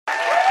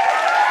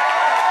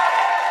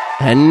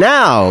And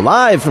now,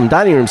 live from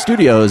Dining Room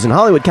Studios in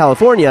Hollywood,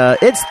 California,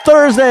 it's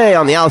Thursday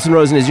on the Allison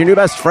Rosen is Your New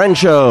Best Friend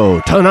show.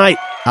 Tonight,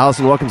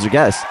 Allison welcomes her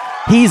guest.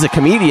 He's a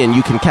comedian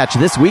you can catch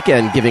this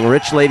weekend giving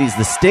rich ladies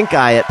the stink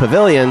eye at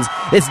pavilions.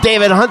 It's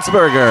David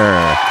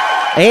Huntsberger.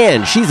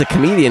 And she's a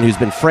comedian who's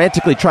been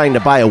frantically trying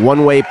to buy a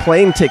one-way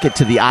plane ticket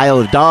to the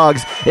Isle of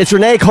Dogs. It's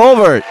Renee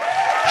Colvert.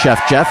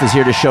 Chef Jeff is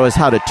here to show us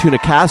how to tune a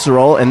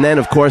casserole and then,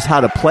 of course, how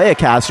to play a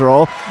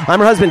casserole. I'm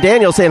her husband,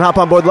 Daniel, saying hop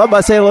on board the Love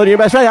Bus. Say hello to your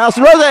best friend,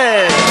 Allison Rosen.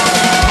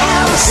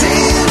 Allison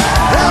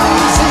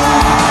Rosen.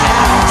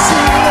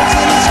 Allison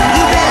Rosen is your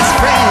new best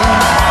friend.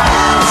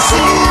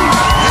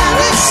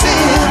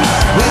 Allison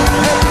will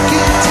help you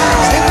good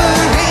times never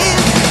end.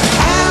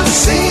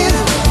 Allison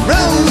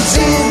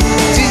Rosen,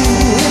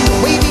 doing the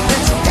wavy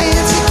pencil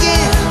dance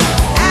again.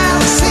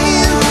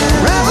 Allison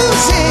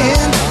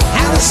Rosen.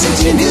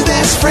 Allison's your new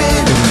best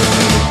friend.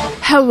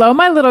 Hello,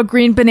 my little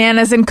green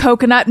bananas and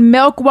coconut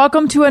milk.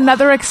 Welcome to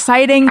another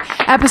exciting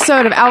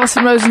episode of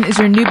Allison Rosen is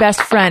Your New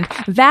Best Friend.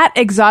 That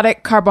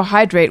exotic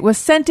carbohydrate was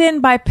sent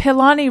in by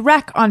Pilani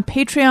Rec on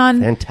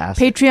Patreon.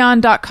 Fantastic.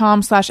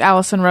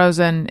 Patreon.com/Allison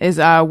Rosen is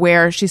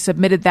where she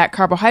submitted that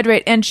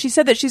carbohydrate. And she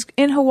said that she's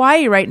in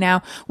Hawaii right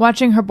now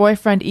watching her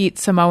boyfriend eat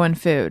Samoan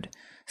food.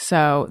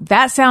 So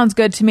that sounds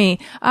good to me.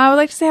 I would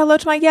like to say hello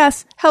to my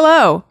guests.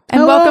 Hello.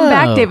 And welcome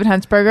back, David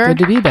Huntsberger. Good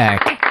to be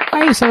back.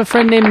 I used to have a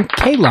friend named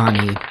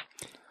Kaylani.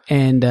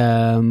 And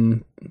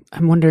I'm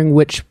wondering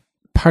which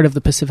part of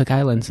the Pacific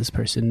Islands this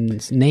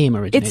person's name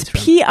originates from.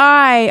 It's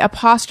P-I''LANI.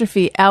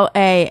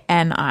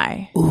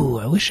 Ooh,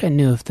 I wish I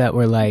knew if that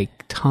were like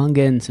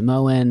Tongan,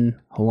 Samoan,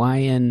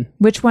 Hawaiian.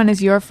 Which one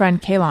is your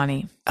friend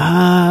Kaylani?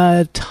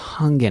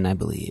 Tongan, I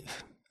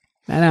believe.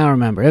 I don't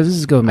remember. This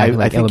is going back to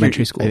like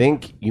elementary school. I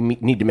think you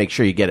need to make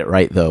sure you get it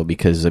right, though,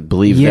 because I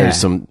believe there's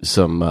some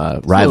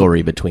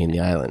rivalry between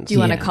the islands. Do you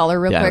want to call her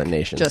real quick?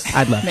 Nations. Just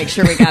I'd love make to.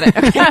 sure we got it.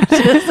 Okay.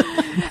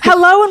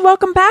 Hello and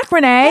welcome back,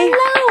 Renee.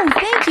 Hello.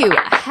 Thank you.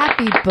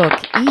 Happy Book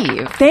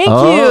Eve. Thank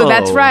you.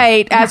 That's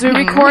right. As we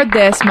record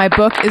this, my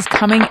book is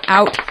coming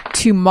out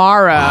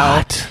tomorrow.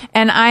 What?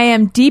 And I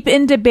am deep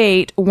in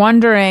debate,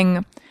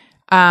 wondering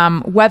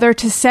whether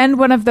to send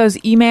one of those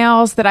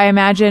emails that I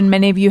imagine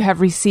many of you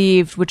have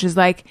received, which is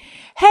like,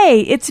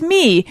 hey, it's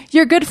me,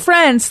 your good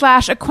friend /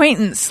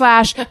 acquaintance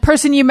 /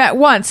 person you met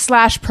once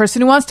 /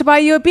 person who wants to buy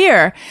you a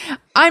beer.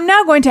 I'm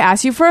now going to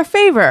ask you for a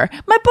favor.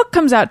 My book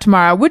comes out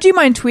tomorrow. Would you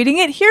mind tweeting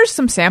it? Here's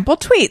some sample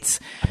tweets.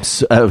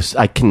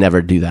 I can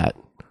never do that.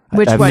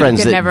 Which I have one? friends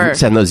You can that never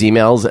send those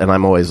emails, and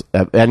I'm always,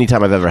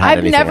 anytime I've ever had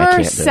anything, I never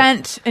can't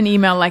sent an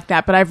email like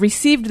that, but I've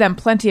received them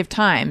plenty of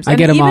times. I And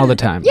get them even- all the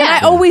time. Yeah,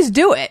 I always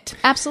do it.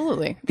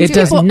 Absolutely. It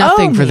does people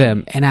nothing owe for me.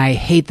 them, and I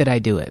hate that I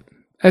do it.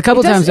 A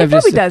couple times It I've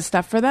probably just... does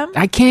stuff for them.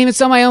 I can't even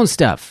sell my own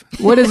stuff.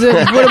 What is it?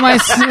 What am I...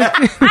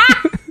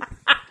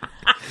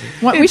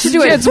 We should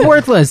do It's a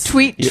worthless.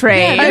 tweet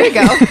trade. There you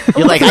go.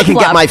 You're like, I can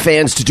get my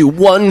fans to do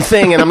one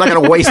thing, and I'm not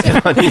going to waste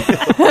it on you.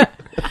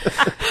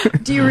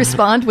 Do you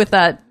respond with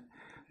that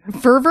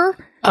fervor?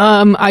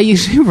 I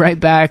usually write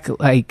back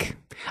like...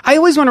 I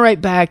always want to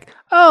write back,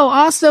 oh,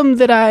 awesome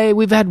that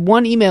we've had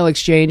one email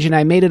exchange and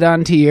I made it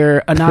onto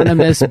your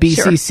anonymous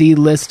BCC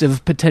list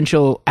of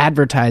potential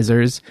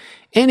advertisers.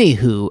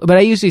 Anywho, but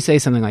I usually say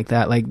something like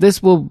that, like,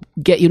 this will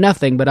get you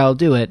nothing, but I'll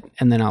do it,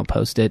 and then I'll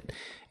post it.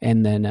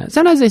 And then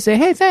sometimes they say,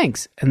 hey,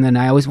 thanks. And then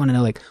I always want to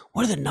know, like,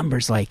 what are the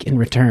numbers like in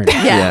return?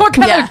 Yeah. What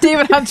kind of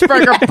David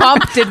Huntsberger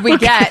bump did we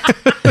get?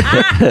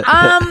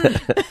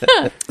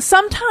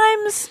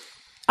 Sometimes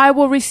I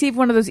will receive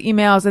one of those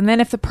emails, and then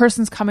if the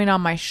person's coming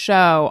on my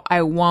show,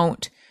 I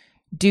won't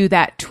do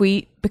that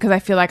tweet because I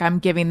feel like I'm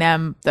giving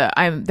them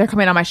they're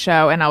coming on my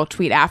show, and I'll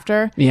tweet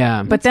after.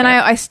 Yeah. But then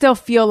I still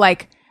feel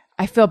like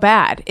I feel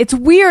bad. It's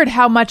weird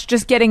how much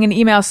just getting an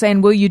email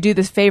saying, will you do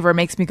this favor,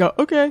 makes me go,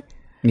 okay.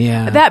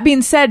 Yeah. That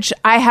being said,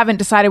 I haven't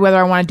decided whether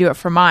I want to do it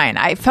for mine.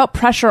 I felt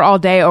pressure all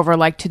day over,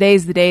 like,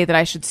 today's the day that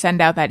I should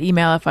send out that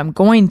email if I'm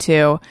going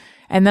to.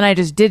 And then I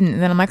just didn't.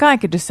 And then I'm like, oh, I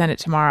could just send it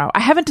tomorrow. I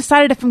haven't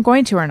decided if I'm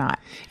going to or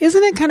not.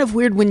 Isn't it kind of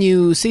weird when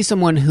you see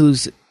someone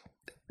who's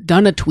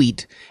done a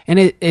tweet and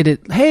it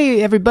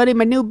hey, everybody,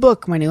 my new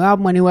book, my new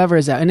album, my new whatever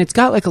is out, and it's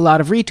got like a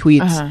lot of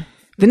retweets. Uh-huh.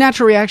 The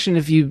natural reaction,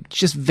 if you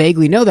just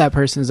vaguely know that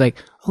person, is like,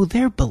 oh,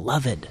 they're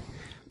beloved.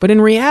 But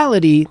in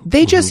reality,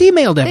 they just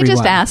emailed everyone. They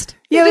just asked.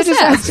 Yeah, they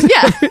just asked.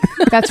 Yeah,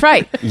 that's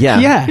right.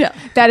 Yeah.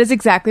 That is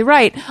exactly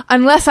right.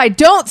 Unless I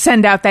don't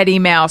send out that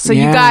email. So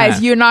you Yeah.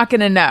 guys, you're not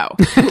going to know.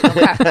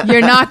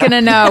 You're not going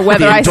to know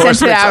whether The I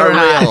sent it endorsements out or are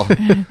not.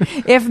 real.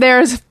 If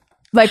there's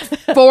like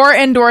 4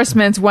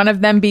 endorsements, one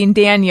of them being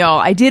Daniel,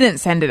 I didn't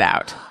send it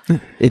out.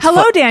 It's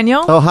Hello,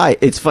 Daniel. Oh, hi.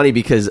 It's funny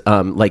because,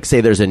 like,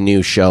 say there's a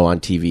new show on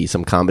TV,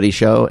 some comedy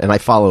show, and I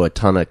follow a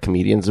ton of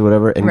comedians or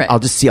whatever, and Right. I'll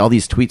just see all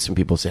these tweets from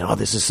people saying, oh,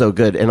 this is so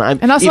good. And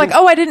And also like,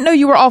 oh, I didn't know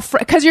you were all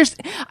because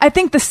I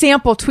think the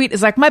sample tweet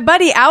is like, my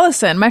buddy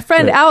Allison, my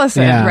friend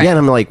Allison. Yeah. Right. Yeah, and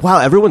I'm like, wow,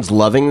 everyone's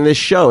loving this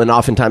show. And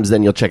oftentimes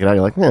then you'll check it out.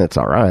 You're like, it's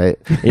all right.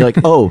 And you're like,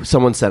 oh,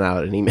 someone sent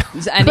out an email.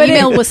 An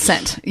email was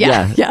sent.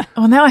 Yeah. Yeah.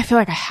 Well, now I feel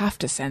like I have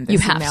to send this You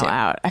have email to.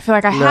 out. I feel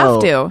like I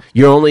have to.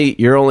 You're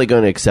only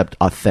going to accept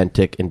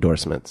authentic and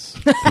endorsements.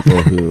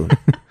 People who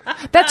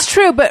That's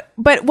true, but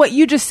what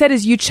you just said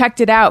is you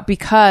checked it out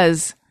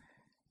because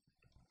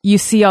you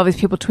see all these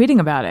people tweeting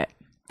about it.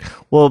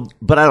 well,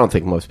 but I don't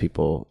think most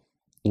people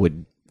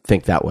would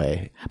think that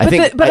way. I But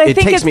think I think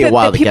takes it's me a that,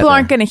 while that to get people there.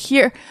 aren't going to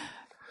hear.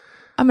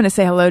 I'm going to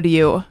say hello to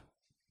you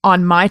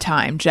on my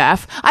time,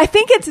 Jeff. I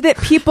think it's that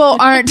people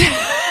aren't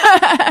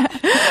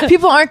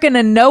going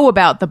to know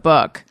about the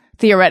book.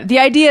 The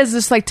idea is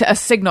just like a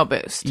signal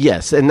boost.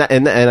 Yes, and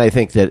I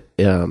think that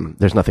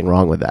there's nothing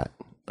wrong with that.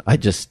 I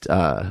just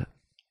I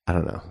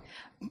don't know.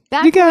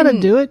 Back You gotta when-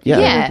 do it.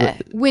 Yeah.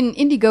 When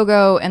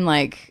Indiegogo and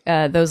like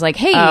those like,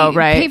 hey, Oh,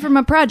 right. pay for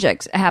my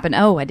projects happened.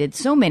 Oh, I did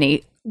so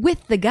many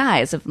with the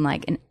guise of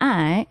like, and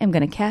I am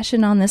going to cash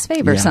in on this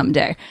favor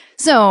someday.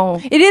 So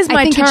It is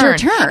my I think turn.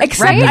 It's your turn,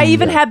 Except right? I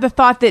even had the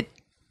thought that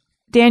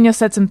Daniel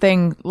said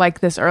something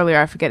like this earlier.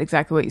 I forget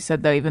exactly what you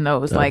said though, even though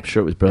it was I'm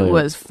sure it was brilliant. It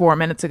was 4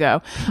 minutes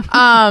ago.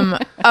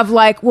 Of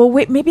like, well,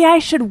 wait, maybe I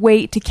should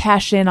wait to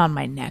cash in on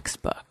my next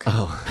book.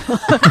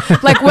 Oh,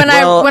 like when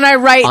I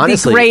write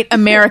honestly, the Great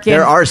American.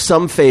 There are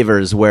some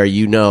favors where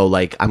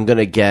like I'm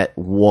gonna get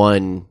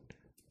one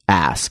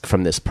ask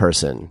from this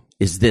person.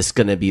 Is this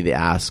gonna be the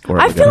ask, or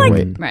am I feel gonna like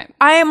wait? Right.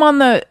 I am on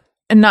the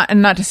and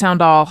not to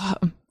sound all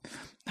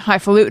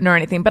highfalutin or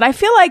anything, but I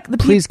feel like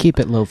Please keep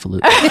it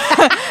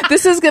low-falutin.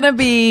 this is going to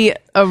be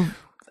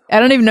I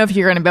don't even know if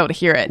you're going to be able to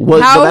hear it. Well,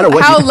 no matter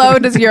what how you- low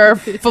does your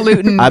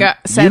falutin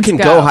sense You can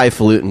go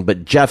highfalutin,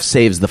 but Jeff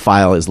saves the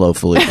file as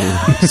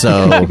lowfalutin.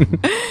 So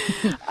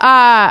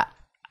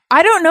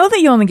I don't know that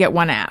you only get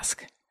one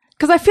ask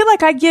because I feel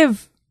like I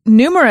give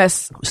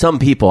numerous. some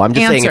people, I'm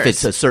just saying if Answers.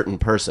 it's a certain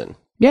person.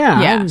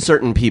 Yeah. Yeah.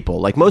 Certain people,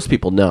 like most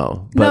people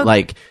know, but No.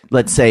 like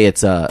let's say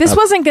it's This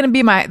wasn't going to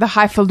be the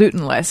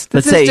highfalutin list.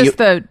 This Let's say is just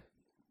you- the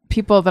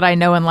people that I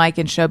know and like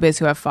in showbiz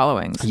who have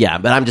followings. yeah,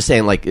 but I'm just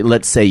saying, like,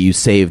 let's say you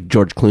saved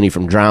George Clooney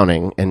from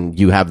drowning, and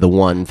you have the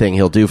one thing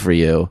he'll do for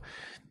you.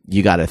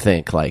 You got to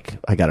think, like,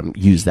 I got to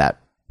use that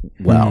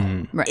well.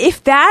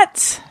 If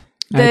that's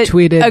the I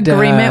tweeted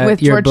agreement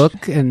with your George,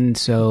 book, and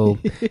so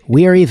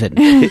we are even.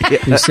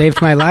 You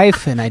saved my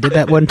life, and I did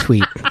that one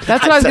tweet.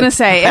 that's what I was going to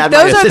say. If Had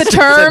my those are the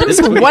assistant send this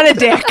terms, tweet. what a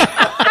dick.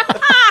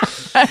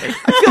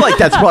 I feel like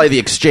that's probably the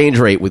exchange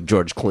rate with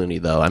George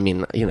Clooney, though. I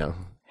mean,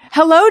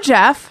 Hello,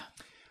 Jeff.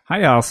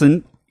 Hi,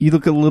 Allison. You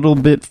look a little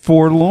bit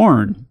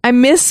forlorn. I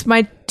miss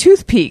my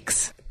tooth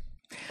peaks.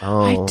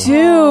 I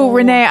do,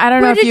 Renee. I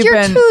don't know Where if did you've your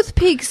been. tooth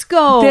peaks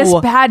go? This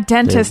bad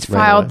dentist They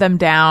ran filed away. them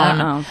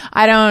down.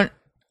 Uh-oh.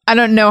 I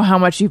don't know how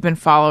much you've been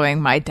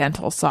following my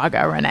dental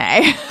saga,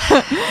 Renee.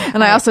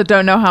 And I also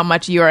don't know how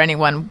much you or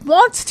anyone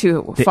wants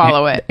to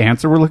follow it. The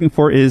answer we're looking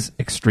for is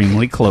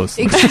extremely close.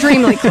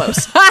 Extremely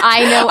close.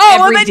 I know Oh,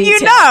 well, every then detail.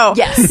 you know.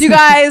 Yes. You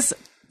guys,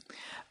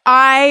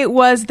 I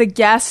was the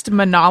guest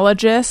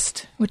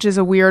monologist, which is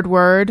a weird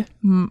word,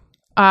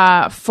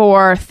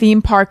 for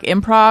Theme Park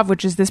Improv,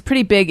 which is this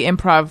pretty big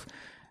improv.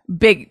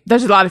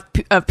 There's a lot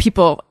of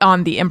people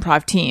on the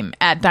improv team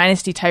at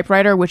Dynasty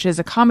Typewriter, which is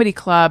a comedy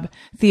club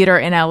theater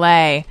in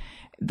LA.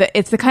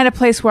 It's the kind of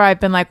place where I've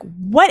been like,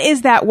 what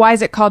is that? Why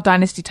is it called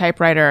Dynasty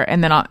Typewriter?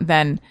 And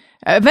then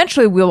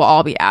eventually we'll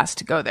all be asked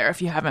to go there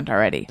if you haven't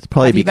already. it's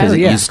probably Have you because been?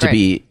 it Yeah. used to Great.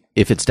 be,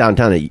 if it's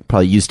downtown, it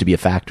probably used to be a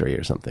factory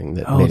or something.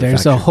 That Oh,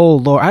 there's a whole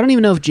lore. I don't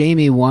even know if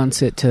Jamie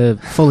wants it to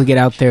fully get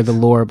out there, the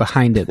lore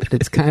behind it. But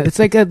it's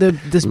like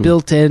this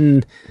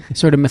built-in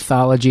sort of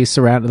mythology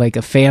surrounding like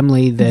a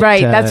family that.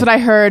 Right, that's what I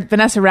heard.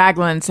 Vanessa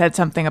Ragland said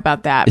something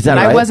about that. Is that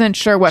but right? I wasn't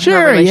sure what her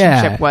Sure,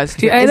 relationship yeah. was.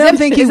 To. I Is don't that-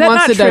 think is he that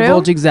wants not to true?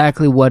 divulge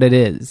exactly what it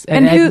is.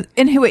 And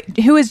who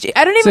is?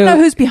 I don't even So- know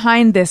who's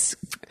behind this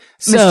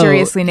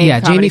mysteriously named. Yeah,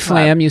 comedy Jamie club.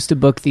 Flam used to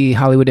book the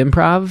Hollywood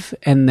Improv,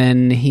 and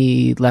then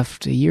he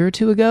left a year or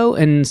two ago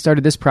and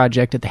started this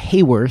project at the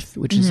Hayworth,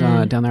 which is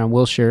down there on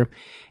Wilshire.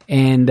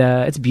 And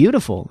it's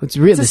beautiful. It's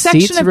real. It's a the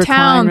section seats of recline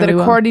town that, really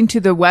well. according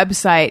to the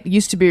website,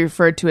 used to be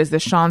referred to as the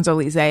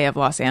Champs-Élysées of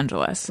Los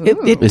Angeles. It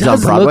Is it on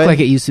does look Broadway? like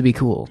it used to be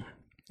cool.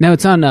 No,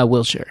 it's on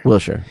Wilshire.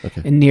 Wilshire.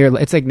 Okay. And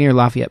it's like near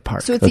Lafayette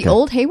Park. So it's the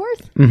old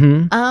Hayworth?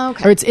 Mm-hmm. Oh,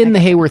 okay. Or it's in the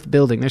Hayworth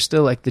building. There's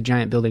still like the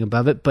giant building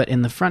above it, but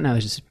in the front now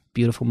there's this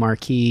beautiful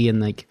marquee,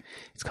 and like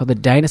it's called the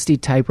Dynasty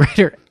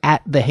Typewriter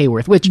at the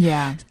Hayworth, which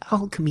Yeah.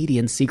 all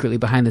comedians secretly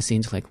behind the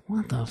scenes are like,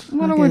 what the fuck?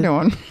 What are we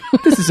doing?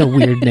 This is a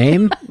weird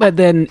name. But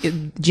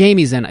then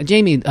Jamie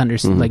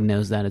like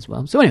knows that as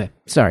well. So anyway,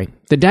 sorry.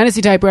 The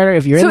Dynasty Typewriter,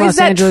 if you're So in Los is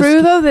that Angeles.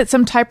 true though? That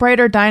some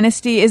typewriter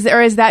dynasty is there,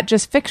 or is that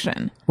just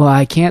fiction? Well,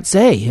 I can't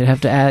say. You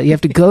have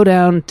to go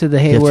down to the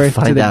have to Hayworth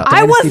find the out.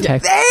 I Dynasty wasn't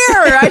Type-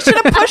 there. I should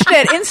have pushed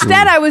it.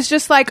 Instead, I was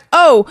just like,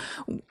 oh.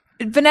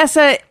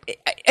 Vanessa,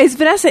 is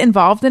Vanessa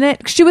involved in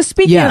it? She was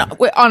speaking Yeah.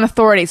 on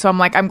authority, so I'm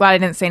like, I'm glad I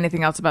didn't say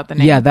anything else about the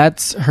name. Yeah,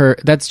 that's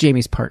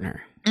Jamie's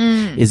partner.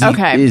 Is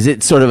Okay. Is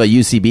it sort of a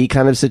UCB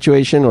kind of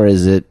situation, or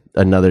is it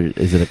a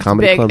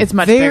comedy big. club? It's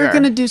much They're bigger.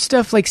 going to do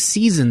stuff like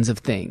seasons of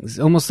things,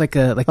 almost like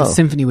a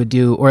symphony would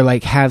do, or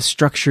like have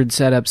structured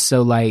setups.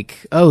 So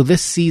like, oh,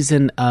 this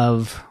season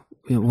of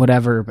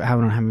whatever, I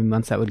don't know how many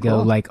months that would go.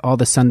 Cool. Like all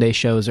the Sunday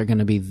shows are going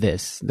to be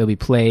this. There'll be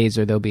plays,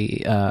 or there'll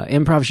be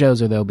improv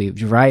shows, or there'll be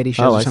variety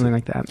shows, or something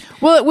like that.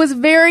 Well, it was a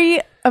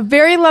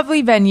very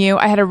lovely venue.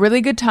 I had a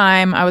really good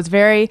time. I was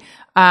very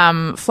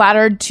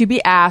flattered to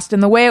be asked.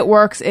 And the way it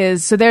works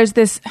is, so there's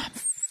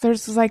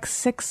like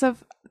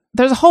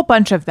there's a whole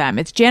bunch of them.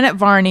 It's Janet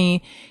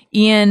Varney,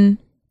 Ian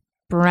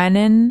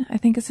Brennan, I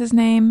think is his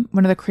name,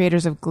 one of the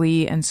creators of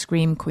Glee and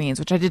Scream Queens,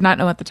 which I did not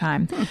know at the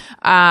time.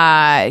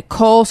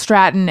 Cole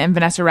Stratton and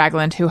Vanessa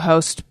Ragland, who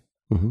host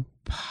my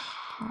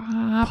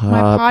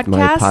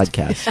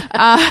podcast.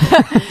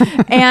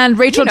 And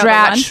Rachel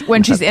Dratch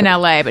when she's in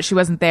LA, but she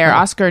wasn't there.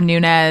 Oscar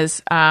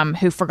Nunez,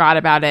 who forgot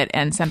about it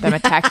and sent them a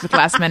text at the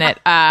last minute.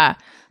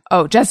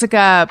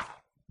 Jessica.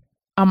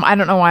 I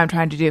don't know why I'm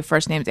trying to do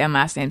first names and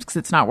last names because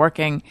it's not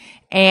working.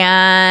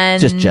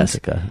 And Just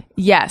Jessica.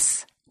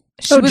 Yes.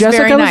 She was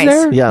Jessica very was nice.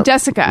 there? Yeah.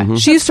 Jessica.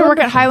 She used to work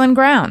at Highland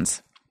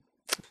Grounds.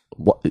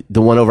 What,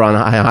 the one over on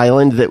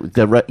Highland?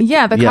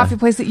 Yeah, the coffee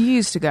place that you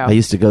used to go. I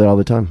used to go there all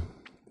the time.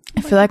 I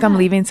feel like I'm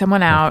leaving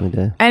someone out.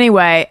 Definitely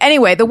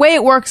Anyway, the way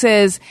it works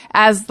is,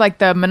 as like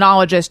the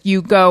monologist,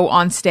 you go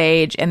on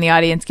stage and the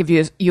audience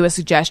gives you a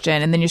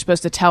suggestion, and then you're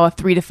supposed to tell a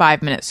 3 to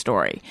 5 minute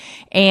story.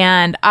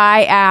 And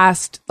I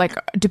asked, like,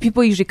 do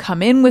people usually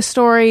come in with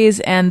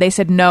stories? And they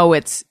said, no,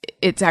 it's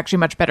actually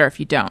much better if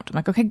you don't. I'm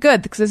like, okay,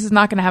 good, because this is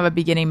not going to have a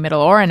beginning,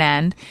 middle, or an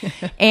end.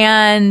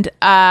 And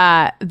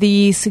and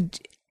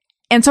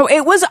so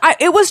it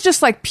was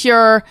just like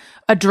pure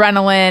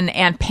adrenaline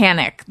and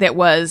panic that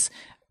was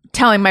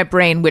telling my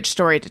brain which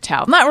story to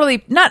tell. Not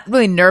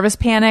really nervous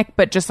panic,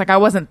 but just like I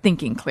wasn't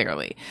thinking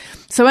clearly.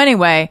 So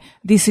anyway,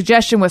 the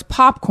suggestion was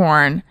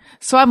popcorn.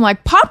 So I'm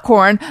like,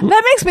 popcorn?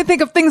 That makes me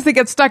think of things that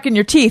get stuck in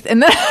your teeth.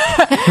 And then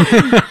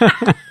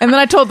and then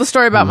I told the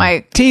story about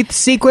my Teeth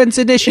sequence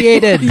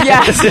initiated.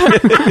 yes.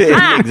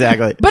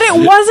 Exactly. But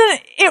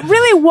it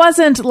really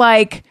wasn't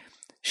like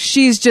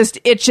she's just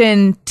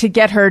itching to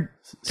get her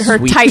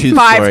Sweet type tooth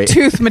 5 story.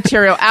 tooth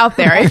material out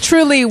there. It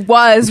truly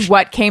was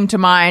what came to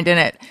mind,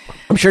 and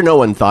I'm sure no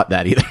one thought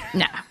that either.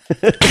 Nah.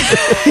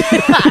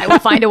 I will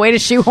find a way to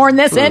shoehorn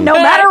this in no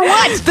matter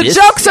what. the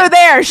jokes are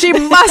there. She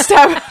must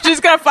have. She's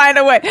gonna find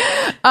a way.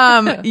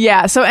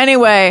 Yeah. So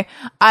anyway,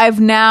 I've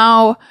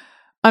now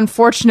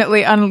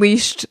unfortunately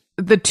unleashed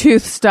the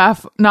tooth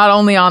stuff not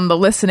only on the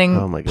listening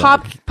Oh my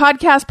God.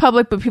 podcast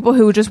public, but people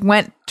who just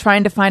went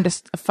trying to find a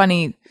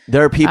funny.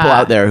 There are people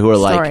out there who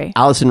are story. like,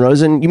 Allison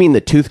Rosen, you mean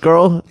the tooth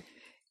girl?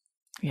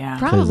 Yeah.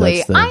 Probably.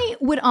 that's the- I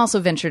would also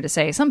venture to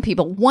say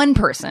one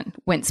person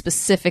went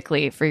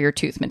specifically for your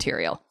tooth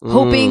material,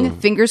 hoping,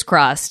 fingers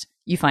crossed,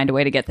 you find a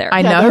way to get there.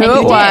 I know And who you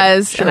it did.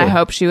 was, and I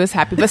hope she was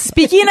happy. But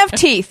speaking of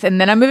teeth, and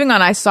then I'm moving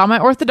on. I saw my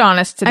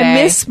orthodontist today.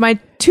 I miss my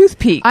tooth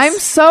peaks.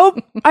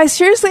 I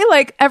seriously,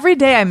 like, every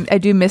day I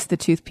do miss the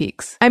tooth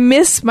peaks. I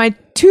miss my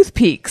tooth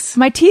peaks.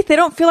 My teeth, they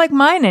don't feel like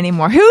mine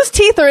anymore. Whose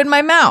teeth are in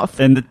my mouth?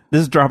 And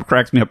this drop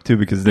cracks me up too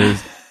because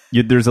there's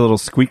a little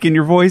squeak in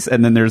your voice,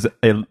 and then there's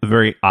a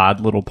very odd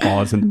little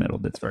pause in the middle.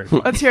 That's very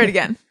funny. Let's hear it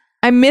again.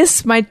 I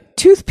miss my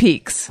tooth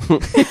peaks.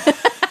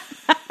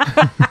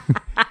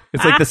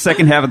 It's like the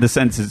second half of the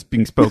sentence is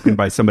being spoken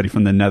by somebody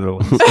from the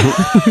Netherlands.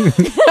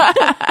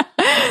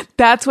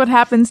 That's what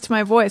happens to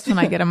my voice when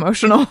I get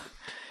emotional.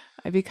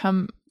 I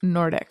become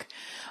Nordic.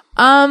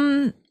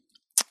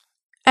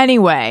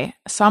 Anyway,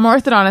 saw my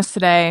orthodontist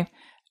today,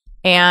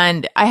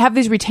 and I have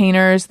these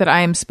retainers that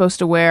I am supposed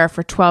to wear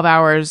for 12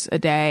 hours a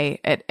day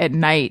at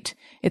night.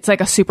 It's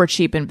like a super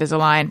cheap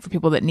Invisalign for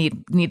people that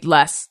need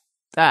less,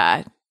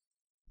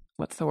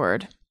 what's the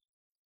word?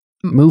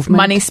 Movement.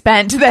 Money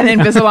spent than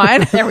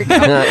Invisalign. There we go.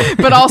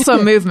 But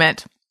also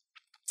movement.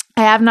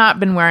 I have not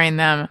been wearing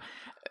them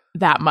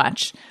that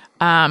much.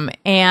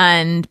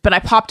 But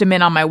I popped them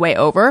in on my way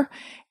over,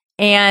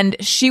 and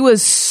she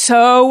was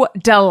so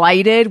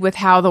delighted with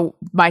how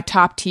my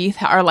top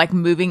teeth are like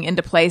moving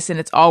into place and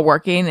it's all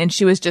working. And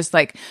she was just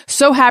like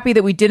so happy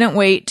that we didn't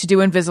wait to do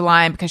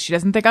Invisalign because she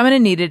doesn't think I'm going to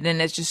need it.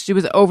 And it's just, she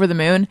was over the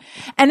moon.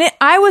 And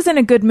I was in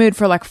a good mood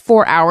for like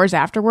 4 hours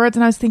afterwards.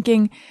 And I was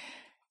thinking,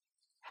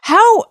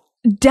 how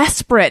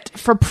desperate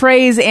for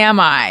praise am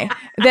I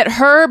that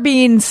her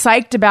being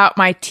psyched about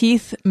my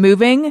teeth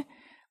moving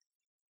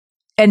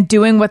and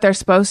doing what they're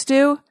supposed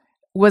to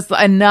was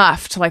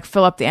enough to like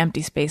fill up the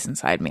empty space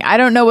inside me. I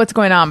don't know what's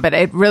going on, but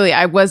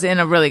I was in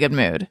a really good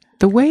mood.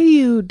 The way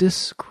you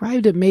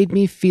described it made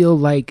me feel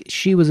like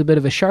she was a bit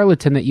of a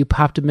charlatan, that you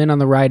popped him in on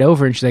the ride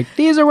over and she's like,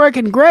 these are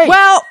working great.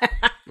 Well,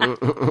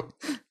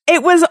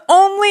 it was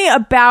only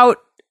about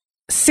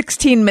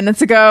 16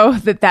 minutes ago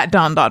that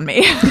dawned on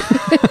me.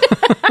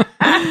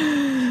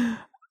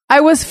 I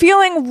was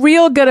feeling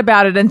real good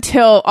about it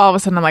until all of a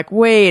sudden I'm like,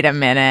 wait a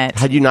minute.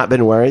 Had you not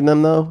been wearing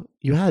them, though?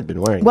 You had been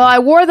wearing Well, them. I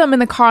wore them in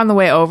the car on the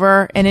way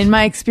over, and in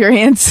my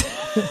experience,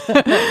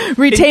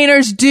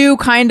 retainers do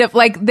kind of,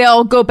 like,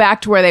 they'll go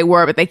back to where they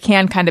were, but they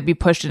can kind of be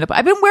pushed into.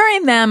 I've been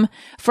wearing them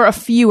for a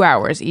few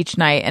hours each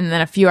night, and then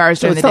a few hours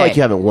So during it's the not day. like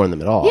you haven't worn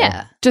them at all.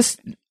 Yeah. Just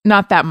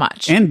not that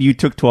much. And you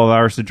took 12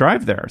 hours to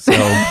drive there. So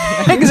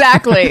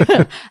Exactly.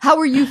 How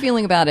were you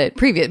feeling about it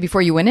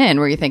before you went in?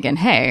 Were you thinking,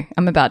 hey,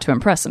 I'm about to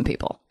impress some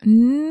people?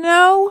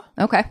 No.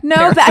 Okay. No,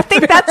 I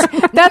think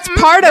that's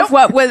part of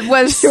what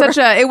was such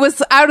a, it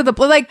was out of the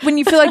blue. Like when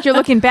you feel like you're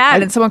looking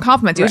bad and someone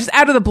compliments you, it's just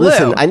out of the blue.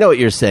 Listen, I know what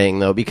you're saying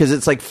though, because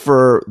it's like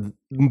for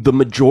the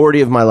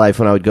majority of my life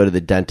when I would go to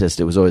the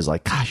dentist, it was always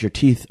like, gosh, your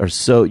teeth are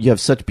you have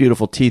such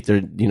beautiful teeth. They're,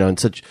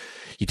 and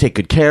you take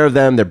good care of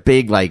them. They're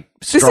big, like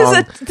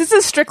strong. This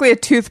is strictly a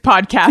tooth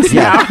podcast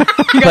Yeah. now.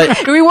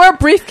 But- we were a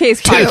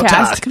briefcase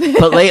podcast.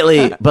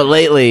 but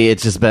lately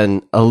it's just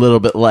been a little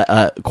bit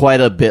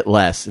quite a bit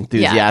less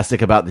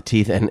enthusiastic about the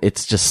teeth, and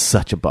it's just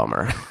such a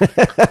bummer.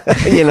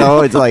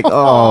 It's like,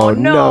 oh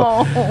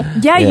no.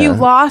 Yeah, Yeah. you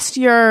lost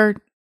your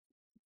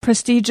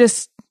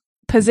prestigious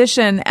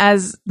position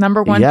as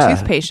number one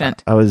tooth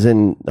patient. I was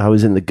in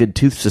the Good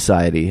Tooth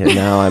Society, and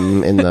now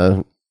I'm in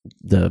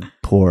the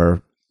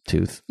poor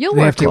tooth. You'll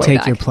They work have to your way take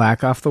back. your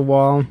plaque off the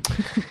wall.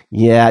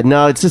 Yeah,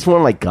 no, it's just more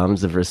like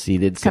gums have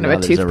receded. So Kind of a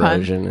now there's tooth pun.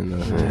 erosion in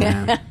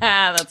the,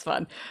 That's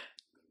fun.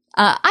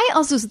 I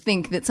also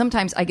think that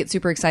sometimes I get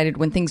super excited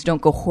when things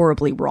don't go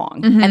horribly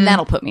wrong, and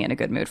that'll put me in a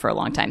good mood for a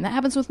long time. That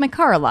happens with my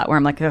car a lot, where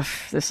I'm like, ugh,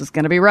 this is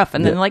going to be rough.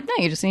 And then like, no,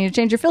 you just need to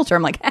change your filter.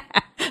 I'm like,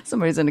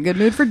 somebody's in a good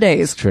mood for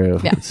days. It's true.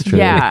 Yeah. It's true.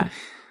 Yeah.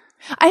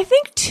 I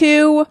think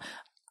too,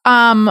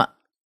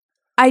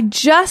 I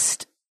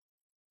just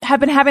have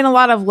been having a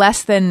lot of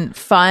less than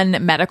fun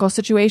medical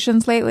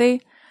situations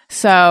lately.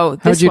 So How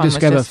this would you one was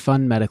describe a just-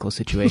 fun medical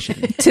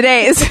situation?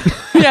 today's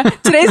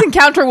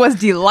encounter was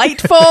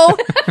delightful.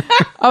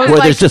 I was Where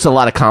like, there's just a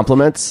lot of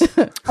compliments.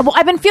 well,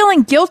 I've been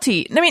feeling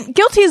guilty. I mean,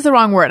 guilty is the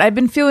wrong word. I've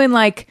been feeling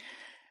like,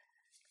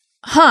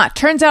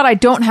 turns out I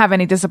don't have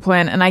any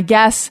discipline. And I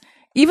guess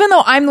even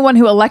though I'm the one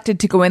who elected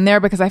to go in there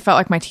because I felt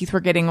like my teeth were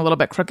getting a little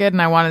bit crooked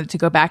and I wanted to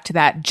go back to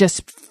that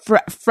just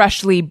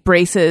freshly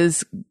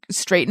braces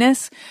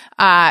straightness,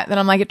 then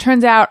I'm like, it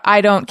turns out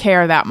I don't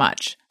care that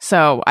much.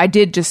 So I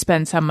did just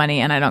spend some money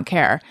and I don't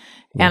care.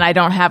 And I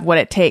don't have what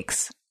it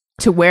takes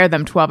to wear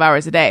them 12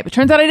 hours a day. But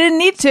turns out I didn't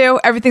need to.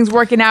 Everything's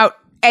working out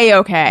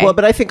A-okay. Well,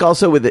 but I think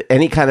also with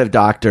any kind of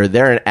doctor,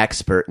 they're an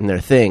expert in their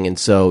thing. And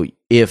so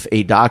if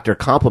a doctor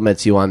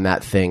compliments you on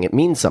that thing, it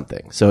means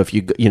something. So if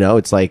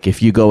it's like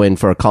if you go in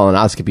for a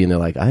colonoscopy and they're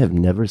like, I have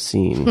never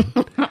seen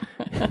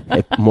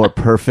a more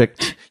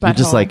perfect, you're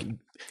just Butthole. like,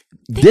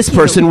 this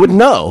person would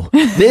know.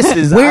 This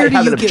is Where I do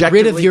have you an get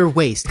rid of objectively- your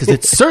waste? Because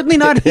it's certainly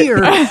not here.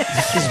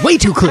 It's way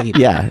too clean.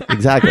 Yeah,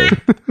 exactly.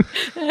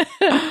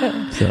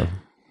 So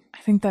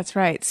I think that's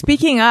right.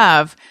 Speaking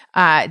of,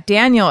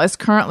 Daniel is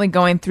currently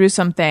going through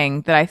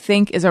something that I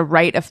think is a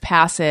rite of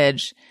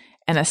passage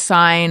and a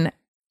sign.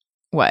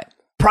 What?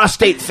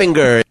 prostate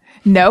finger.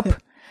 Nope.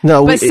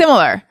 No, But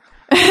similar.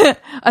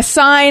 A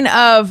sign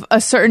of a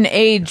certain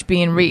age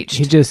being He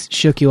reached. just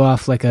shook you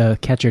off like a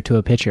catcher to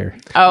a pitcher.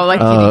 Oh, like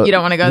you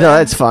don't want to go no, there?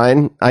 that's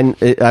fine.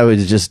 I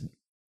was just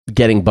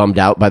getting bummed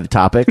out by the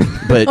topic,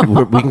 but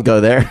we can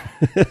go there.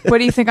 What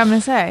do you think I'm going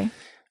to say?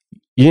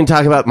 You can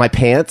talk about my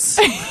pants.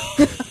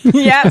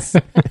 Yes.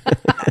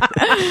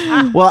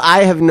 Well,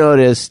 I have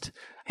noticed.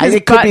 His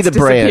it could be butt's the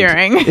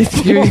brand.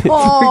 disappearing. Yeah.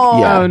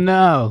 Oh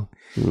no.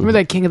 Remember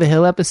that King of the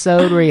Hill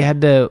episode where he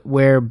had to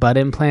wear butt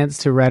implants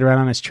to ride around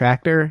on his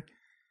tractor?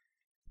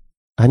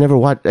 I never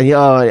watched. I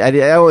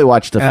only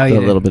watched a you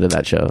little bit of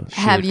that show.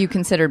 Have you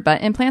considered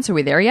butt implants? Are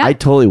we there yet? I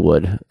totally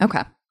would.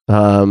 Okay.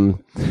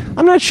 I'm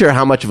not sure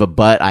how much of a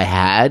butt I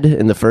had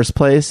in the first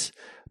place,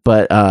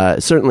 but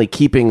certainly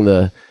keeping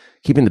the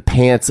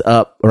pants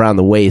up around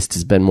the waist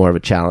has been more of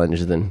a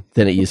challenge than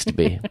it used to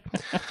be.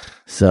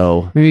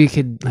 So Maybe you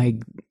could like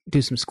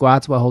do some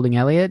squats while holding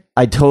Elliot.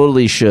 I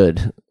totally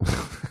should.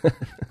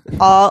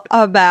 All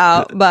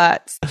about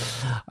butts.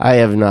 I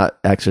have not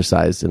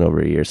exercised in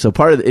over a year. So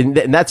part of and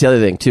that's the other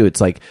thing too.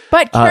 It's like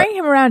But carrying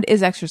him around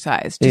is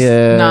exercise. Just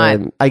yeah,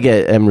 not.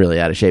 I'm really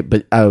out of shape.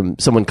 But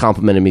someone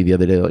complimented me the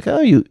other day, like,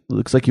 "Oh, you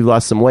looks like you've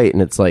lost some weight,"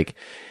 and it's like,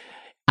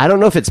 I don't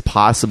know if it's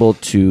possible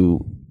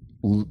to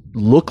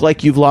look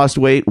like you've lost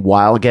weight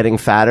while getting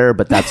fatter,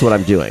 but that's what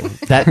I'm doing.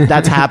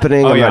 That's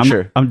happening. I'm not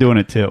sure. I'm doing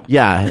it too.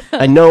 Yeah,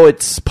 I know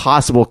it's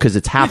possible because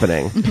it's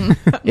happening.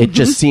 It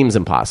just seems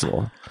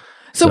impossible.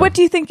 So what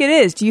do you think it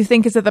is? Do you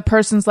think is that the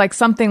person's like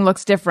something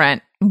looks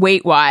different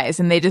weight wise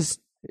and they just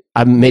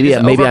Maybe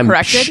I'm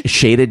overcorrected?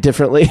 shaded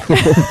differently.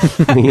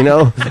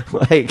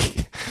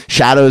 Like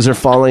shadows are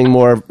falling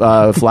more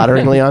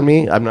flatteringly on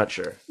me. I'm not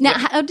sure. Now,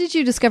 how did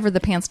you discover the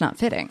pants not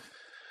fitting?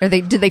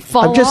 Did they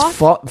fall I'm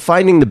just off?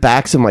 finding the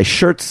backs of my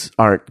shirts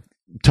aren't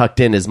tucked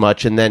in as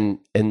much, and then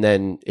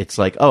it's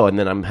like, oh, and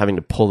then I'm having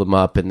to pull them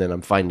up, and then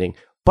I'm finding.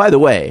 By the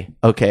way,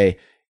 okay,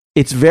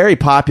 it's very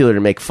popular to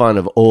make fun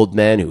of old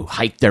men who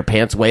hike their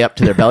pants way up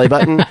to their belly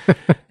button.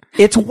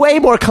 It's way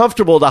more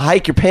comfortable to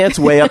hike your pants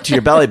way up to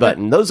your belly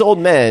button. Those old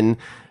men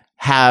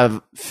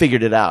have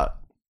figured it out.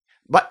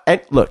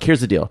 And look,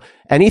 here's the deal.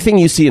 Anything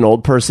you see an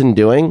old person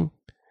doing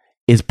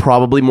is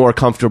probably more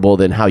comfortable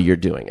than how you're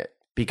doing it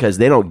because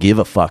they don't give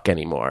a fuck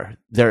anymore.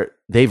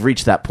 They've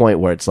reached that point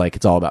where it's like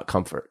it's all about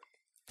comfort.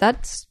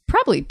 That's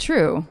probably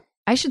true.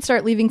 I should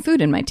start leaving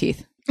food in my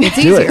teeth. It's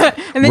Do easier. it.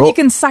 And then Roll- you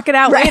can suck it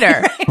out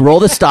later. Roll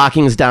the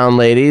stockings down,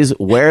 ladies.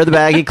 Wear the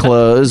baggy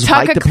clothes.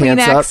 Tuck Hike a the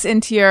pants up. Kleenex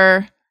into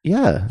your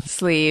Yeah.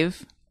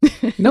 sleeve.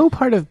 No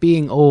part of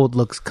being old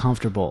looks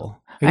comfortable.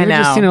 Have I you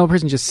ever just know. seen an old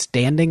person just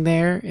standing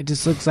there? It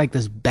just looks like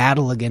this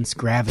battle against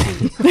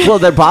gravity. Well,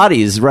 their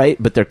bodies, right?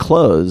 But their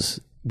clothes,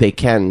 they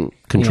can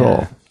control.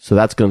 Yeah. So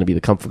that's going to be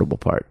the comfortable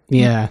part.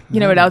 Yeah. You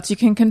know what else you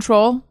can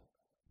control?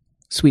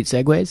 Sweet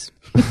segues.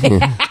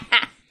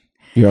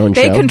 Your own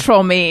They show.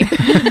 control me.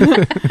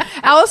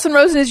 Allison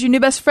Rosen is your new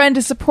best friend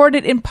is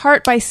supported in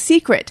part by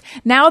Secret.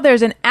 Now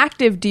there's an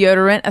active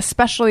deodorant,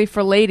 especially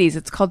for ladies.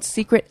 It's called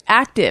Secret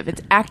Active.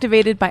 It's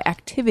activated by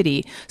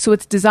activity, so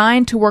it's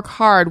designed to work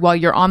hard while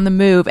you're on the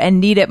move and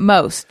need it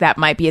most. That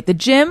might be at the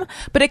gym,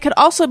 but it could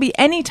also be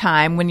any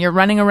time when you're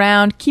running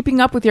around,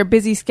 keeping up with your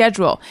busy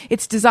schedule.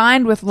 It's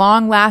designed with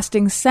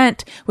long-lasting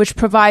scent, which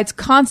provides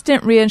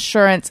constant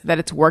reassurance that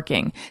it's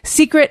working.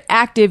 Secret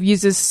Active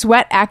uses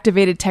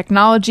sweat-activated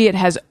technology. It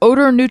has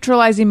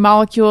odor-neutralizing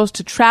molecules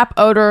to trap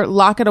odor,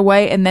 lock it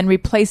away, and then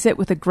replace it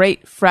with a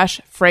great,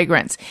 fresh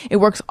fragrance. It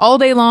works all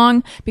day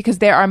long because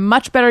there are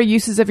much better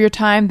uses of your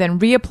time than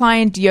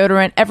reapplying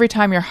deodorant every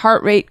time your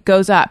heart rate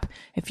goes up.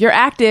 If you're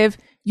active,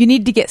 you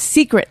need to get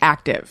Secret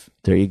Active.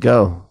 There you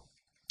go.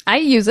 I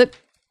use it.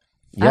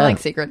 I Yeah. like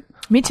Secret.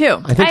 Me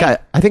too. I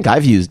think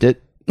I've used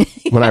it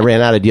when I ran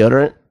out of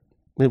deodorant.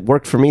 It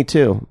worked for me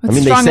too. I mean,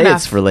 they strong say enough.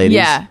 it's for ladies.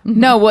 Yeah.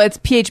 No, well, it's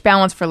pH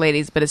balanced for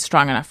ladies, but it's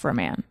strong enough for a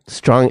man.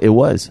 Strong. It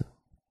was.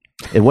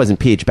 It wasn't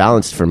pH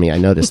balanced for me. I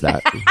noticed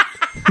that.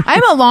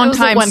 I'm a long That was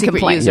the time one Secret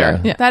complaint.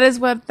 user. Yeah.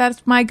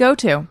 That's my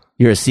go-to.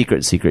 You're a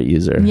secret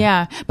user.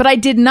 Yeah. But I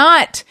did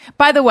not,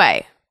 by the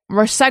way,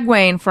 we're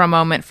segueing for a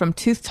moment from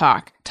tooth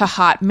talk to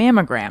hot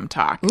mammogram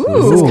talk. This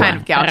is kind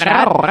of gal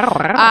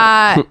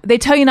chat. They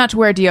tell you not to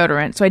wear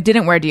deodorant, so I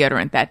didn't wear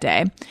deodorant that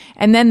day.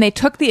 And then they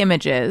took the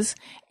images,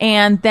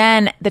 and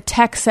then the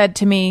tech said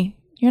to me,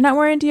 "You're not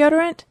wearing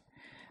deodorant?"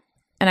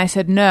 And I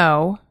said,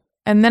 "No."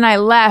 And then I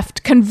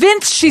left,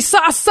 convinced she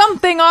saw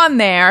something on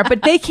there,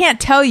 but they can't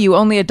tell you,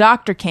 only a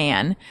doctor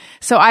can.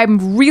 So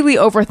I'm really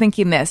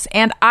overthinking this.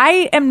 And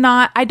I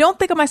don't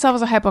think of myself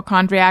as a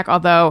hypochondriac,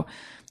 although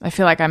I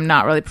feel like I'm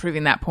not really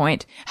proving that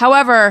point.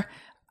 However,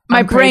 my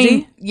I'm brain,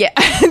 crazy? yeah,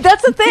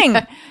 that's the thing.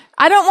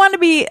 I don't want to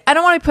be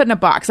put in a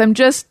box. I'm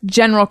just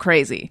general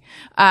crazy.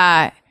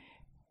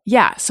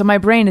 Yeah, so my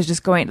brain is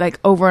just going like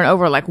over and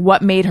over, like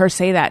what made her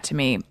say that to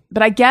me?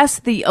 But I guess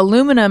the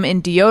aluminum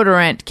in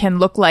deodorant can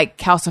look like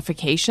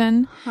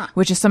calcification,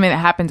 which is something that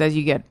happens as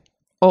you get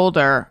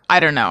older. I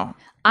don't know.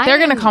 They're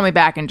going to call me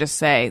back and just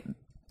say,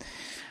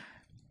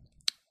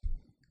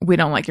 "We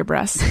don't like your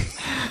breasts."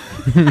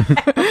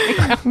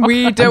 I'm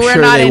We're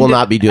sure not they will into-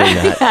 not be doing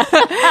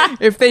that.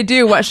 If they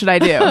do, what should I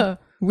do?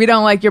 We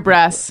don't like your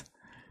breasts.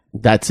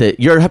 That's it.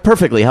 You're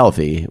perfectly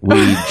healthy.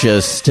 We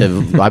just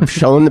have. I've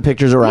shown the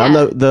pictures around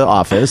the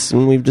office,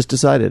 and we've just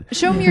decided.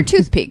 Show me your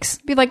tooth peaks.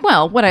 Be like,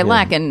 well, what I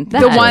lack in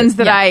that. The ones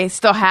that Yeah. I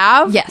still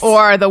have, Yes.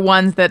 or the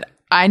ones that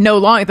I no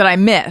longer that I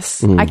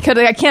miss. I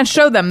can't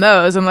show them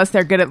those unless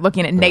they're good at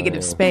looking at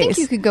negative I space. think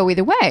you could go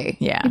either way.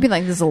 Yeah. You'd be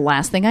like, this is the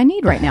last thing I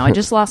need right now. I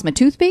just lost my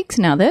tooth peaks.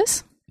 Now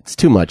this. It's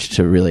too much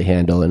to really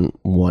handle in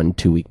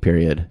 1-2 week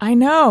period. I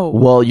know.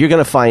 Well, you're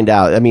going to find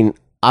out. I mean,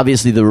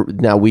 obviously,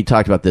 now we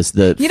talked about this.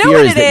 The You know fear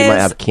what is it that you might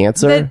is? have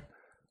cancer. That-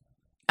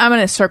 I'm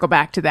going to circle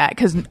back to that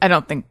because I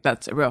don't think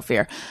that's a real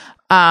fear.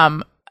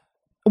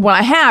 Well,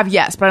 I have,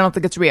 yes, but I don't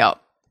think it's real.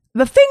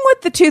 The thing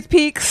with the tooth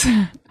peaks,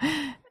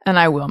 and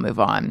I will move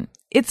on.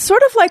 It's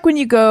sort of like when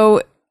you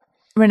go,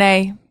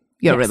 Renee,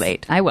 you'll Yes,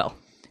 relate. I will.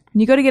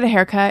 When you go to get a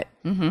haircut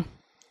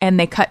and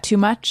they cut too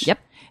much. Yep.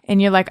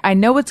 And you're like, I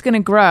know it's going to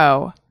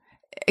grow,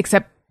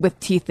 except with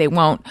teeth they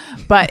won't,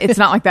 but it's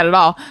not like that at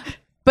all.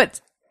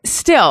 But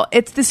still,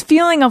 it's this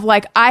feeling of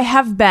like, I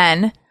have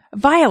been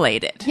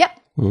violated. Yep.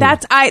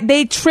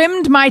 They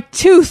trimmed my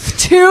tooth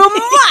too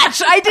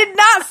much. I did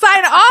not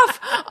sign off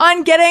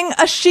on getting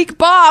a chic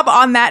bob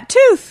on that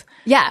tooth.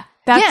 Yeah.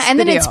 That's yeah, and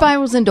the then deal. it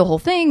spirals into a whole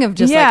thing of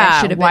just like I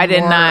should have been why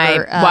didn't more, I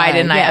yeah. why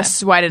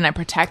didn't I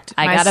protect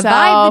I myself? got a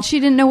vibe that she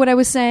didn't know what I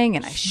was saying,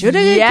 and I should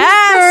have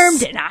Yes.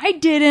 confirmed, and I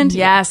didn't.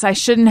 Yes, I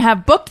shouldn't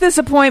have booked this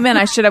appointment.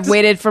 I should have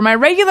waited for my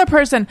regular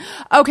person.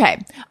 Okay.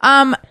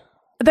 I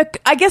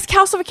guess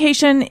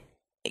calcification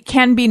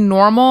can be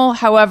normal.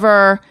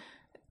 However,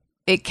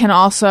 it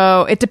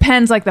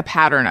depends like the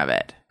pattern of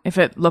it. If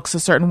it looks a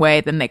certain way,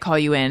 then they call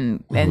you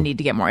in and need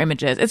to get more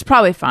images. It's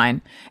probably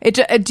fine. A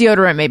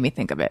deodorant made me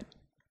think of it.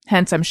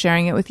 Hence, I'm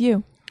sharing it with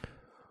you.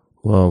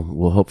 Well,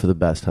 we'll hope for the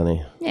best,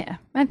 honey. Yeah,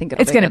 I think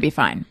It's going to good. be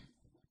fine.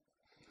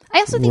 I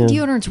also think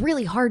deodorant's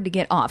really hard to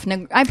get off.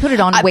 Now, I put it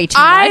on way too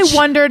I much.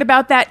 wondered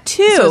about that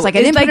too. So it's like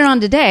I didn't put it on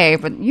today,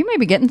 but you may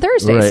be getting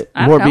Thursdays. Right.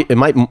 I don't know. It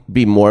might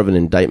be more of an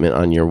indictment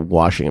on your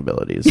washing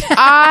abilities.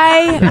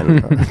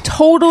 I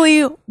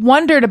totally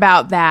wondered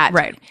about that.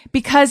 Right.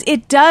 Because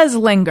it does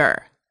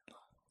linger.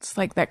 It's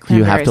like that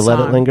You Cranberry have to let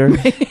it song. linger.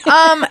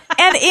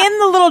 And in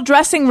the little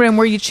dressing room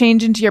where you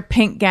change into your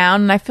pink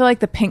gown, and I feel like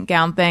the pink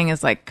gown thing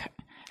is like,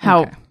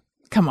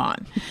 come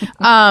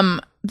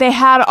on. They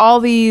had all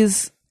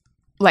these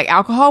like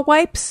alcohol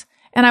wipes,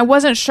 and I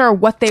wasn't sure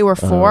what they were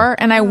for,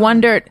 and I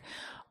wondered.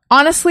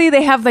 Honestly,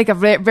 they have like a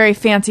very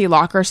fancy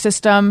locker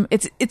system.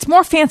 It's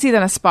more fancy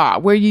than a spa,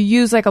 where you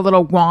use like a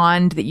little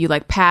wand that you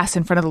like pass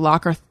in front of the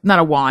locker. Not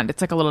a wand,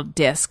 it's like a little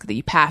disc that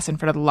you pass in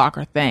front of the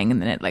locker thing,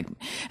 and then it like.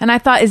 And I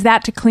thought, is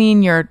that to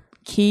clean your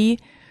key?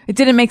 It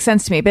didn't make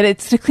sense to me, but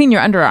it's to clean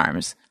your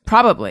underarms,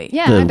 probably.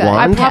 Yeah, The I bet.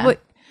 wand? I probably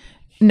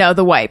no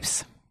the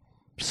wipes.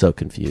 So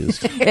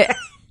confused.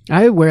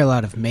 I wear a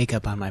lot of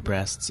makeup on my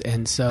breasts,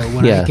 and so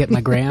when Yeah. I get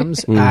my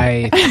grams,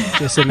 I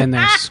just am in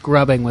there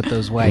scrubbing with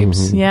those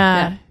wipes.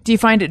 Yeah. Do you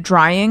find it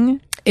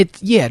drying? It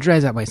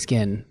dries out my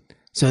skin.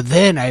 So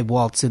then I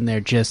waltz in there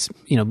just,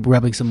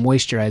 rubbing some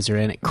moisturizer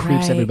in. It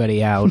creeps Right.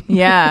 everybody out.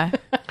 Yeah.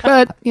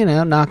 But,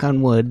 knock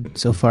on wood,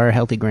 so far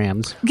healthy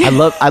grams.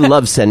 I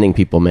love sending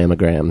people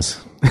mammograms.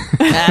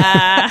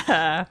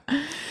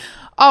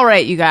 All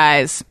right, you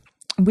guys.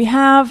 We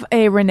have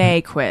a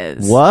Renee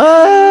quiz.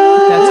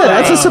 What?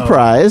 That's a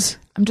surprise.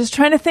 I'm just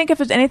trying to think if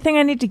there's anything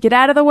I need to get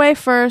out of the way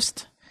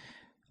first.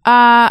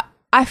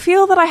 I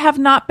feel that I have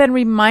not been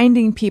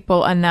reminding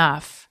people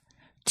enough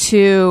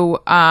to.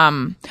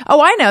 Oh,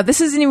 I know.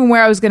 This isn't even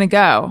where I was going to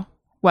go.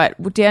 What,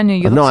 Daniel?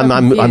 You look No, so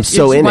I'm confused.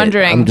 so You're just in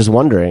wondering. it. I'm just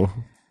wondering.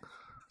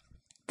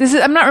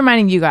 I'm not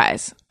reminding you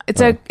guys.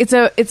 It's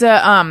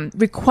a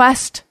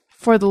request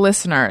for the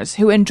listeners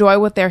who enjoy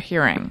what they're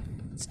hearing.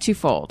 It's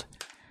twofold.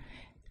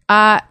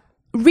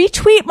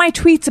 Retweet my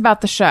tweets about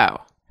the show,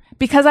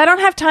 because I don't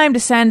have time to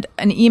send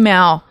an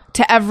email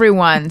to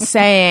everyone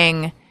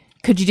saying,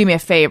 could you do me a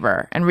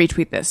favor and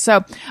retweet this?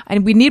 So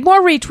we need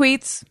more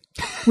retweets.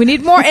 We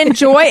need more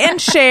enjoy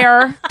and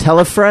share. Tell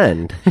a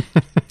friend.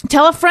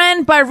 Tell a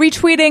friend by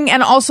retweeting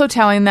and also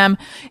telling them,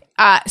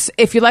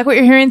 if you like what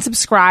you're hearing,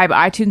 subscribe,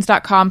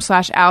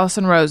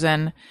 itunes.com/Allison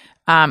Rosen.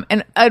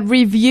 And a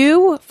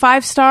review,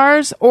 5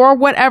 stars or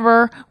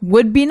whatever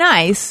would be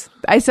nice.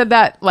 I said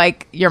that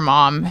like your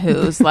mom,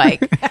 who's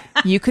like,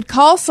 you could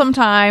call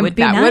sometime. Would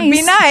be that nice. would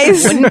be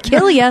nice. Wouldn't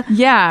kill you.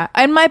 Yeah.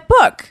 And my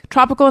book,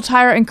 Tropical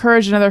Attire,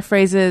 Encourage and Other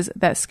Phrases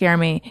That Scare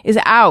Me, is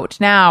out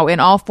now in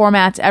all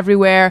formats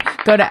everywhere.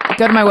 Go to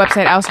my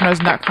website,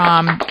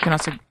 AllisonRosen.com. You can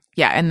also,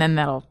 and then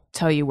that'll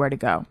tell you where to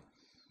go.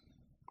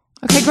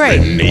 Okay, great.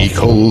 Renee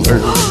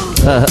Colvert.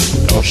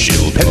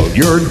 She'll pet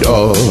your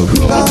dog.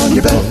 Poop on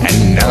your bed.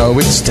 And now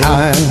it's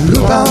time.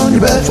 Poop on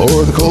your bed for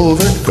the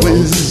Colvert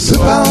quiz.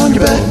 Poop on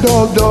your bed.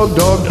 Dog, dog,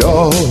 dog,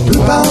 dog.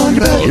 Poop on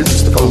your bed.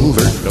 It's the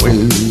Colvert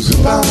quiz.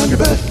 Poop on your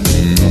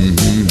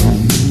bed.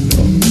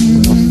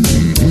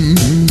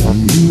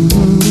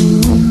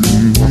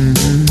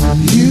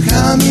 You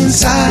come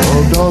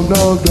inside. Dog, dog,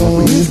 dog,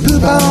 dog. With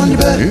poop on your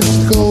bed. It's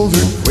the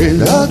Colvert quiz.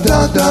 Dog,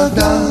 dog, dog,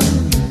 dog.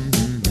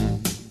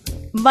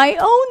 My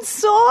own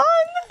song?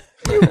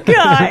 You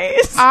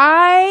guys.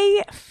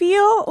 I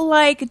feel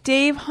like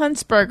Dave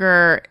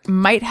Huntsberger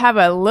might have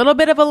a little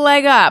bit of a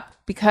leg up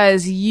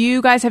because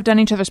you guys have done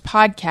each other's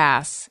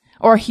podcasts,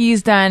 or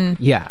he's done.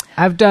 Yeah,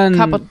 I've done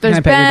Couple- Can there's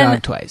I Pet Your been-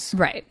 Dog twice.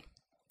 Right.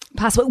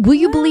 Possible. Will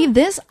you believe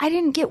this? I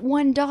didn't get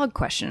one dog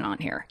question on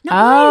here. Not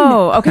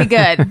Oh, okay,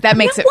 good. That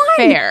makes it one.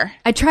 fair.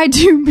 I tried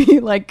to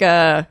be like,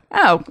 oh,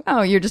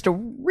 you're just a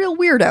real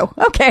weirdo.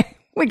 Okay,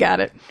 we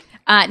got it.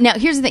 Now,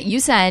 here's the thing. You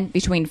said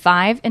between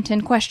 5 and 10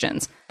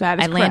 questions. That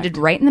is I landed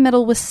correct. right in the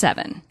middle with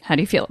 7. How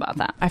do you feel about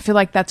that? I feel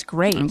like that's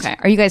great. Okay.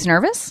 Are you guys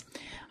nervous?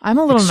 I'm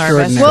a little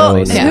nervous. Extraordinarily Well,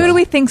 nervous. who do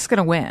we think's going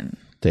to win?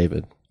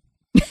 David.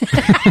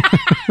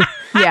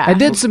 Yeah. I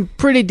did some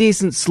pretty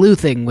decent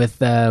sleuthing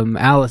with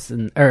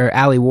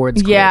Allie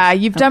Ward's quiz. Yeah,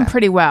 you've done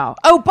pretty well.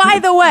 Oh, by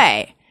the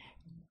way,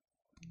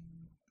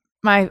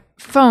 my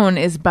phone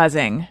is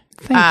buzzing.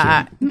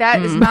 Thank you.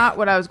 That is not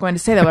what I was going to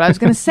say, though. What I was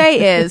going to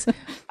say is,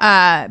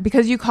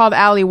 because you called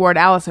Allie Ward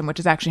Allison, which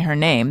is actually her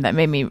name, that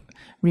made me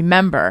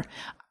remember.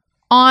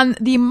 On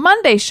the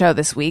Monday show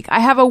this week,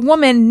 I have a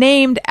woman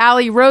named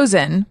Allie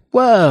Rosen.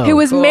 Whoa. Who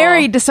was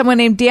married to someone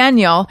named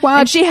Daniel. What?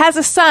 And she has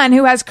a son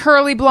who has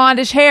curly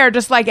blondish hair,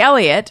 just like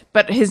Elliot,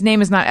 but his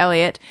name is not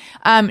Elliot.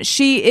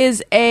 She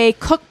is a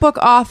cookbook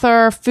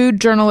author, food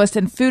journalist,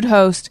 and food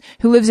host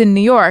who lives in New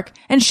York.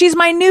 And she's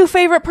my new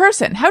favorite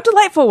person. How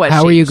delightful was she?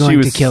 How are you going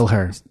was- to kill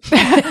her? No,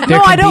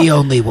 There I can don't. be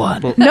only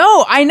one.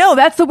 No, I know.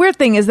 That's the weird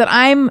thing is that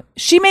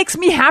she makes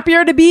me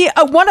happier to be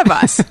one of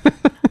us.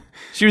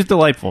 She was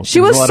delightful. She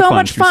a was lot of so fun.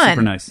 much She was fun.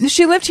 super nice. If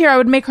she lived here, I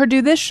would make her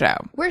do this show.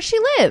 Where's she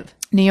live?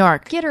 New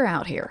York. Get her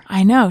out here.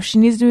 I know. She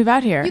needs to move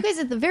out here. You guys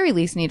at the very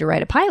least need to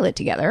write a pilot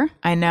together.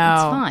 I know.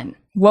 It's fun.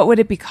 What would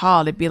it be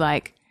called? It'd be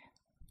like,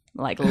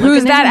 Like, who's looking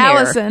in that the mirror.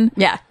 Allison?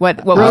 Yeah.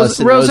 What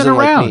Allison Rosen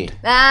like around. me.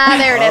 Ah,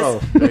 there it is.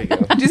 Oh, there you go.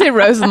 Did you say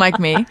Rosen like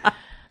me?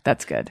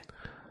 That's good.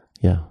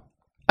 Yeah.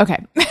 Okay.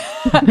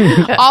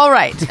 All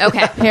right.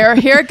 Okay. Here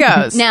it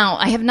goes. Now,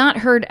 I have not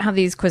heard how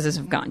these quizzes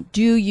have gone.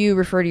 Do you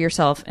refer to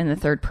yourself in the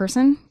third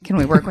person? Can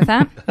we work with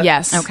that?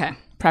 Yes. Okay.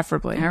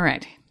 Preferably. All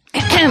right.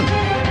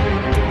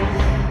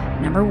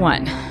 Number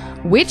 1.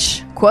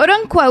 Which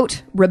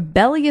quote-unquote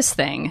rebellious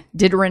thing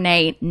did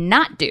Renee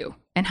not do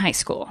in high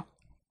school?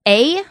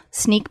 A,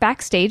 sneak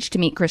backstage to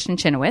meet Kristen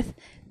Chenoweth.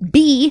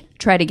 B,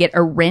 try to get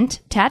a rent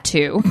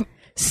tattoo.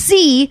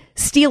 C,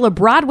 steal a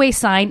Broadway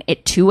sign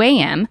at 2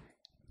 a.m.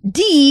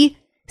 D,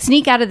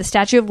 sneak out of the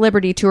Statue of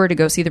Liberty tour to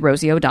go see the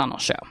Rosie O'Donnell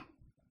show.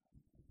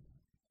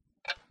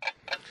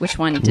 Which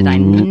one did I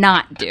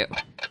not do?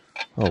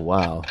 Oh,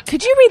 wow.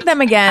 Could you read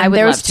them again? I would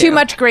There love was too to.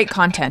 much great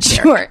content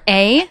here. Sure.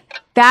 A,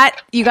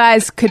 That, you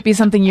guys, could be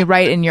something you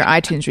write in your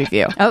iTunes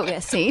review. oh, yeah,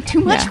 see,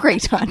 too much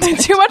great content.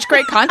 Too much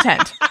great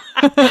content.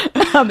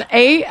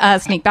 A,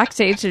 sneak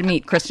backstage to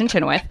meet Kristen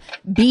Chenoweth.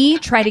 B,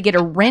 try to get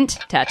a Rent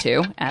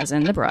tattoo, as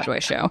in the Broadway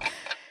show.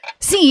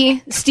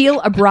 C, steal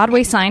a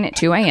Broadway sign at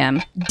 2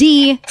 a.m.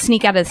 D,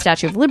 sneak out of the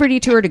Statue of Liberty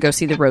tour to go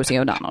see the Rosie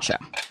O'Donnell show.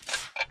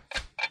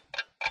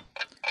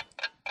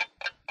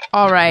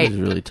 All right. This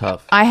is really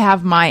tough. I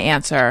have my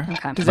answer.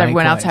 Okay. Does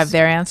everyone else Likewise. have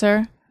their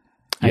answer?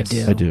 I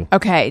do. I do.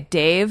 Okay,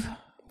 Dave.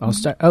 I'll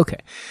start. Okay.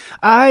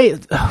 I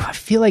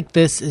feel like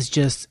this is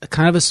just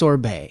kind of a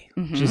sorbet.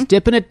 Just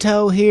dipping a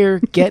toe here,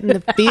 getting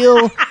the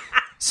feel.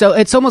 So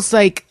it's almost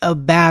like a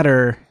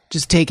batter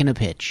just taking a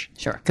pitch.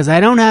 Sure. Because I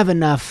don't have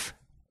enough.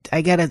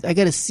 I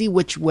gotta see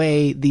which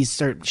way these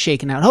start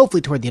shaking out.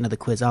 Hopefully toward the end of the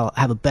quiz I'll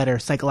have a better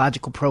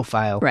psychological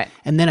profile. Right.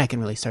 And then I can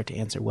really start to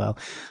answer well.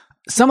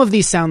 Some of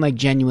these sound like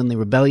genuinely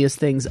rebellious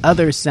things.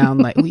 Others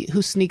sound like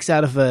who sneaks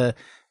out of a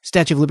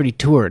Statue of Liberty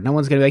tour? No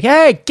one's going to be like,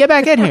 hey, get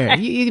back in here.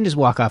 You can just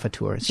walk off a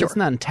tour. So it's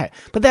not entire.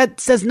 But that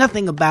says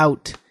nothing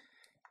about,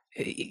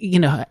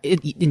 in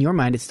your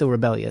mind, it's still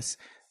rebellious.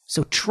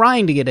 So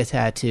trying to get a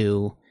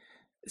tattoo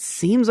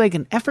seems like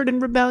an effort in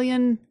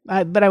rebellion.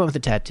 But I went with the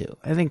tattoo.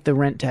 I think the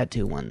Rent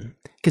tattoo one.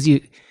 Because you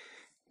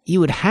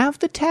would have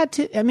the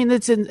tattoo. I mean,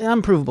 it's an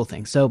unprovable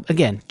thing. So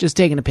again, just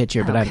taking a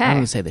picture, but I'm Okay.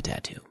 going to say the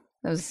tattoo.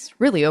 That was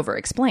really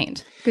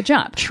over-explained. Good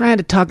job. Trying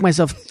to talk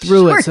myself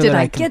through Sure, it so did that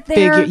I I can get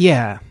there? figure.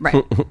 Yeah.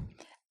 Right.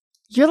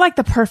 You're like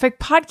the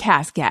perfect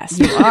podcast guest.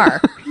 You are.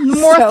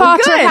 More So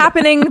thoughts are good.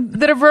 happening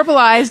that are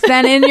verbalized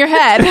than in your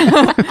head.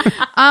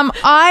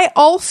 I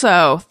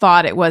also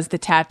thought it was the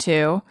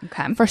tattoo.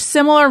 Okay. For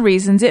similar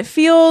reasons. It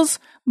feels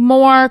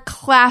more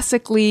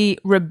classically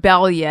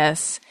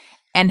rebellious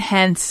and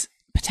hence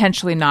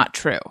potentially not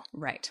true.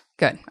 Right.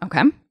 Good.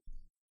 Okay.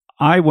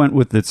 I went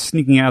with the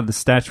sneaking out of the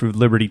Statue of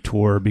Liberty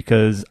tour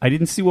because I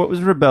didn't see what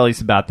was rebellious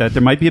about that.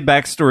 There might be a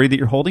backstory that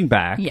you're holding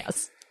back.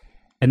 Yes.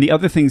 And the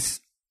other things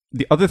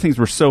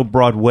were so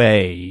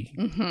Broadway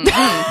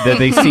that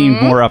they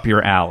seemed more up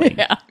your alley.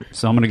 Yeah.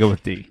 So I'm going to go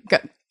with D.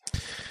 Good.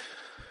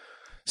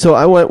 So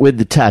I went with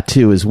the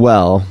tattoo as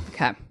well.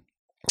 Okay.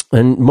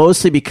 And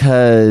mostly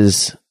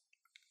because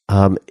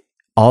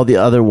all the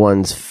other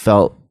ones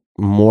felt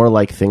more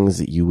like things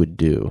that you would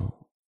do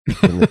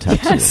than the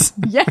tattoo.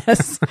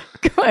 Yes.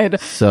 Good.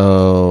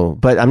 So,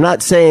 but I'm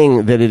not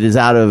saying that it is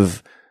out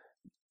of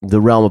the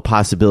realm of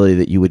possibility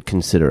that you would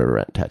consider a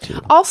Rent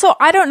tattoo. Also,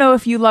 I don't know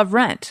if you love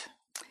Rent.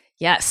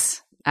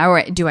 Yes. All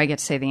right. Do I get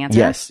to say the answer?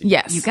 Yes.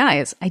 Yes. You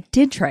guys, I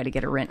did try to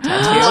get a Rent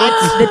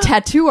tattoo. The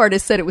tattoo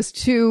artist said it was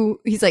too.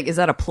 He's like, "Is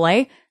that a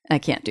play?" I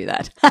can't do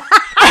that.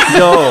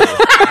 No.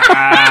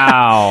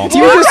 Wow.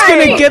 You're just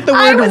going to get the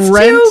I was word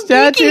Rent too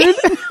tattooed?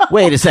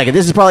 Wait a second.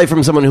 This is probably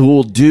from someone who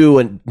will do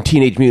a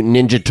Teenage Mutant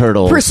Ninja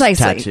Turtles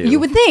Precisely. tattoo. You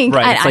would think.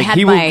 Right. It's I like had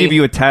he my, will give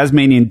you a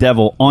Tasmanian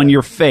devil on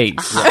your face,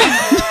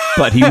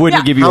 but he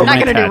wouldn't give you I'm a not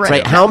Rent gonna do tattoo. Rent.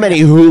 Right? How many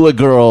hula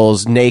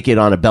girls naked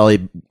on a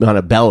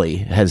belly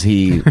has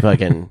he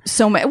fucking?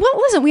 so many. Well,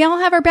 listen, we all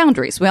have our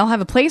boundaries. We all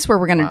have a place where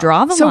we're going to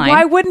draw the So line.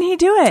 why wouldn't he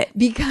do it?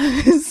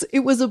 Because it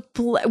was a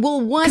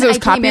well, one 'Cause it was I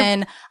came copy-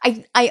 in.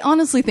 I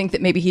honestly think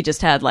that maybe he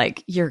just had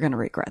like, you're gonna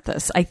regret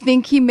this. I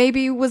think he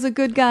maybe was a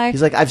good guy.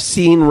 He's like, I've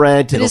seen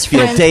Rent. It'll His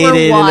feel friends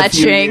dated were in a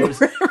few watching.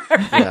 years.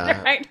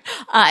 Yeah. Right.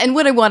 And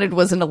what I wanted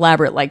was an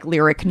elaborate like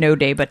lyric, "No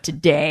day but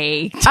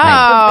today."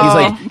 Oh. He's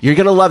like, you're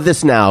gonna love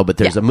this now, but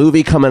there's a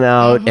movie coming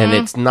out, and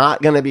it's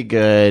not gonna be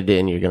good,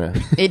 and you're gonna.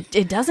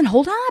 It doesn't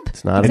hold up.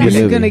 It's not a And good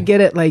you're movie. going to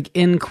get it like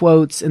in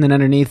quotes and then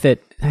underneath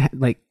it,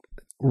 like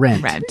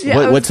Rent. Rent.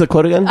 What's the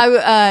quote again?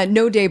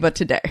 No day but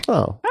today. Oh,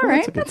 All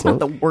right, that's not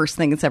the worst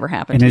thing that's ever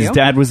happened And to his you.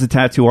 dad was a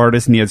tattoo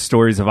artist, and he had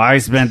stories of, I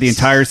spent the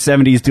entire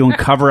 70s doing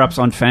cover-ups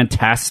on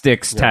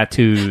Fantastics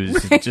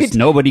tattoos. Just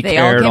nobody They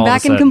cared. all came of a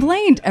back and sudden.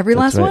 complained. Every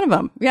last right. one of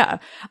them. Yeah.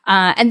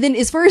 And then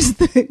as far as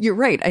you're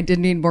right, I did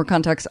need more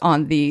context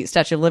on the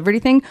Statue of Liberty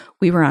thing.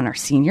 We were on our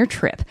senior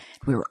trip.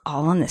 We were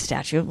all on the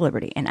Statue of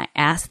Liberty, and I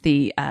asked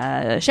the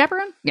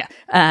chaperone,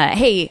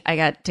 hey, I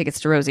got tickets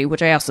to Rosie,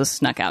 which I also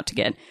snuck out to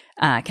get.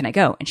 Can I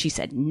go? And she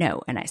said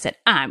no. And I said,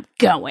 I'm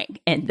going.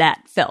 And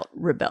that felt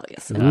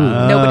rebellious.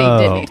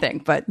 Nobody did anything,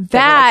 but they were like,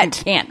 That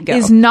you can't go.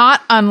 is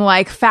not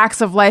unlike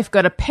Facts of Life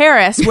Go to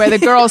Paris, where the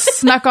girls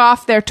snuck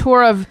off their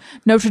tour of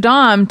Notre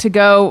Dame to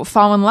go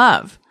fall in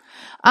love.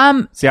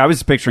 See, I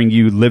was picturing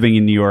you living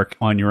in New York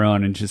on your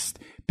own and just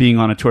being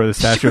on a tour of the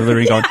Statue of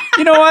Liberty going,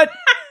 you know what?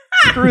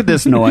 Screw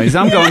this noise.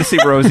 I'm going to see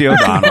Rosie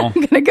O'Donnell. I'm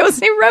going to go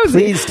see Rosie.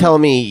 Please tell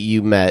me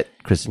you met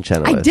Kristen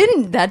Chenoweth. I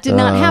didn't. That did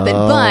not happen.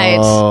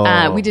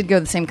 But we did go to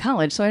the same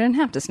college, so I didn't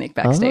have to sneak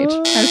backstage. I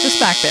was just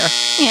back there.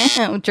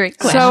 Yeah, Drake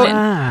question. So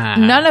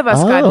none of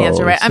us got the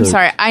answer right. I'm so-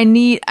 sorry. I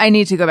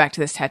need to go back to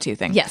this tattoo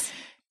thing. yes.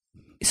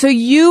 So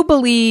you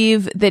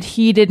believe that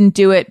he didn't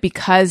do it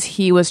because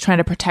he was trying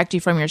to protect you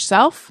from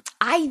yourself?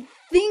 I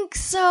think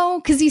so,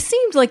 because he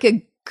seemed like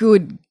a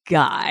good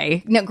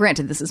guy. Now,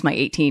 granted, this is my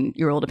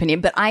 18-year-old opinion,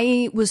 but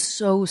I was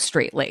so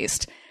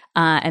straight-laced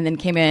and then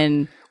came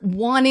in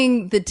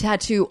wanting the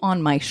tattoo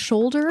on my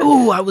shoulder.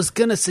 Ooh, I was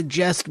gonna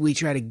suggest we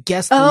try to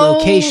guess the Oh,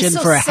 location so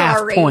for a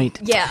sorry. half point.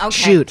 Yeah, okay.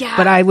 Shoot, Yeah.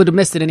 but I would have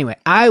missed it anyway.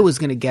 I was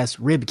gonna guess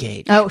rib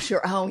cage. Oh,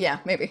 sure. Oh, yeah,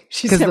 maybe.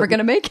 She's 'Cause never going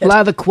to make it. A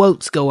lot of the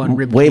quotes go on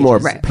rib Way cages. more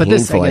But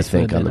this, painful, I guess, would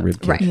think, have on the been rib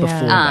cage. Right. Yeah.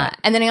 before that.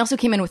 And then I also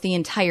came in with the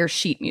entire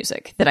sheet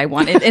music that I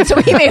wanted. And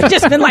so he may have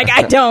just been like,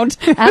 I don't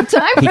have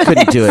time. He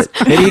couldn't do it.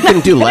 Maybe he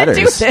couldn't do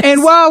letters.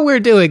 And while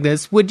we're doing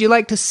this, would you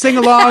like to sing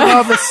along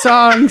all the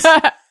songs?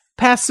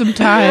 Pass some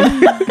time.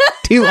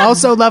 Do you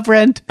also love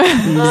Rent? Am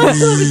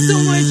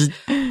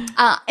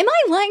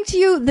I lying to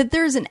you that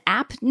there's an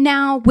app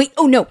now? Wait,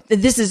 oh no,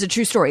 this is a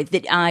true story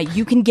that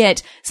you can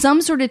get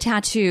some sort of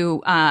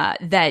tattoo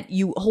that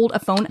you hold a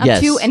phone up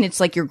Yes. to, and it's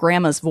like your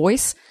grandma's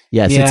voice.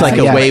 Yes, it's like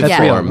a that's real.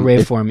 waveform.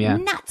 Waveform, yeah.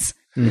 Nuts.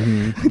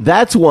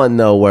 That's one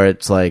though where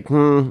it's like,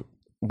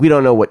 we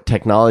don't know what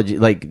technology.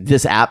 Like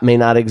this app may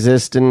not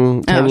exist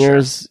in 10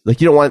 years.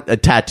 Like you don't want a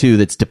tattoo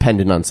that's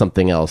dependent on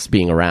something else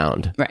being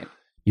around. Right.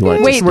 You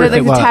want it Wait, to but worth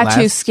like it the while it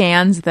tattoo lasts.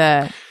 scans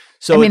the.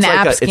 So I mean, it's the like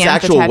app it's scans the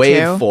actual tattoo.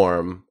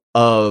 waveform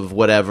of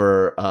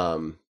whatever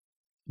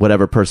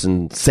whatever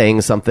person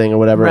saying something or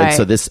whatever. And Right.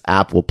 so this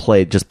app will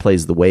plays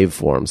the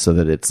waveform so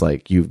that it's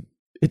like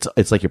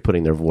it's like you're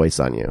putting their voice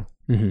on you.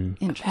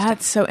 Interesting.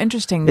 That's so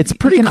interesting. It's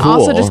pretty You can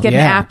also cool. just get an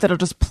Yeah. app that'll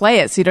just play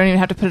it, so you don't even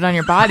have to put it on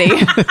your body.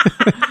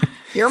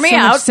 Hear me so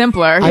much out.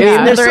 simpler. I Yeah,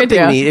 mean, there's another something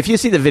idea. neat. If you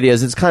see the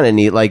videos, it's kind of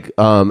neat. Like,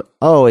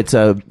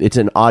 it's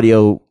an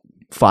audio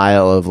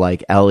file of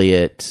like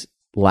Elliot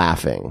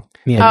laughing.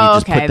 Yeah. And Oh, you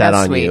just okay, put that that's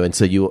on sweet. you, and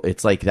so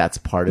it's like that's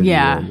part of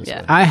Yeah. you. in this Yeah.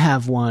 way. I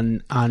have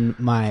one on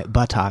my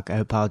buttock. I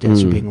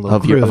apologize for being a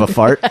little of a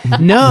fart.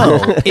 No,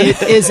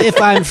 it is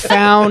if I'm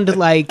found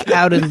like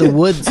out in the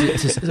woods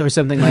or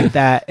something like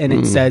that, and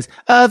it says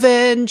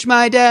 "Avenge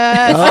my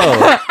death."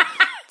 Oh,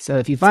 So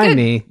if you find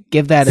me,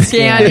 give that a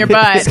Scan scan. your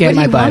butt. Scan Would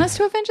my you want butt. us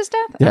to avenge his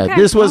death? yeah. Okay.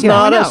 This was Yeah,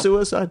 not I a know.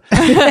 suicide.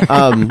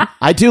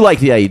 I do like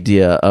the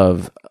idea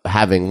of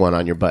having one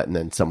on your butt and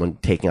then someone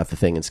taking out the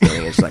thing and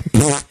scanning it. It's like,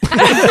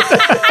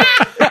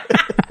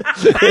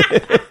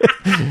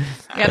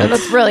 Yeah, no,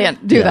 that's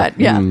brilliant. Do that.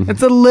 Yeah.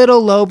 It's a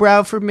little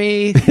lowbrow for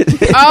me.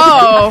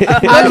 Oh,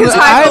 I'm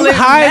highfalutin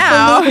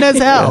highfalutin now. as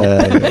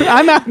hell.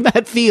 I'm out in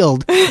that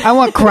field. I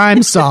want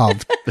crime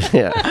solved.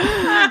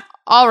 yeah.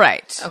 All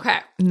right. Okay.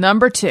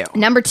 Number 2.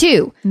 Number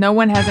 2. No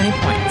one has any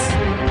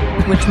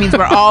points, which means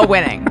we're all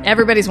winning.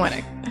 Everybody's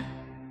winning.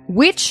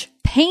 Which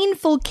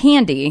painful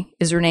candy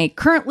is Renee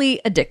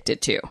currently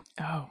addicted to?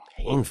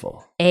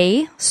 Painful.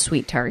 A.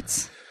 Sweet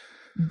Tarts.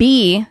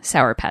 B.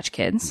 Sour Patch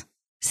Kids.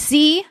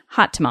 C.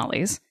 Hot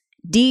Tamales.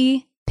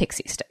 D.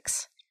 Pixie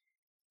Sticks.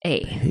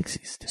 A.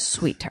 Pixies.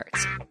 Sweet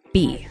Tarts.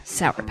 B.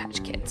 Sour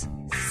Patch Kids.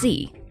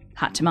 C.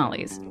 Hot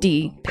Tamales.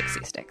 D.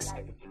 Pixie Sticks.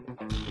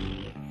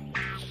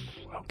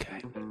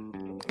 Okay.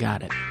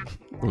 Got it.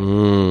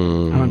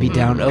 I'm going to be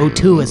down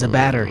 0-2 as a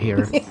batter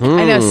here.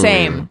 I know,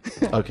 same.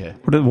 Okay.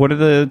 What are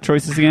the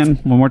choices again?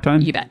 One more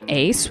time. You bet.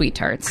 A. Sweet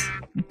Tarts.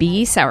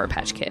 B. Sour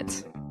Patch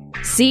Kids.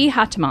 C.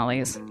 Hot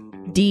Tamales.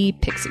 D.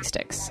 Pixie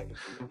Sticks.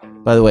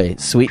 By the way,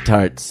 sweet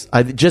tarts.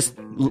 I just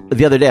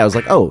the other day I was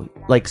like, oh,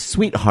 like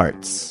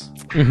sweethearts.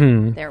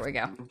 There we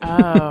go.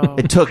 Oh.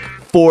 It took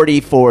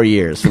 44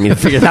 years for me to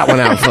figure that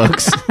one out,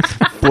 folks.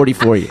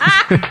 44 years.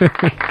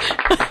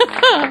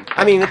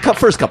 I mean, the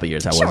first couple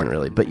years I wasn't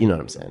really, but you know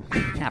what I'm saying.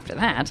 After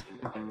that,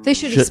 they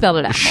should have spelled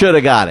it out. Should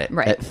have got it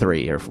Right. at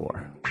 3 or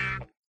 4.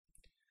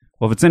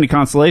 Well, if it's any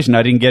consolation,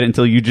 I didn't get it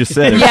until you just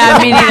said it. Yeah,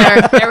 me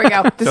neither. There we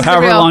go. This So is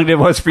however real. long it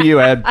was for you,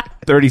 I had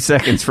 30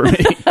 seconds for me.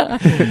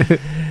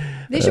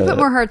 They should put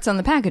more hearts on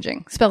the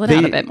packaging. Spell it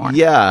out a bit more.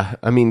 Yeah,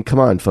 I mean, come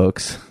on,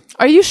 folks.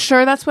 Are you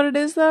sure that's what it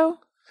is, though?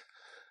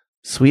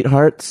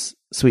 Sweethearts,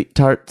 sweet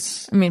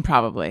tarts. I mean,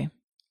 probably.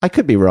 I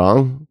could be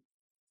wrong.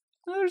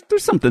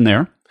 There's something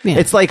there. Yeah.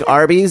 It's like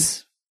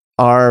Arby's,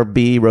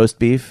 RB roast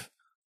beef.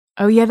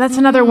 Oh, yeah, that's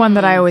another one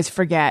that I always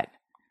forget.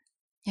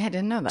 Yeah, I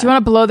didn't know that. Do you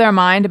want to blow their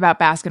mind about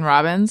Baskin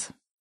Robbins?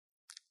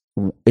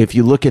 If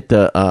you look at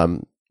the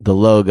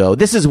logo,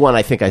 this is one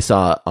I think I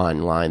saw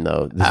online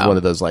though. This is one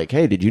of those like,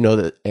 hey, did you know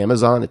that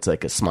Amazon? It's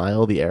like a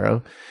smile, the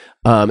arrow,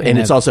 and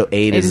it's also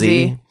A to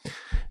Z.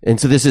 And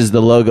so this is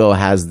the logo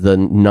has the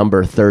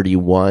number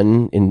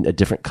 31 in a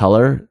different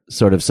color,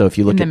 sort of. So if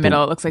you look In the at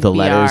middle, it looks like the BR.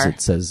 letters,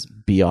 it says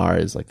BR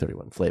is like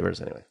 31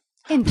 flavors. Anyway,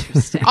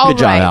 Interesting. All good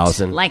job, right.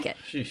 Allison. Like it.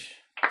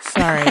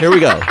 Sorry. Here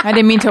we go. I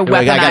didn't mean to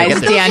I gotta get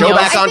weaponize this Daniel. show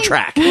back on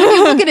track. When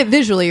you look at it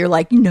visually, you're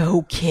like,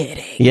 no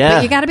kidding. Yeah.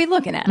 But you got to be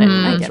looking at it.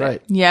 I get That's it.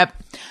 right.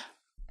 Yep.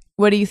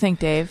 What do you think,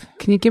 Dave?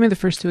 Can you give me the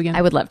first two again?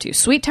 I would love to.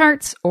 Sweet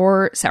Tarts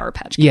or Sour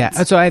Patch Kids? Yeah.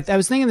 So I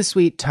was thinking the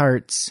sweet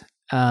tarts.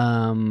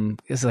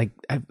 It's like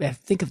I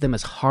think of them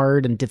as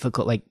hard and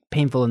difficult, like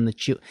painful in the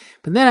chew.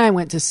 But then I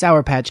went to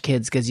Sour Patch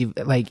Kids because you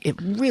like it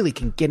really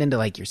can get into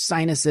like your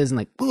sinuses and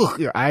like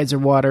your eyes are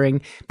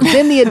watering. But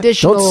then the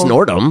additional Don't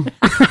snort them.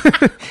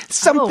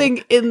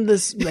 something in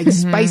this like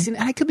spicy.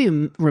 I could be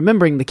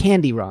remembering the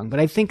candy wrong, but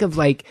I think of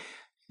like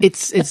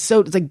it's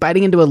like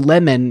biting into a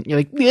lemon. You're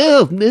like,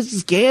 ew, this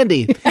is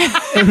candy,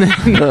 and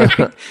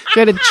then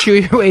try to chew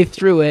your way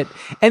through it.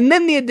 And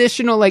then the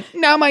additional like,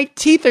 now my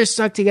teeth are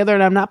stuck together,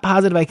 and I'm not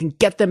positive I can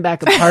get them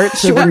back apart.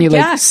 So then you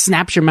like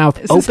snaps your mouth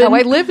open. This is how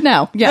I live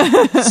now.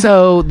 Yeah.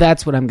 So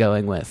that's what I'm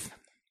going with.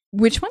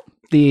 Which one?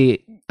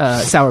 The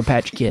Sour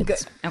Patch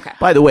Kids. Okay.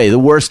 By the way, the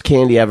worst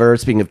candy ever,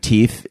 speaking of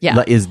teeth,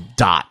 Yeah. is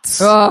dots.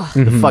 Ugh.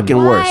 The fucking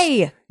worst.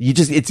 Why? You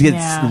just, it's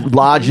Yeah.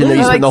 lodged in there. You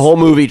They're spend like the whole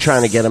movie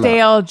trying to get them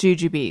out. Stale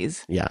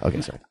jujubes. Yeah,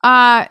 okay, sorry.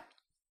 I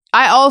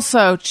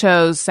also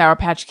chose Sour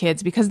Patch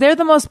Kids because they're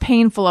the most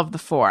painful of the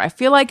four. I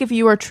feel like if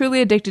you were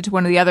truly addicted to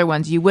one of the other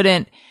ones, you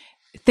wouldn't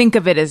think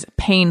of it as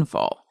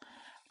painful.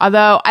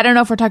 Although, I don't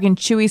know if we're talking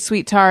chewy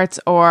sweet tarts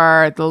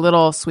or the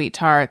little sweet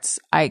tarts.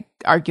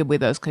 Arguably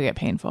those could get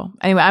painful.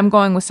 Anyway, I'm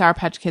going with Sour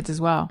Patch Kids as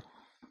well.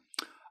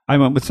 I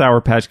went with Sour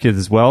Patch Kids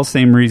as well.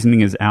 Same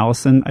reasoning as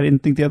Allison. I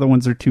didn't think the other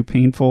ones are too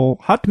painful.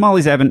 Hot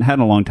tamales I haven't had in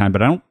a long time, but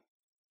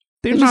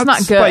they're just not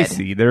good.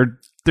 spicy. They're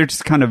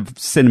just kind of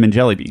cinnamon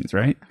jelly beans,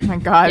 right? Oh my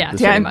God. Yeah,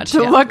 pretty much,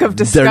 The yeah. look of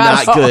They're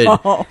disgust.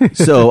 not good.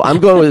 So I'm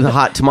going with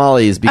hot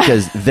tamales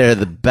because they're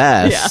the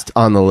best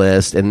on the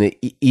list and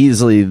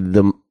easily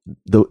the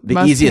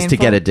Most easiest to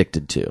painful? get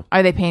addicted to.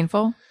 Are they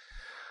painful?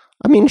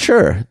 I mean,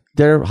 sure.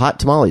 They're hot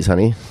tamales,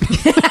 honey.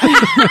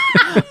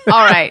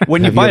 All right.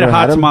 When you Have you bite a ever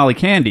hot had 'em? tamale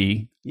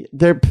candy,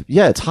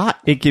 It's hot.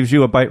 it gives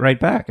you a bite right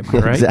back. Am I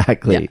right?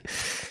 Exactly.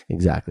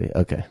 Exactly.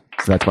 Okay.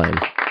 So that's mine.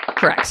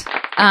 Correct.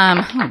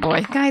 Oh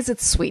boy, guys,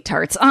 it's sweet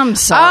tarts. I'm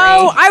sorry.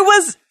 Oh, I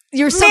was.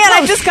 You're so Man, I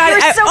close. just got You're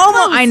it. so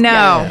Almost, close. I know.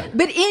 Yeah.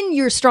 But in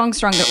your strong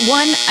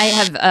one, I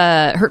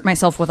have hurt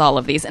myself with all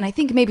of these, and I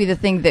think maybe the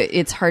thing that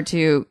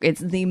it's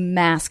the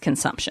mass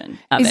consumption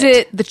of Is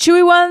it the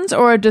chewy ones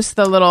or just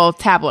the little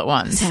tablet This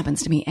ones?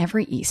 happens to me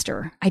every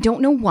Easter. I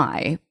don't know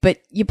why, but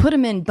you put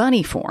them in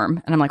bunny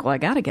form, and I'm like, well, I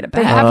got to get it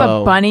They back. have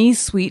a bunny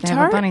sweet They have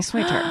tart? a bunny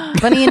sweet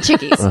tart. Bunny and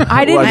chickies.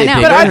 I didn't Are they know.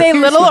 bigger? But are they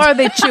little or are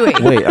they chewy?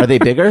 Wait, are they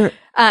bigger?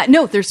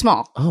 No, they're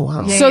small. Oh,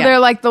 wow. Yeah, So yeah. they're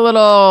like the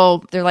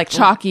little, They're like-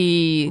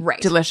 chalky,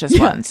 Right. delicious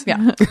ones.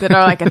 Yeah. that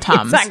are like a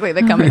Tums. Exactly.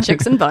 They come in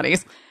chicks and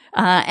bunnies.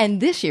 And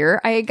this year,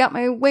 I got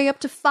my way up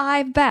to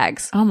 5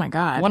 bags. Oh my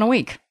God. One a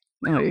week.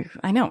 Oh,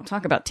 I know.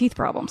 Talk about teeth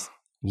problems.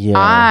 Yeah.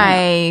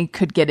 I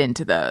could get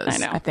into those. I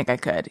know. I think I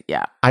could.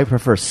 Yeah. I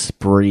prefer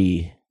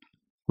Spree.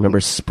 Remember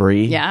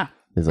Spree? Yeah.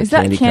 It's like Is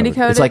that candy covered.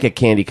 coated? It's like a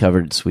candy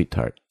covered sweet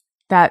tart.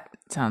 That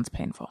sounds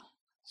painful.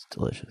 It's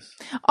delicious.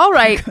 All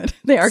right.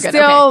 They are good.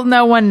 Still, Okay.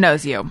 no one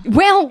knows you.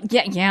 Well,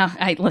 yeah.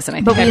 I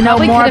think But we I know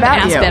probably more could have about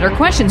asked you. better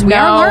questions. We No,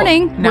 are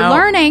learning. no. We're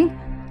learning.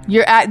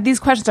 These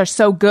questions are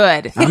so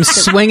good. I'm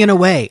swinging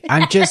away.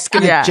 I'm just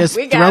gonna Yeah. just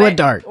We got throw a it.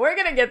 dart. We're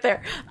gonna get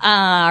there.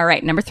 All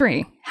right, number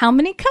 3. How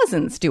many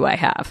cousins do I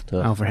have?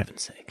 Oh, for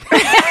heaven's sake!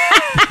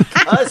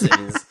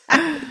 Cousins.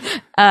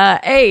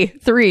 A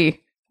 3,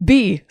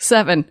 B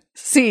 7,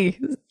 C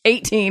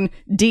 18,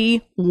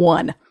 D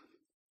 1.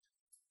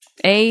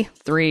 A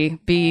 3,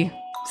 B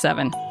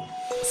 7,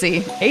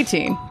 C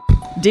 18,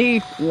 D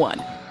 1.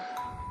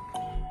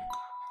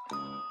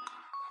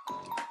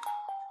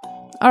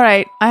 All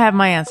right. I have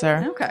my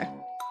answer. Okay.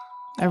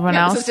 Everyone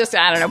Yeah, else? this is just,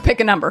 I don't know, pick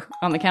a number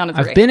on the count of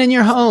 3. I've been in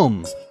your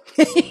home.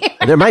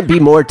 There might be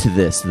more to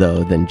this,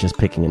 though, than just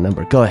picking a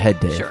number. Go ahead,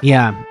 Dave. Sure.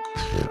 Yeah,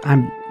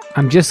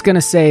 I'm just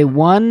gonna say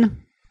 1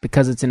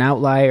 because it's an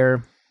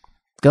outlier.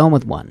 Going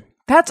with 1.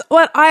 That's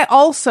what I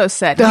also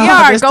said. We Oh,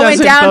 are this going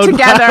doesn't down bode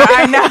together. well.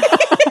 I know.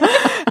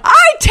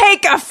 I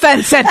take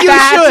offense at You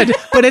that. should,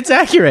 but it's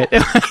accurate.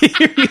 If I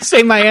hear you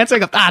say my answer, I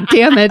go,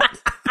 damn it.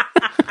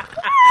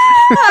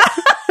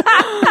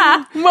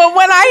 Well,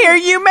 when I hear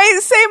you may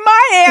say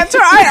my answer,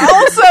 I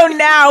also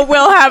now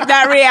will have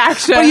that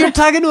reaction. But you're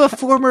talking to a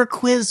former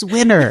quiz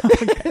winner.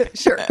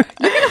 Sure.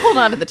 You're going to hold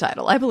on to the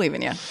title. I believe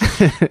in you.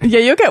 Yeah,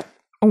 you'll get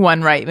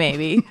 1 right,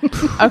 maybe.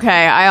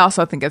 Okay, I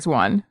also think it's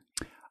 1.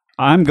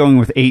 I'm going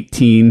with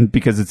 18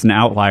 because it's an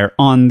outlier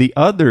on the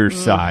other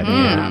side.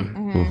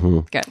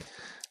 Good.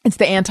 It's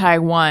the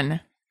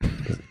anti-1.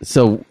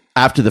 So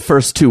after the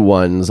first 2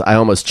 ones, I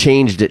almost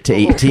changed it to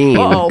 18.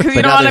 Uh-oh. 'Cause you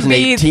But don't now wanna there's an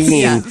be- 18.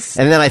 yes.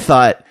 And then I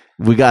thought,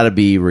 we got to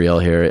be real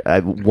here.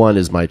 1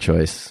 is my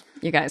choice.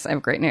 You guys, I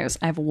have great news.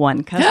 I have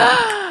 1 cousin.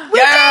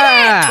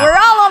 Yeah. We're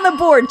all on the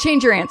board.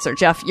 Change your answer,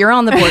 Jeff. You're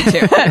on the board,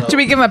 too. Should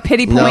we give him a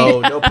pity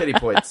point? No pity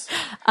points.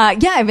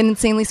 Yeah, I have an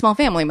insanely small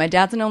family. My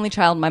dad's an only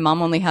child. My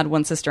mom only had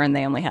 1 sister, and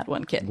they only had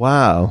 1 kid.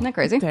 Wow. Isn't that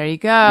crazy? There you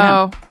go.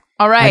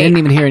 All I right. didn't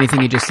even hear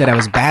anything you just said. I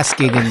was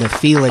basking in the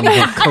feeling of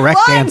the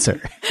correct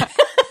answer.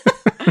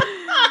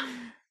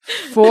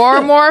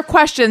 4 more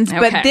questions,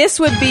 but Okay. this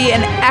would be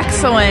an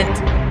excellent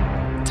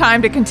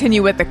time to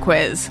continue with the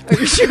quiz. Are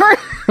you sure?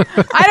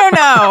 I don't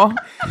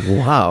know.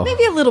 Wow.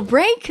 Maybe a little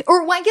break?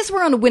 Or well, I guess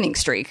we're on a winning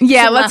streak.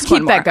 Yeah, So let's last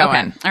one keep that more.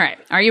 going. Okay. All right.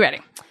 Are you ready?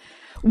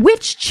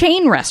 Which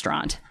chain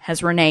restaurant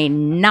has Renee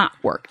not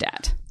worked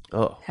at?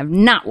 Oh. Have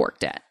not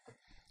worked at.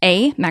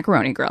 A,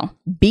 Macaroni Grill.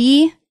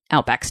 B,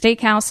 Outback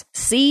Steakhouse.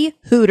 C,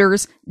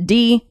 Hooters.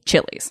 D,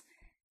 Chili's.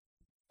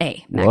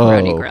 A,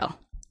 Macaroni Whoa. Grill.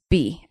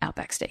 B,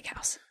 Outback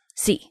Steakhouse.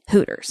 C,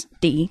 Hooters.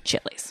 D,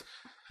 Chili's.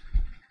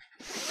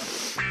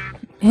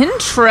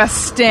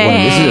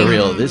 Interesting.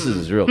 Boy, this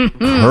is a real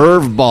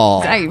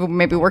curveball. I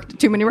maybe worked at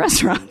too many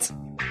restaurants. All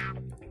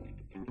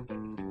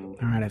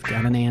right, I've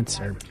got an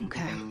answer.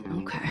 Okay.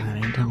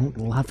 I don't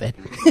love it.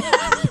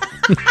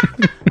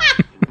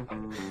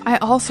 I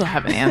also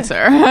have an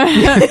answer.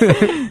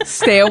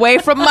 Stay away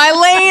from my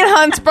lane,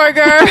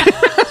 Huntsberger.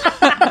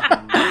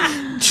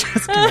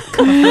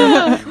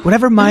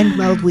 Whatever mind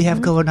meld we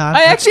have going on.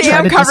 I actually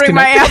am covering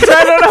my answer.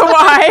 I don't know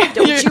why.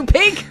 Don't you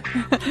pig?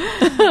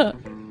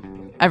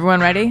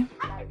 Everyone ready?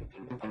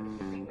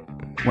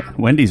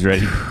 Wendy's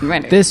ready.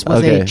 This was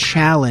Okay. a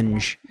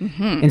challenge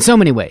in so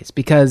many ways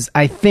because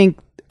I think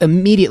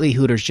immediately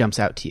Hooters jumps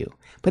out to you.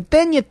 But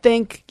then you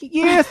think,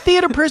 you're a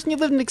theater person, you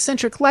live an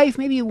eccentric life,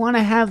 maybe you want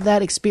to have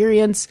that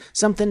experience,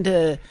 something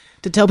to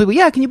tell people,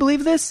 yeah, can you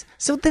believe this?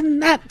 So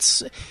then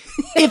that's,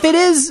 if it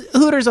is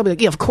Hooters, I'll be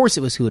like, yeah, of course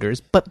it was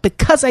Hooters. But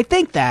because I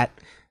think that,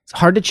 it's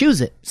hard to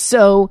choose it.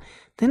 So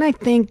then I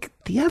think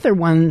the other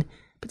one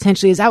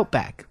potentially is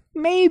Outback.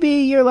 Maybe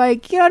you're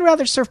like, yeah, I'd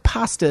rather serve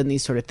pasta and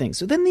these sort of things.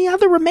 So then the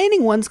other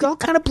remaining ones all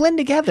kind of blend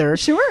together.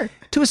 Sure.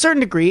 To a certain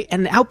degree,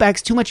 and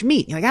Outback's too much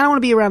meat. You're like, I don't want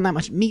to be around that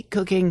much meat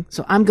cooking,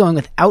 so I'm going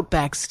with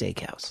Outback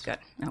Steakhouse. Good.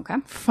 Okay.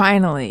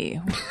 Finally,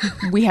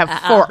 we have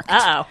forked.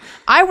 Uh-oh.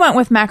 I went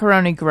with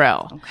Macaroni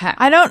Grill. Okay.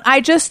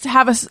 I just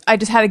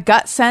had a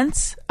gut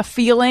sense, a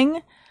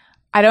feeling.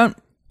 I don't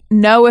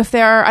know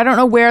I don't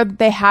know where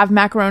they have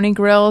macaroni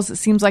grills. It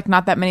seems like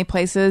not that many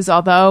places,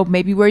 although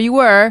maybe where you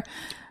were.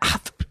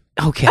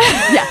 Okay.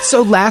 Yeah.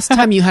 So last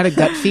time you had a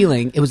gut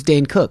feeling, it was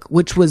Dane Cook,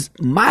 which was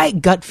my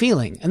gut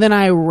feeling. And then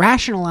I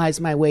rationalized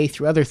my way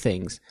through other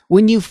things.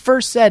 When you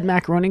first said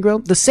Macaroni Grill,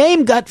 the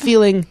same gut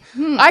feeling.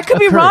 I could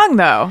be occurred. wrong,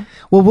 though.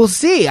 Well, we'll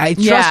see. I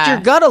trust Yeah.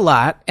 your gut a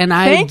lot, and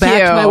I Thank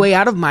backed you. my way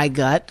out of my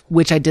gut,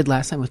 which I did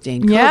last time with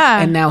Dane Cook. Yeah.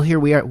 And now here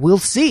we are. We'll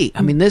see.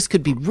 I mean, this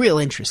could be real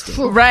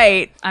interesting.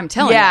 Right. I'm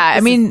telling you. Yeah.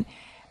 This I mean,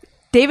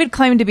 David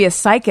claimed to be a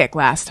psychic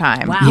last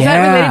time. Wow. Is that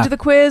Yeah. related to the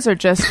quiz or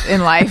just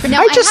in life? No,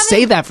 I I just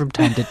say that from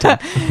time to time.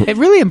 It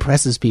really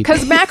impresses people.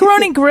 Because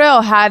Macaroni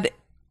Grill had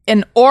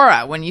an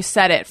aura when you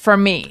said it for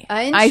me.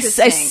 I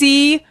Interesting.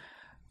 see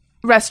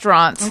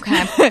restaurants.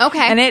 Okay. Okay.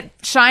 And it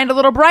shined a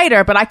little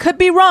brighter, but I could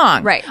be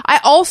wrong. Right.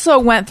 I also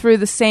went through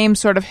the same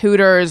sort of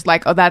Hooters,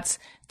 like, oh, that's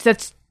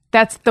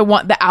the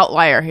one, the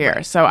outlier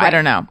here. So I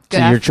don't know.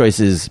 So your choice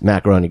is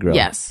Macaroni Grill.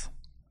 Yes.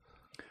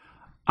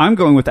 I'm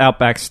going with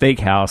Outback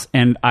Steakhouse,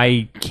 and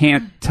I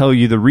can't tell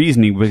you the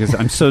reasoning because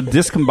I'm so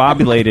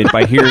discombobulated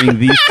by hearing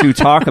these two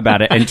talk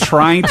about it and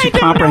trying to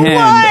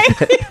comprehend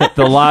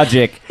the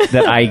logic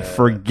that I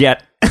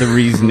forget the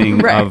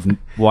reasoning of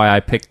why I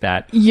picked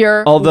that.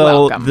 You're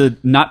Although welcome. the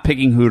not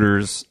picking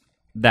Hooters,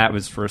 that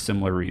was for a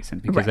similar reason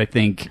because I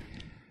think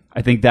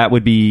that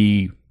would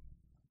be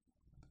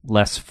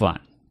less fun.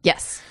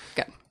 Yes.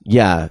 Good.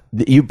 Yeah,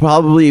 you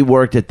probably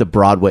worked at the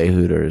Broadway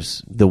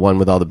Hooters, the one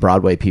with all the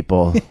Broadway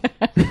people.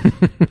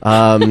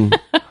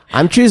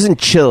 I'm choosing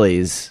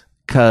Chili's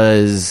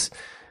because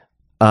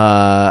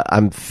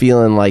I'm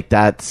feeling like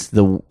that's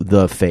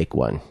the fake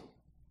one.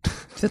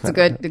 That's a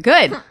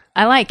good.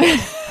 I like it.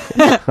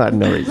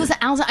 No reason. Listen,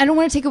 Alza, I don't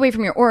want to take away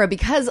from your aura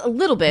because a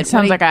little bit.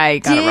 sounds what like I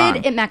got it wrong.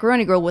 did at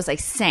Macaroni Grill was I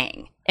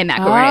sang at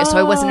Macaroni, so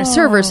I wasn't a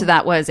server. So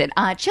that was it.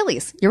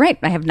 Chili's. You're right.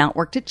 I have not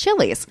worked at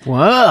Chili's.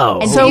 Whoa.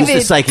 And So who's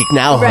the psychic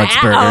now,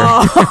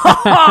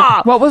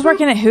 Huntsberger? What was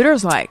working at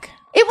Hooters like?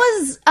 It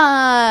was.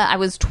 I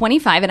was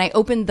 25 and I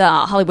opened the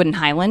Hollywood and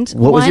Highland.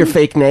 What was one. your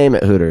fake name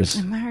at Hooters?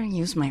 I'm going to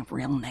use my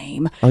real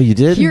name. Oh, you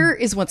did? Here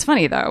is what's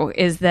funny though,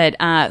 is that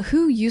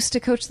who used to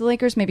coach the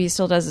Lakers? Maybe he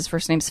still does. His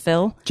first name's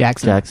Phil.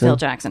 Jackson. Phil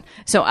Jackson.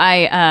 So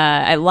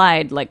I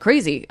lied like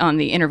crazy on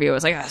the interview. I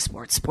was like,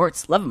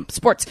 sports, love them,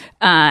 sports.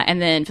 And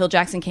then Phil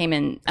Jackson came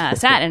and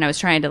sat, and I was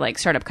trying to like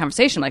start up a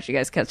conversation. Like, you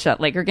guys catch that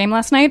Laker game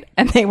last night?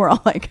 And they were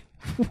all like,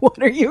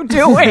 "What are you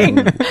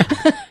doing?"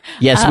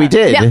 Yes, we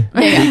did. yeah.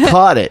 We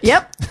caught it.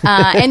 Yep.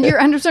 And you're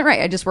 100%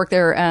 right. I just worked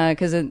there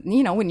because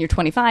when you're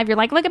 25, you're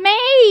like, "Look at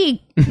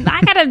me!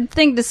 I got a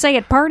thing to say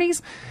at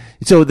parties."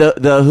 So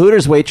the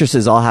Hooters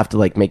waitresses all have to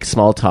like make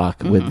small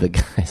talk with the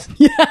guys.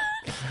 Yeah.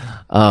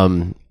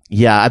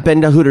 Yeah, I've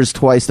been to Hooters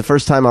twice. The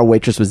first time our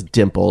waitress was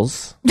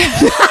Dimples.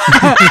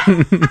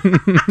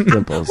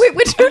 Dimples. Wait,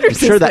 which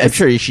Hooters is this? I'm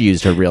sure she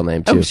used her real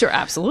name too. Oh, sure,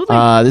 absolutely.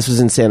 This was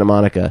in Santa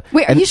Monica.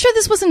 Wait, are you sure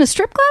this wasn't a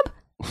strip club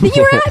that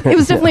you were at? It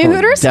was definitely a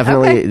Hooters?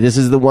 Definitely. Okay. This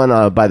is the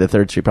one by the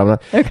 3rd Street Promenade.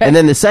 Okay. And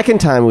then the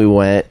second time we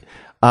went,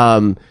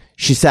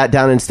 she sat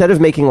down, instead of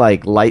making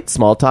like light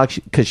small talk,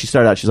 because she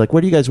started out, she's like,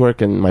 "Where do you guys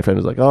work?" And my friend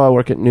was like, "Oh, I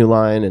work at New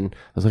Line." And I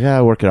was like, "Yeah,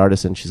 I work at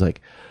Artisan." She's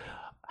like,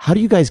 "How do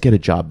you guys get a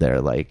job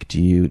there? Like,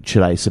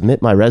 should I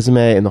submit my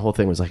resume?" And the whole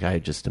thing was like, "I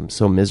just am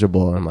so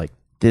miserable." And I'm like,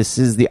 this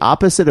is the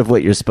opposite of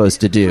what you're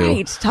supposed to do.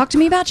 Right. Talk to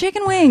me about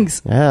chicken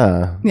wings.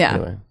 Yeah. Yeah.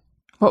 Anyway.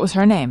 What was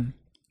her name?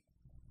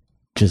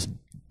 just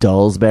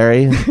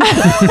Dullsbury.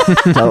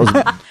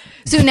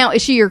 So now,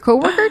 is she your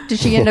coworker? Did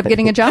she end up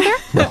getting a job there?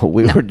 No,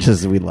 we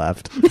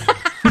left.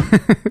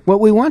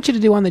 What we want you to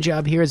do on the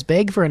job here is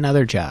beg for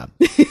another job.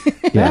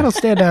 That'll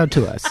stand out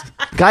to us.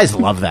 Guys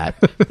love that.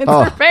 It's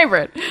their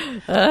favorite.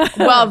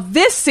 Well,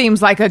 this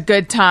seems like a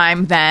good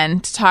time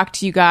then to talk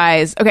to you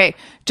guys. Okay,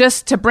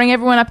 just to bring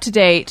everyone up to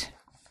date,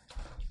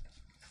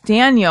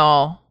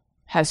 Daniel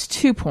has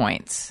 2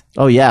 points.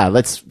 Oh, yeah.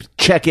 Let's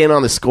check in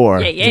on the score.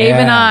 Dave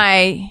and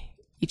I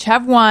each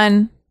have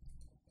 1.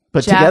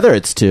 But Jeff. together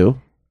it's 2.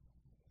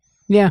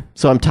 Yeah.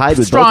 So I'm tied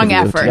with Strong both of you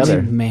effort.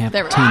 together. We may have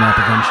There to we team up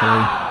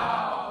eventually.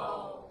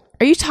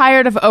 Are you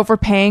tired of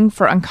overpaying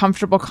for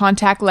uncomfortable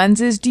contact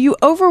lenses? Do you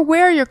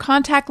overwear your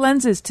contact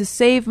lenses to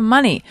save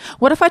money?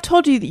 What if I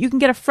told you that you can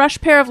get a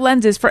fresh pair of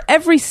lenses for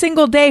every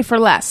single day for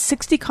less?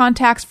 60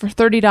 contacts for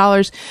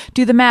 $30.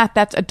 Do the math.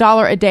 That's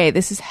 $1 a day.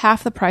 This is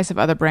half the price of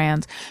other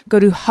brands. Go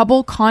to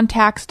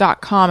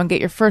HubbleContacts.com and get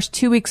your first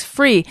 2 weeks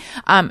free.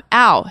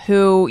 Al,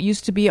 who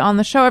used to be on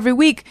the show every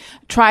week,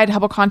 tried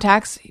Hubble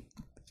Contacts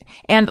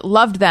and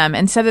loved them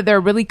and said that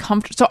they're really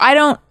comfortable. So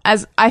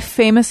I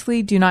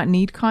famously do not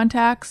need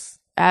contacts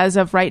as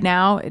of right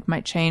now. It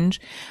might change.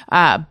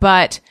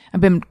 But I've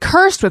been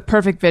cursed with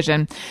perfect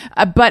vision.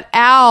 But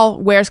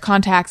Al wears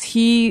contacts. What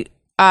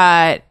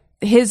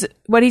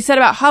he said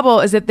about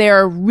Hubble is that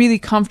they're really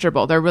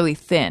comfortable. They're really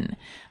thin.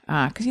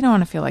 Cause you don't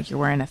want to feel like you're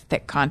wearing a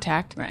thick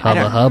contact. Right.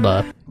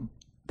 Hubba.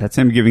 That's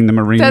him giving them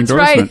a ring That's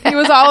endorsement. right. He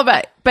was all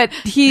about it. But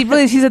he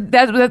said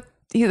that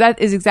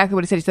is exactly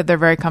what he said. He said they're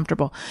very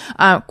comfortable.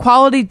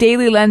 Quality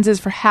daily lenses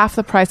for half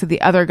the price of the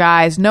other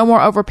guys. No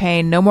more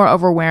overpaying, no more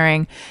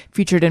overwearing.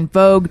 Featured in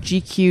Vogue,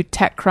 GQ,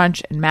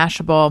 TechCrunch, and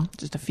Mashable.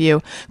 Just a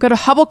few. Go to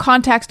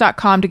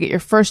HubbleContacts.com to get your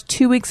first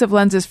 2 weeks of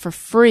lenses for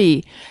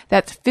free.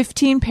 That's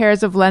 15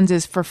 pairs of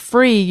lenses for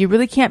free. You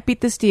really can't beat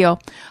this deal.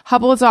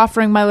 Hubble is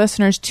offering my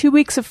listeners 2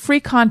 weeks of free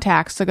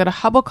contacts. So go to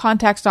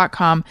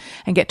HubbleContacts.com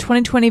and get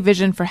 20/20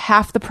 vision for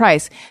half the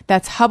price.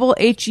 That's Hubble,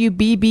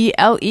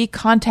 HUBBLE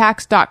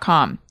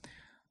Contacts.com.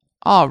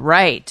 All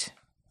right.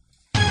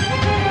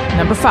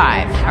 Number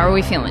 5. How are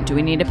we feeling? Do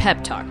we need a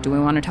pep talk? Do we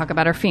want to talk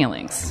about our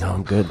feelings? No,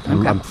 I'm good.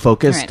 I'm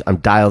focused. All right. I'm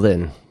dialed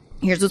in.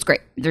 Here's what's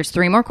great. There's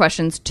 3 more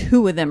questions.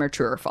 2 of them are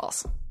true or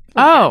false.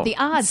 Oh, The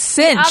odds.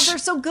 cinch. The odds are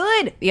so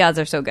good. The odds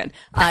are so good.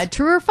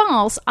 True or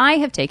false, I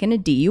have taken a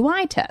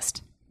DUI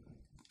test.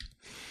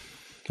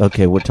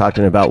 Okay, we're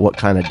talking about what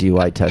kind of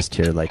DUI test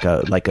here, like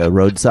a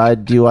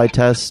roadside DUI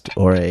test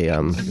or a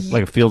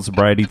Like a field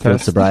sobriety field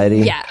test. sobriety.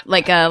 Yeah,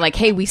 like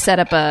hey, we set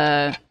up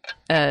a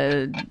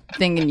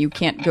thing and you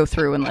can't go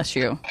through unless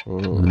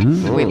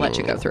we let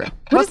you go through.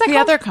 What's the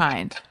other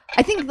kind?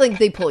 I think like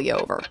they pull you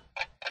over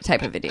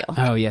type of a deal.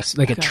 Oh, yes.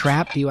 Like a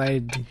trap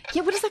DUI.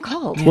 Yeah, what is that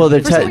called? Well,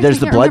 For some reason, there's I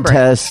the can't blood remember.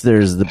 test,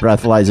 there's the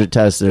breathalyzer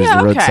test, there's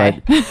Yeah, the okay.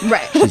 roadside.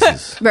 Right.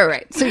 Jesus.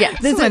 Right. So yeah,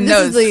 this Someone is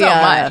knows the so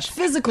much.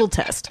 physical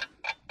test.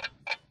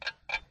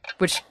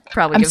 Which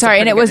probably I'm gives a sorry,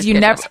 and pretty it was good you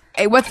indicator.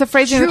 never. What's the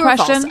phrasing True of the or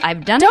question? false?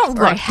 I've done Don't it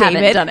or I look,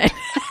 haven't David. done it.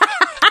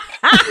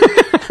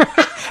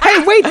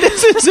 Hey, wait,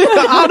 this is an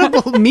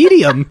audible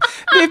medium.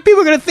 If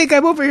people are going to think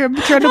I'm over here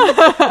trying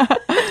to...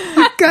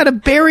 You got a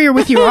barrier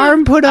with your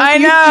arm put up. I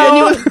You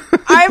know. genuine-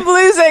 I'm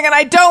losing, and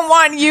I don't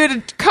want you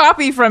to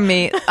copy from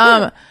me.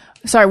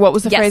 Sorry, what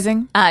was the Yes.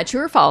 phrasing?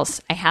 True or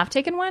false? I have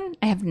taken one.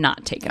 I have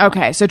not taken one.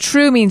 Okay, so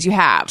true means you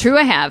have. True,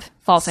 I have.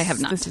 False, I have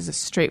not. This is a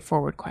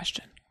straightforward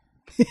question.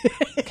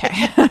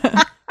 Okay.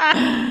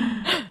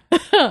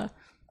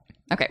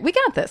 Okay, we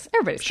got this.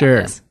 Everybody's Sure.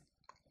 got this.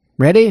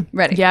 Ready?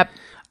 Ready. Yep.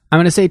 I'm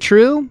going to say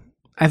true.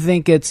 I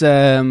think it's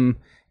an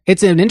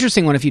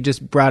interesting one if you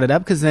just brought it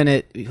up, because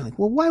then you're like,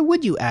 well, why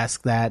would you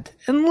ask that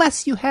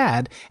unless you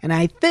had? And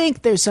I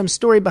think there's some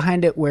story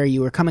behind it where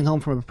you were coming home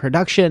from a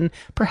production,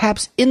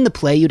 perhaps in the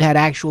play you'd had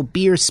actual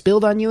beer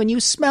spilled on you and you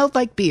smelled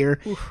like beer.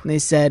 And they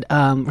said,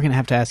 we're going to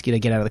have to ask you to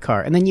get out of the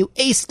car. And then you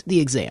aced the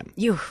exam.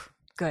 You.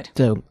 Good.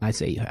 So I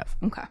say you have.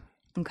 Okay.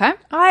 Okay.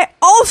 I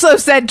also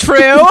said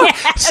true.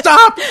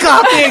 Stop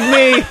copying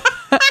me!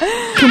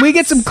 Can we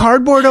get some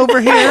cardboard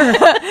over here?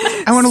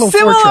 I want a little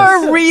fortress.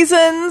 Similar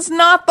reasons,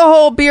 not the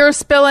whole beer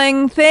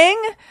spilling thing,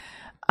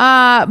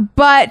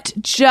 but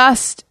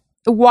just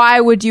why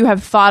would you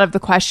have thought of the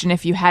question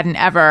if you hadn't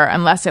ever,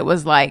 unless it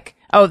was like,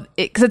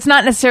 because it's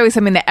not necessarily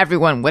something that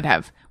everyone would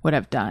have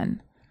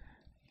done.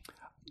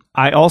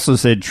 I also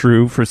said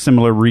true for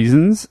similar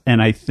reasons,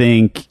 and I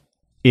think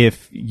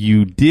if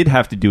you did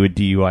have to do a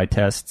DUI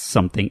test,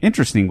 something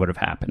interesting would have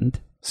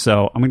happened.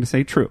 So I'm going to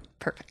say true.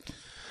 Perfect.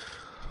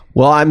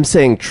 Well, I'm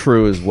saying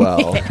true as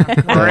well.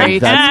 Great.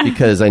 That's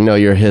because I know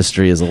your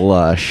history is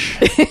lush.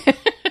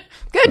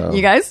 Good,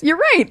 you guys. You're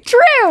right.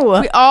 True.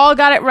 We all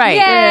got it right.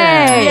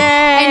 Yay. Yay.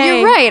 And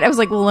you're right. I was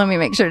like, well, let me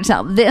make sure to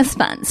tell this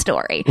fun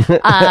story. Which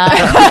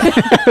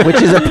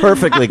is a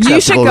perfectly acceptable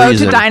You should go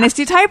reason. to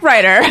Dynasty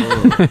Typewriter.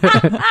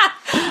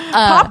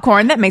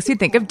 Popcorn that makes you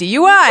think of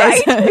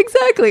DUIs. Right,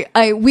 exactly.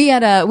 We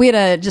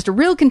had just a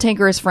real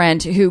cantankerous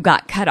friend who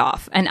got cut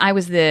off, and I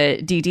was the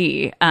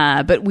DD,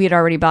 but we had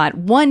already bought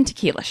one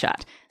tequila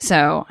shot.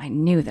 So I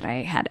knew that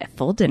I had a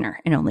full dinner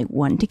and only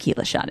one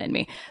tequila shot in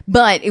me.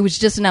 But it was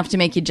just enough to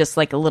make you just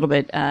like a little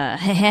bit,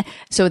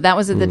 So that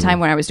was at the time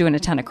when I was doing a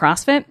ton of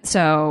CrossFit.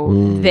 So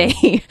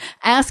they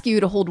ask you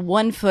to hold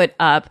one foot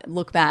up,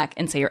 look back,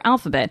 and say your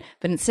alphabet.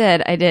 But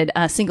instead, I did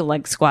single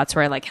leg squats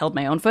where I like held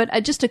my own foot.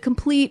 Just a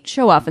complete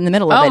show off in the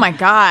middle of it. Oh my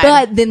God.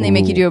 But then they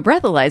make you do a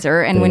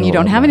breathalyzer. And when you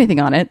don't have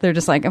anything on it, they're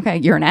just like, okay,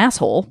 you're an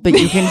asshole, but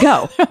you can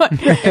go.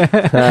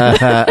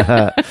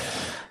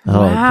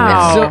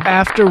 Wow. So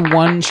after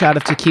one shot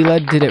of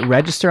tequila, did it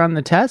register on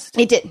the test?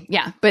 It did,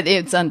 yeah, but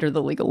it's under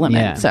the legal limit.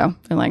 Yeah. So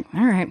they're like,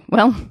 all right,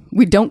 well,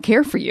 we don't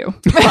care for you,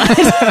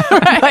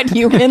 but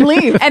you can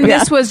leave. And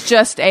this was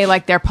just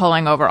they're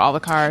pulling over all the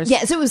cars.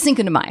 Yes, it was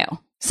Cinco de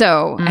Mayo.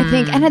 So I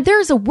think, and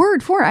there's a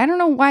word for it. I don't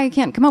know why I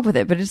can't come up with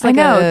it, but it's like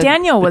I know.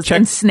 Daniel was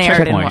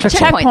ensnared in one.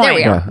 checkpoint. There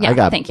we are.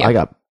 Yeah, I thank you.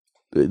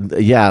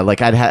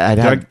 like I'd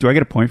had Do I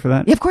get a point for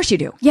that? Yeah, of course you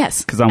do.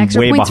 Yes, Because I'm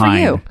extra way points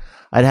behind. for you.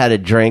 I'd had a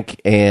drink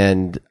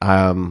and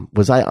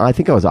I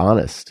think I was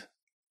honest.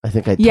 I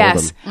think I told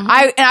Yes. him.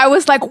 I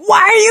was like, why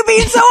are you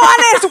being so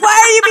honest? What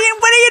are you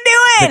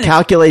The doing?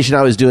 calculation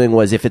I was doing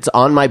was if it's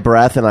on my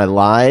breath and I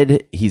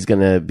lied, he's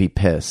gonna be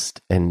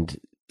pissed. And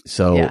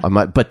so Yeah. I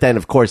might, but then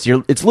of course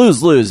it's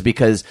lose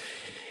because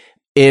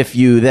if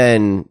you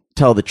then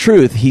tell the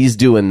truth, he's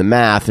doing the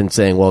math and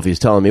saying, well, if he's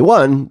telling me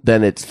one,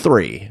 then it's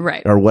 3.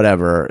 Right. Or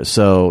whatever.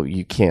 So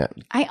you can't.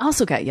 I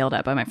also got yelled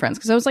at by my friends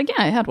because I was like, yeah,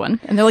 I had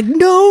one. And they're like,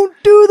 don't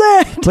do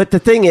that. But the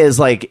thing is,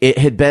 like, it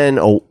had been,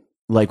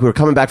 like, we were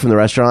coming back from the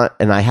restaurant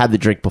and I had the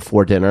drink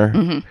before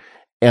dinner.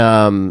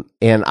 And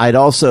I'd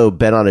also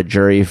been on a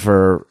jury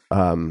for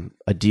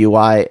a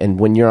DUI. And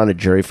when you're on a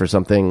jury for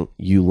something,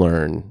 you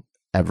learn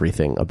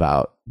everything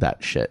about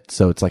that shit.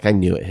 So it's like, I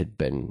knew it had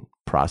been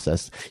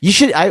processed. You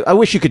should, I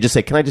wish you could just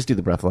say, can I just do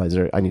the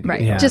breathalyzer? I need to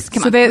Right. go. Just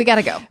come So on. they- We got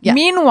to go. Yeah.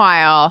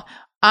 Meanwhile,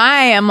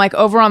 I am like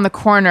over on the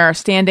corner,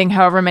 standing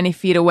however many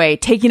feet away,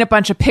 taking a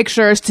bunch of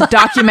pictures to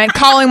document,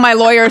 calling my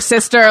lawyer's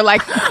sister.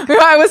 Like, we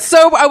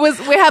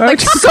had like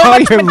so Call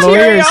much your material.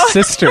 lawyer's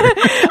sister.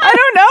 I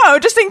don't know,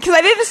 just because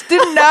I just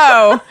didn't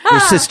know. Your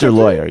sister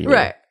lawyer. You mean.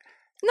 Right.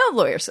 No,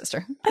 lawyer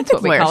sister. That's I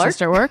what we lawyer call her.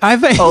 sister work. I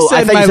thought you Oh, I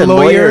said thought you my said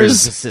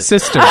lawyer's lawyer's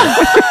sister.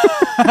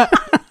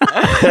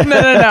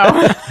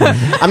 No.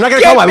 I'm not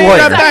going to call my Put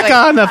lawyer. back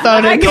on the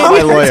phone and Call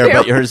my lawyer,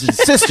 but your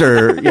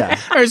sister, yeah.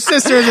 her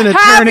sister's an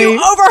Have attorney.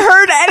 you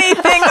overheard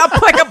anything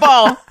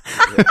applicable?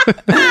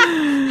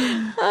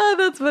 Oh,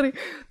 that's funny.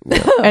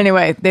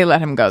 Anyway, they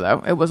let him go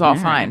though. It was all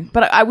fine.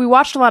 But we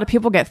watched a lot of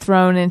people get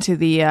thrown into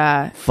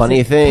the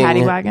Funny thing,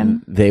 paddy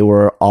wagon. they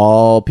were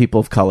all people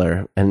of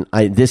color, and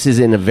this is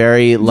in a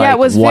very it like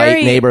was white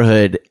very-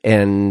 neighborhood,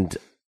 and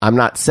I'm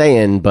not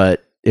saying,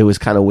 but it was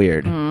kind of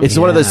weird. It's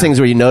one of those things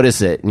where you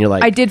notice it, and you're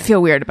like, I did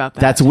feel weird about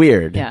that. "That's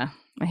weird." Yeah,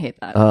 I hate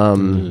that.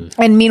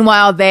 And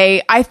meanwhile,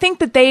 I think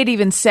that they had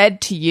even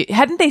said to you,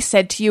 hadn't they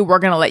said to you, we're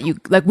going to let you,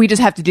 like, we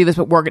just have to do this,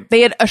 but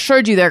they had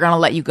assured you they're going to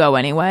let you go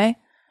anyway.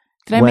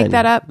 Did I When? make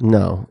that up?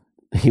 No,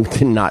 he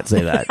did not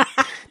say that.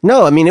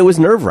 No, I mean it was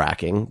nerve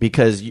wracking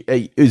because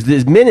it was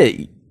the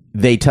minute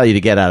they tell you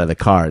to get out of the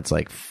car, it's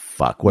like,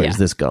 "Fuck, where's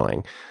this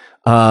going?"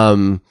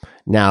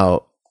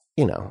 Now,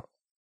 you know,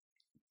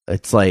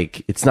 it's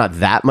like it's not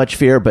that much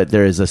fear, but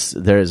there is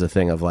a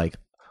thing of like,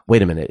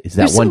 wait a minute, is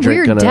that There's one some drink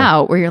weird gonna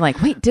doubt where you're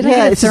like, wait, did I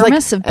get a it's just like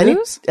thermos of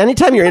booze?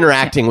 anytime you're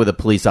interacting with a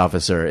police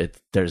officer,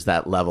 there's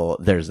that level,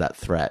 there's that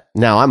threat.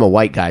 Now, I'm a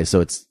white guy,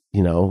 so it's,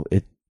 you know,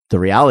 the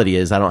reality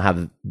is I don't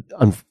have,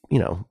 you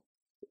know,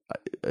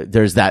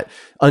 there's that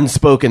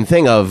unspoken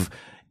thing of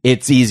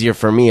it's easier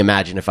for me.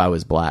 Imagine if I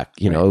was black,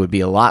 you know, it would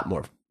be a lot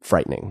more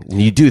frightening.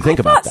 And you do think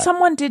I about thought that.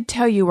 someone did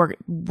tell you we're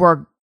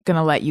going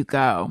to let you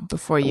go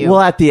before you. Well,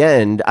 at the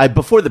end,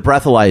 before the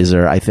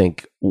breathalyzer, I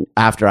think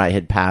after I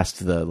had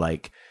passed the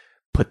like,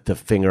 put the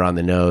finger on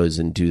the nose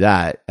and do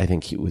that, I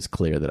think it was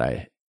clear that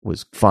I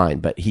was fine.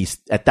 But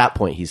at that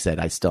point, he said,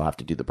 I still have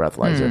to do the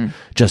breathalyzer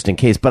just in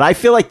case. But I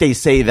feel like they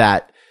say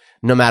that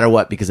no matter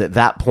what, because at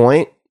that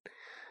point,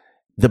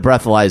 the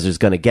breathalyzer is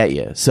going to get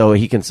you. So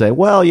he can say,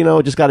 well, you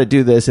know, just got to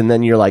do this. And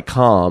then you're like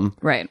calm.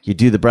 Right. You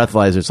do the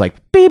breathalyzer. It's like,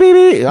 beep, beep,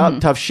 beep. Oh,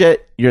 tough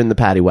shit. You're in the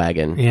paddy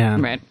wagon. Yeah.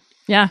 Right.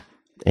 Yeah.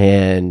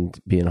 And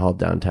being hauled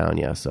downtown.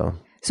 Yeah. So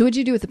So what'd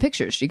you do with the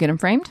pictures? Did you get them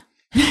framed?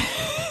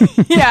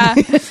 yeah.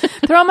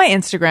 They're on my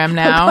Instagram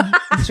now.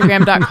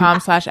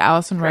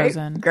 Instagram.com/Allison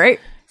Rosen. Great.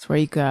 That's where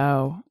you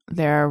go.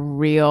 They're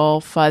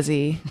real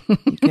fuzzy.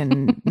 You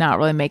can not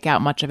really make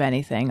out much of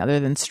anything other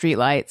than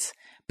streetlights.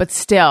 But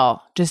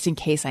still, just in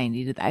case I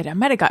needed that, I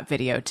might have got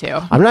video too.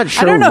 I'm not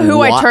sure. I don't know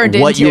who I turned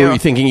what into. you were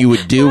thinking you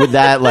would do with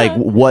that, like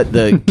what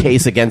the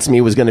case against me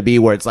was going to be,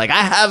 where it's like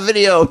I have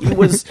video. He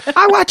was.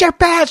 I want your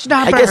badge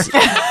number. I guess.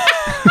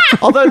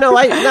 Although no,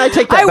 I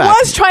take that I back.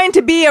 was trying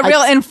to be a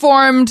real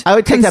informed I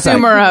would take that back.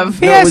 consumer of.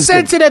 He No, it has was good.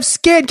 sensitive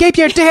skin. Keep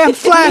your damn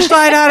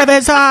flashlight out of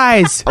his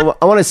eyes. I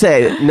want to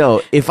say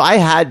no. If I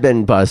had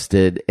been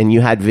busted and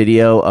you had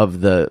video of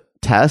the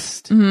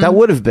test, that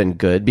would have been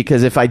good,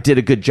 because if I did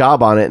a good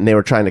job on it and they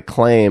were trying to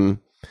claim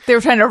They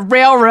were trying to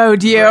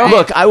railroad you.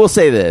 Look, I will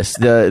say this: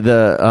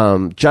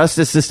 the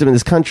justice system in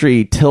this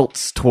country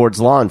tilts towards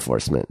law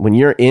enforcement. When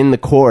you're in the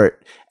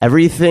court,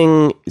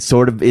 everything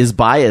sort of is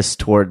biased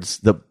towards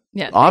the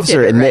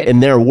officer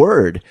and their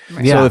word.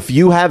 Right. Yeah. So if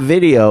you have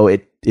video,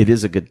 it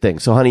is a good thing.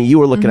 So, honey, you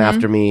were looking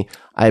after me.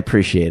 I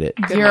appreciate it.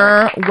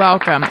 You're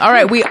welcome. All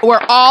right,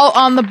 we're all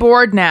on the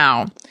board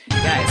now.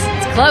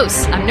 Guys, it's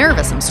close. I'm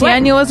nervous. I'm sweating.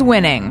 Daniel is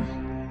winning.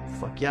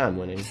 Fuck yeah, I'm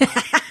winning.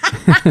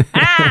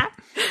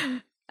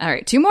 All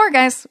right, 2 more,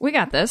 guys. We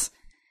got this.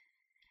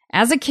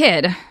 As a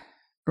kid,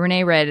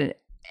 Renee read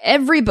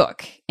every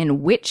book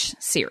in which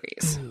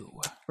series?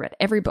 Read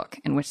every book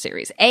in which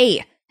series?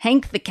 A,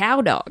 Hank the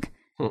Cowdog.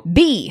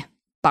 B,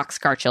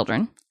 Boxcar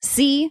Children.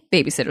 C,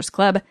 Babysitter's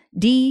Club.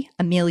 D,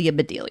 Amelia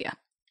Bedelia.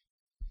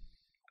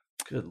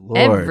 Good Lord.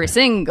 Every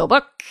single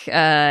book.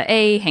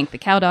 A, Hank the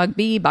Cowdog.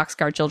 B,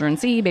 Boxcar Children.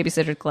 C,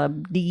 Babysitter's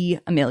Club. D,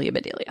 Amelia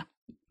Bedelia.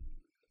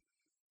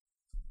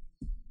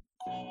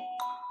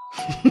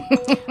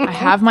 I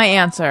have my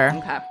answer.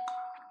 Okay.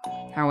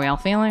 How are we all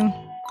feeling?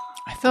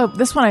 I feel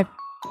this one.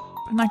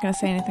 I'm not going to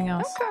say anything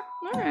else. Okay.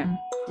 All right.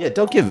 Yeah,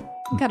 don't give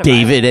Gotta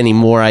David any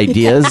more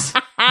ideas.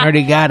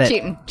 Already got it.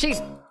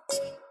 Cheating.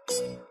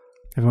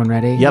 Everyone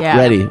ready? Yep, Yeah.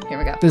 ready. Here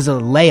we go. This is a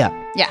layup.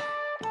 Yeah.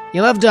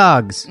 You love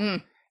dogs.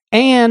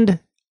 And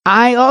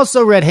I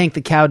also read Hank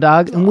the Cow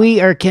Dog, and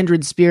we are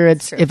kindred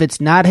spirits. If it's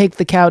not Hank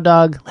the Cow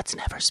Dog, let's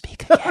never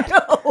speak again.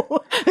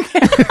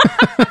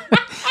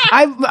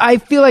 I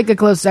feel like a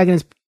close second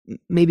is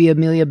maybe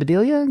Amelia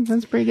Bedelia.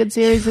 That's a pretty good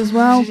series as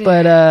well.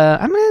 But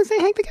I'm going to say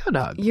Hank the Cow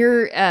Dog.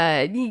 You're,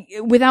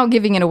 without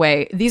giving it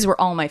away, these were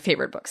all my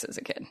favorite books as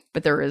a kid,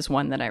 but there is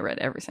one that I read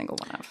every single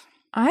one of.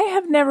 I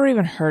have never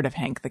even heard of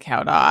Hank the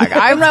Cow Dog.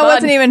 I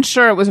wasn't even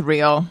sure it was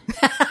real.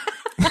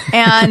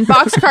 And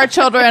Boxcar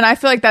Children, I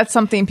feel like that's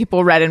something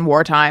people read in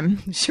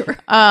wartime. Sure.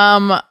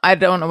 I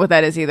don't know what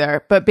that is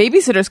either. But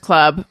Babysitter's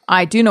Club,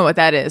 I do know what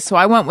that is. So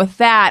I went with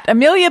that.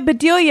 Amelia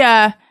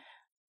Bedelia,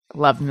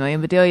 love Amelia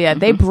Bedelia.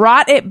 They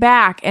brought it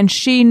back, and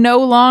she no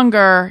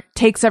longer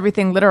takes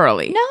everything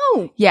literally.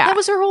 No. Yeah. That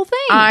was her whole thing.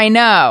 I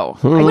know.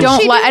 What'd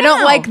she do I don't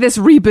now? like this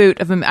reboot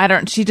of him.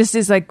 She just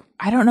is like,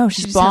 I don't know.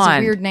 She's just has a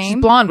blonde. weird name?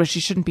 She's blonde, but she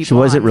shouldn't be She blonde.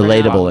 wasn't for now.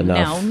 relatable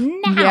enough.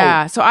 No.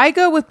 Yeah. So I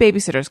go with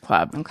Babysitter's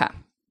Club. Okay.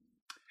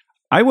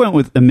 I went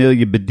with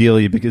Amelia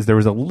Bedelia because there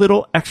was a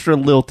little extra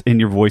lilt in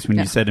your voice when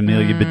you said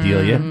Amelia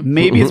Bedelia.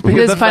 Maybe it's It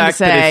because is of the fun to fact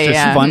that say, it's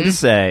just yeah. fun to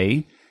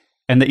say,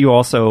 and that you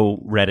also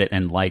read it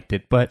and liked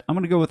it. But I'm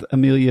going to go with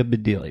Amelia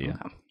Bedelia.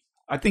 Okay.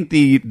 I think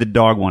the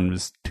dog one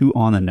was too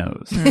on the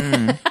nose,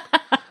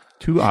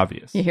 too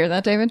obvious. You hear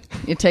that, David?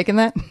 You taking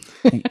that?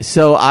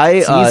 So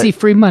It's easy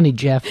free money,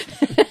 Jeff.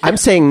 I'm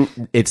saying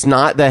it's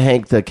not the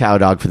Hank the Cow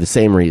Dog for the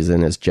same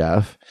reason as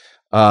Jeff.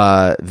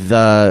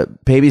 The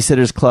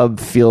Babysitter's Club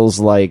feels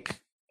like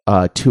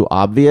too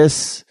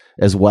obvious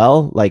as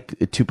well,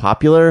 like too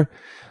popular.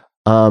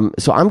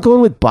 So I'm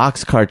going with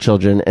Boxcar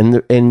Children, and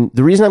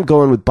the reason I'm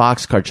going with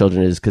Boxcar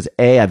Children is because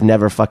A, I've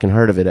never fucking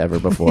heard of it ever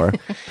before,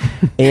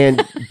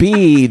 and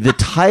B, the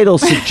title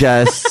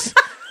suggests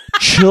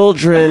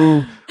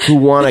children who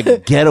want to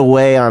get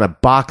away on a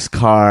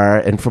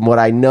boxcar, and from what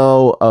I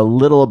know a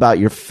little about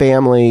your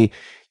family,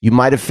 you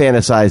might have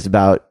fantasized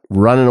about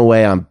running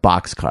away on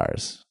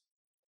boxcars.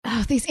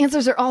 Oh, these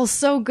answers are all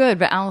so good,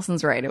 but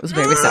Allison's right. It was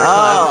Babysitter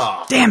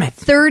Club. Damn it.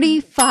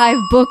 35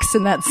 books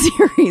in that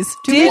series.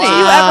 Did you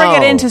ever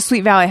get into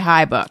Sweet Valley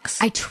High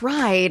books? I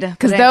tried.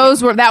 Because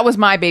that was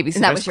my Babysitter's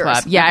that was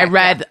yours. Club. Yeah,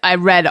 Okay, I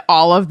read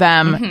all of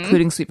them,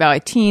 including Sweet Valley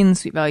Teens,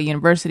 Sweet Valley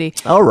University.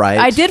 All right.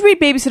 I did read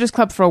Babysitter's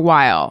Club for a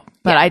while,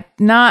 but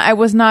I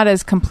was not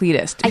as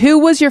completist. Who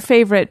was your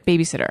favorite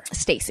babysitter?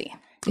 Stacy.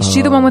 Is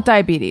she the one with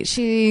diabetes?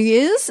 She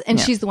is, and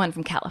she's the one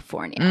from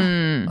California.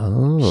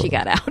 She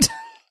got out.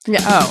 Yeah.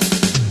 Oh,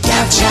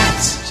 Cow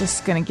Chat.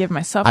 just gonna give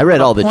myself. I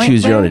read all the point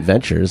Choose Your Own there.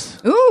 Adventures,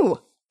 Ooh.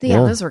 Yeah,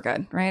 Yeah. those were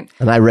good, right?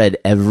 and I read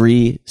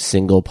every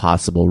single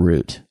possible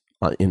route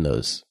in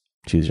those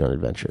Choose Your Own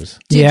Adventures.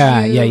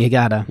 Yeah, you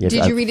gotta. Yes,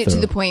 Did I you read it to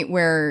thorough. the point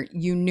where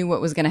you knew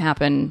what was going to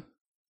happen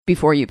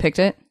before you picked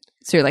it?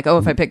 So you're like, oh,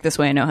 if I pick this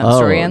way, I know how the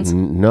story ends?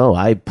 No,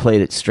 I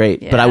played it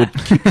straight, but I Yeah. would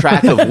keep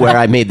track of where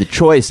I made the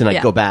choice, and I'd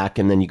Yeah. go back,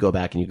 and then you go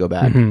back, and you go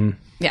back.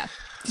 Yeah.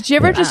 Did you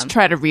ever just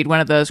try to read one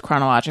of those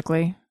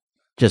chronologically?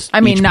 Just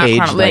I mean, each not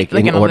page, like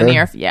in in a order.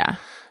 linear. Yeah,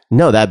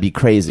 No, that'd be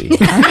crazy.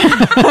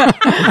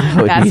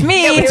 that's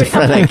me.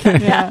 Schizophrenic.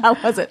 How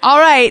was it? All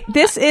right,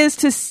 this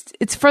is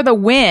it's for the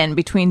win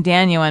between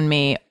Daniel and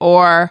me,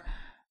 or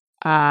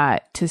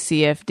to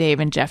see if Dave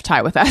and Jeff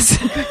tie with us.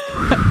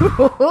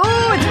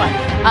 Oh, it's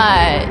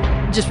fun.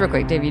 Just real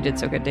quick, Dave, you did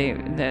so good. Dave,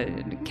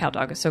 the cow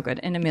dog is so good.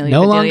 And Amelia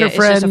No Bedelia, longer it's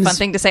just a friends. fun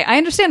thing to say. I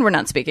understand we're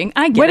not speaking.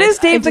 I get What it. is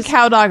Dave I the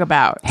cow dog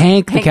about?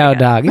 Hank the Hank Cow the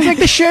Cow. Dog. He's like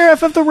the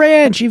sheriff of the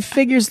ranch. He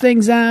figures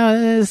things out.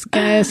 This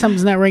guy,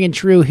 something's not ringing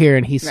true here,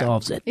 and he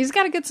solves it. He's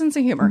got a good sense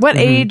of humor. What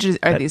age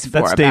are these for?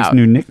 That's Dave's about?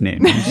 new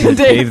nickname.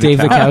 Dave Dave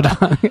the Cow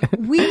Dog.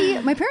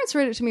 My parents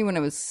read it to me when I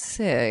was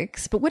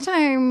 6, but what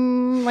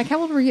time, like, how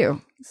old were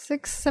you?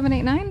 6, 7,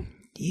 8, 9?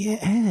 Yeah,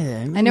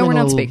 I know we're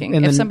not speaking.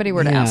 If somebody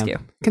were to ask you.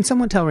 Can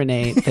someone tell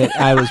Renee that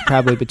I was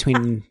probably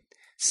between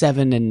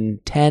 7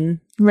 and 10?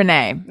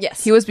 Renee.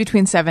 Yes. He was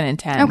between 7 and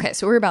 10. Okay,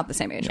 so we're about the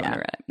same age when we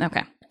read it.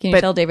 Okay. Can you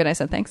But- tell David I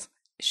said thanks?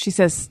 She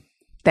says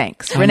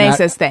thanks. I'm Renee not-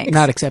 says thanks.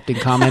 Not accepting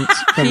comments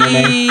from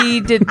Renee. He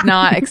did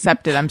not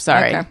accept it. I'm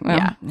sorry. Okay, well,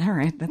 yeah. all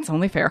right. That's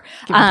only fair.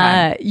 him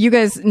time. You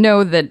guys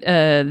know that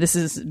this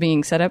is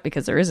being set up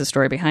because there is a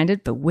story behind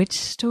it, but which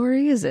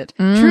story is it?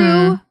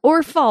 True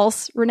or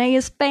false? Renee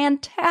is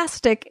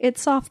fantastic at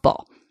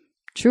softball.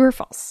 True or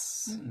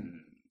false?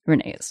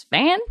 Renee is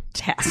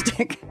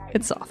fantastic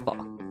at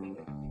softball.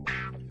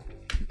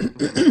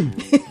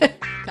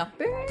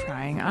 Colvert.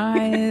 Crying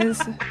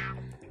eyes.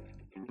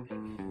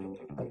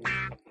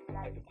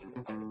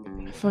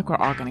 I feel like we're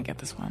all going to get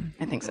this one.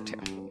 I think so too.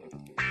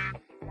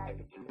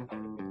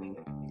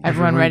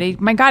 Everyone ready?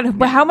 My God,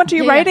 how much are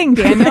you Yeah. writing,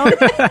 Daniel?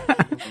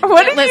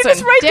 What did you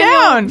just write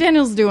down?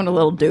 Daniel's doing a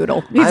little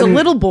doodle. He's a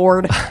little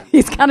bored.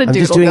 He's got a I'm doodle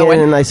just doing going.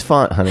 it in a nice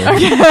font, honey.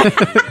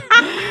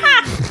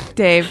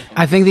 Dave.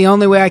 I think the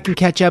only way I can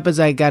catch up is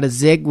I got a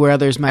zig where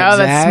others might Oh,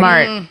 zag. that's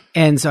smart.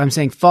 And so I'm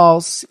saying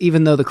false,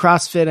 even though the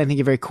CrossFit, I think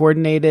you're very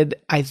coordinated.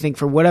 I think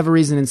for whatever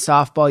reason in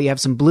softball, you have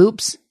some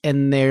bloops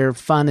and they're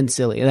fun and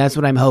silly. That's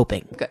what I'm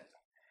hoping. Good.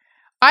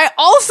 I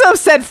also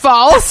said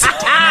false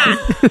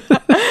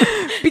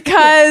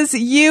because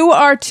you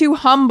are too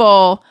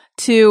humble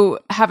to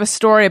have a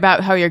story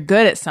about how you're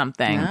good at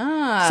something.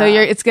 So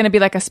it's going to be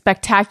like a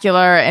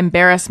spectacular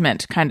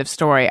embarrassment kind of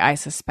story, I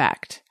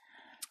suspect.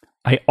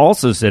 I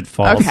also said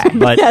false, Okay.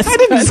 but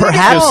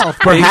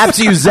Perhaps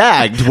you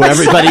zagged where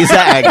everybody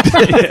zagged.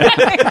 Dude, you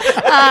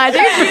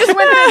just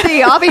went with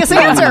the obvious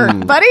answer,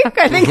 buddy.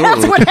 I think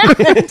that's what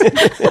happened.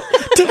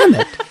 Damn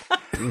it.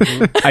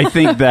 I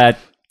think that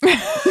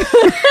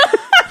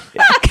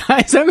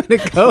Guys, I'm going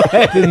to go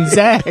ahead and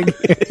zag.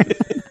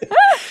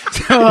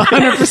 So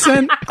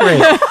 100%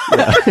 great.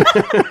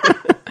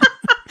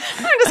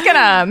 I'm just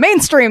gonna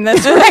mainstream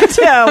this right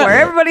to where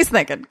everybody's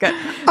thinking. Good.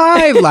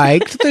 I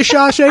liked the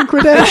Shawshank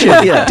Redemption.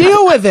 Yeah.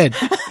 Deal with it.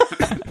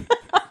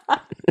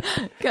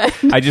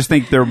 I just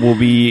think there will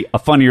be a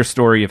funnier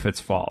story if it's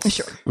false.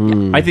 Sure.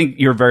 I think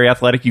you're very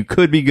athletic. You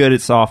could be good at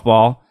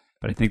softball,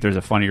 but I think there's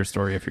a funnier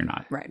story if you're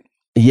not. Right.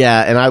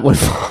 Yeah, and I went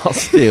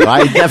false too.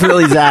 I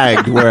definitely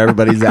zagged where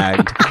everybody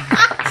zagged.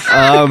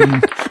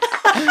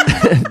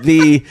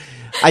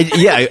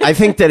 I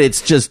think that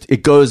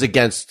it goes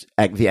against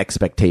the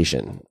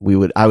expectation.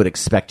 I would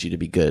expect you to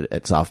be good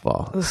at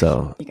softball.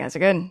 So You guys are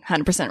good.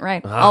 100%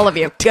 right. All of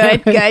you.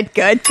 Good.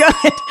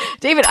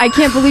 David, I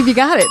can't believe you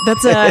got it.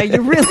 That's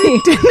you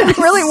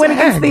really went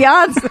against the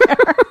odds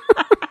there.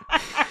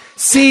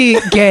 See,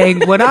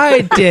 gang, what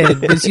I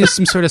did was use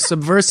some sort of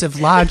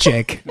subversive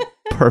logic.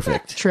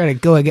 perfect. Try to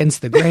go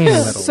against the grain a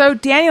little. So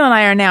Daniel and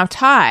I are now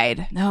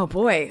tied. Oh,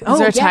 boy. Is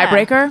there a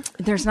tiebreaker?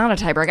 There's not a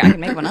tiebreaker. I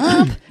can make one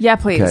up. Yeah,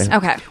 please. Okay.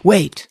 Okay.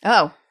 Wait,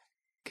 Oh.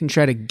 can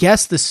try to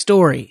guess the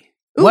story.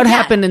 Ooh, what yeah.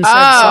 happened in said Oh,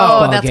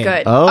 softball that's game?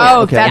 good.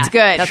 Oh, okay. that's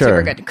good. That's Sure.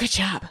 super good. Good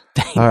job.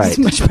 All right.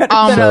 Much better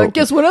than So-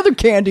 guess what other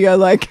candy I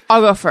like.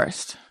 I'll go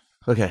first,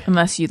 Okay.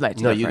 unless you'd like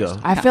to No, go you first.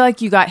 go. I feel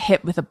like you got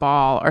hit with a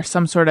ball or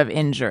some sort of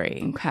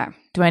injury. Okay.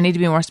 Do I need to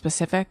be more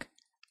specific?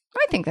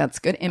 I think that's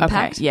good.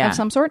 Impact yeah. of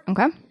some sort.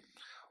 Okay.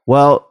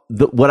 Well,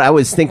 what I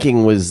was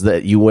thinking was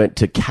that you went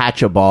to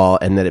catch a ball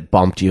and that it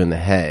bumped you in the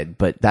head,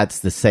 but that's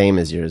the same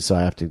as yours, so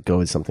I have to go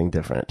with something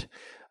different.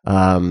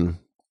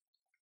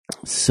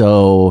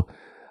 So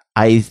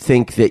I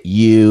think that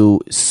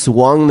you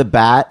swung the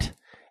bat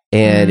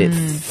and it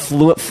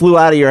flew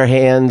out of your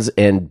hands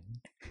and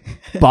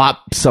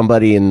bopped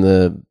somebody in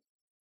the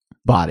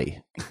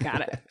body.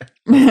 Got it.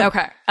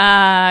 Okay.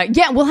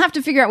 Yeah, we'll have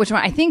to figure out which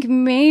one. I think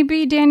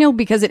maybe Daniel,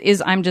 because it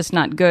is I'm just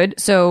not good.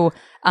 So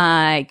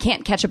I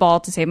can't catch a ball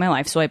to save my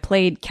life. So I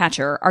played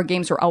catcher. Our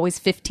games were always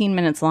 15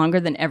 minutes longer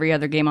than every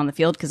other game on the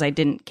field because I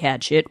didn't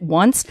catch it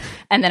once.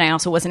 And then I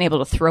also wasn't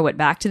able to throw it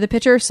back to the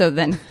pitcher. So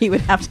then he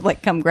would have to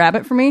come grab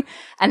it for me.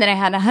 And then I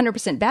had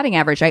 100% batting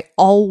average. I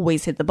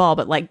always hit the ball,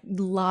 but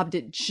lobbed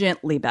it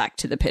gently back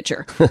to the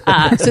pitcher.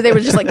 So they were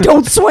just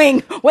don't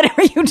swing.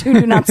 Whatever you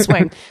do not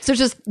swing. So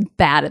just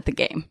bad at the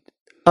game.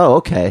 Oh,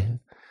 okay.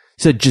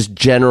 So just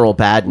general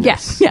badness.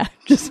 Yes. Yeah.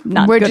 Just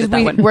not We're good just at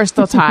that one. we're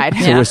still tied.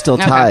 So we're still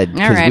Okay. tied All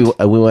because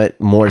right. we went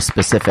more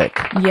specific.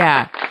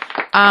 Yeah.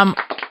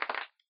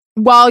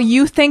 While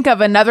you think of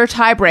another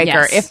tiebreaker,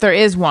 Yes. if there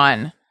is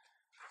one,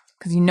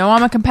 because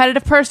I'm a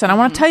competitive person, I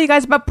want to tell you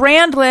guys about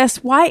Brandless.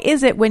 Why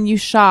is it when you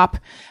shop,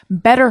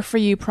 better for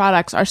you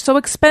products are so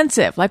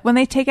expensive? Like when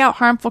they take out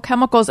harmful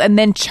chemicals and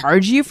then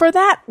charge you for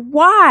that?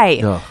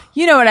 Why? Ugh.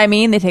 You know what I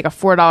mean? They take a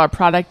 $4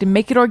 product and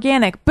make it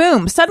organic.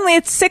 Boom. Suddenly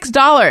it's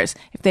 $6.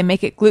 If they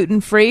make it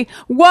gluten-free,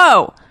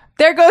 whoa.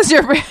 There goes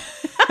your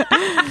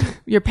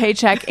your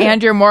paycheck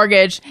and your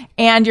mortgage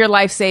and your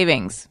life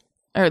savings,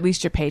 or at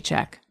least your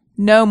paycheck.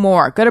 no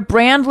more. Go to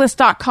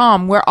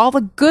brandless.com where all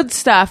the good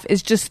stuff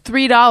is just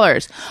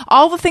 $3.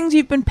 All the things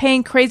you've been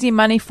paying crazy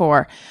money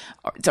for.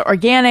 It's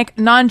organic,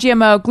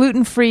 non-GMO,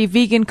 gluten-free,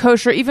 vegan,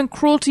 kosher, even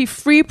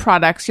cruelty-free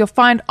products you'll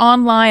find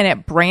online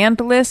at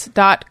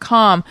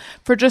brandless.com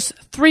for just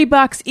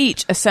 $3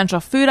 each. Essential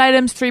food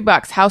items,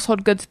 $3.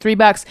 Household goods,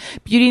 $3.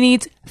 Beauty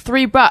needs,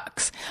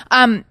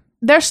 $3.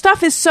 Their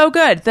stuff is so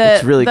good.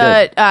 It's really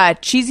good.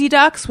 Cheesy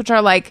ducks, which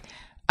are like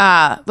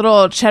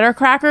little cheddar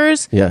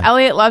crackers. Yeah.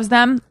 Elliot loves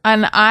them,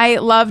 and I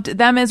loved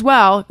them as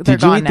well. They're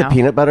Did you gone eat now. the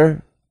peanut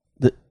butter?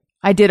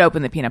 I did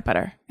open the peanut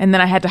butter, and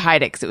then I had to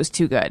hide it because it was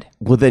too good.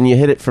 Well, then you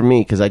hit it for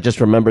me because I just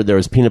remembered there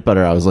was peanut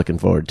butter I was looking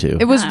forward to.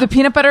 It was the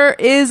peanut butter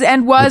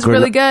was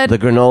really good. The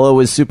granola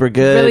was super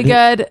good. Really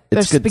good.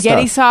 There's good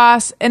spaghetti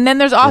stuff. sauce, and then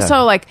there's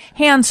also like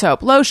hand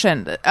soap,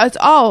 lotion. It's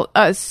all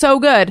so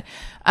good.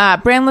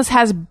 Brandless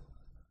has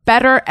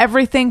better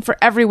everything for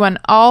everyone,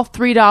 all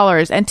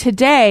 $3. And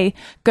today,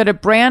 go to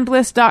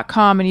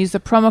brandless.com and use the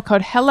promo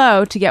code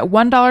HELLO to get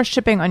 $1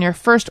 shipping on your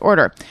first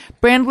order.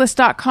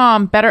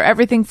 Brandless.com, better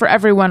everything for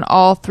everyone,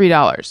 all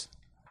 $3.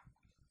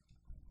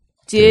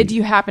 Did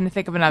you happen to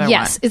think of another one?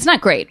 Yes, it's not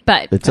great,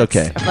 but It's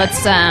okay.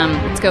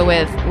 Let's go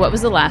with what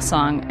was the last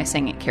song I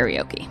sang at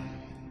karaoke?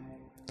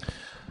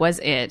 Was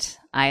it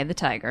Eye of the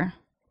Tiger?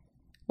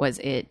 Was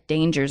it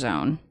Danger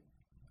Zone?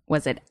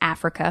 Was it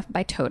Africa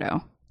by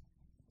Toto?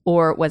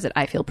 Or was it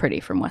I Feel Pretty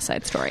from West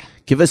Side Story?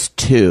 Give us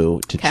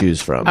two to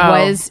choose from.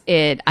 Was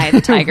it Eye of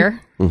the Tiger?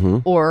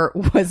 Or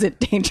was it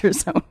Danger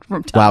Zone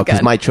from Top Wow, Gun?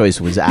 because my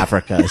choice was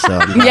Africa. So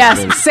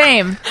Yes,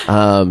 same.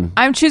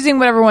 I'm choosing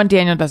whatever one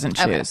Daniel doesn't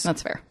choose. Okay,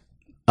 that's fair.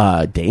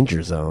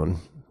 Danger Zone.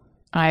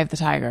 Eye of the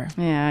Tiger.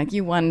 Yeah,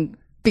 you won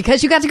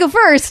because you got to go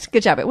first.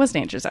 Good job. It was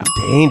Danger Zone.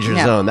 Danger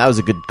Yeah. Zone. That was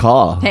a good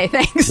call. Hey,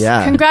 thanks.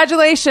 Yeah.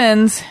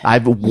 Congratulations.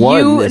 I've won.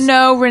 You this.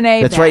 know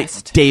Renee That's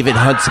best. right. David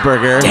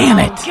Huntsberger. Damn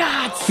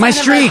it. My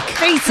streak.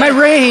 My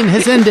reign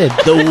has ended.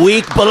 The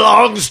week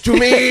belongs to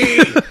me.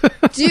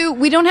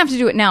 We don't have to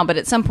do it now, but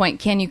at some point,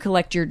 can you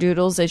collect your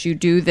doodles as you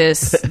do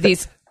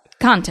these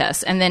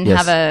contests and then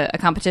Yes. have a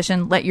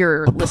competition? Let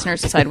your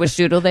listeners decide which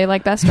doodle they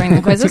like best during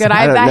the quizzes. Good.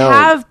 I I don't know.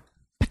 have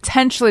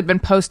potentially been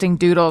posting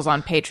doodles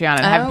on Patreon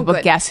and have Oh, people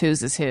good. guess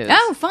whose is whose.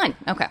 Oh, fun.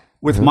 Okay.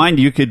 With mine,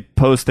 you could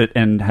post it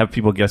and have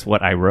people guess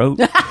what I wrote.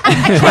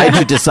 Try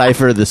to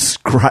decipher the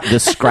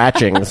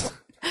scratchings.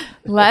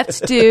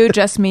 Let's do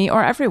just me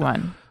or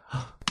everyone.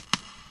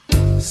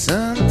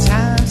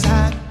 Sometimes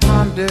I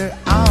ponder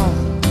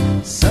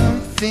on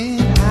something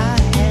I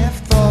have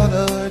thought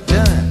or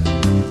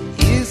done.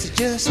 Is it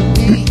just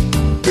me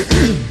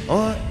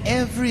or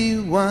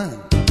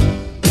everyone?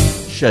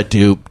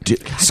 Shadoop.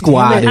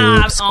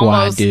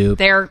 Almost Squadoop.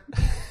 there.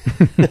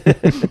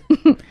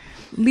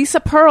 Lisa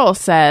Pearl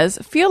says,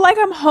 feel like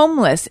I'm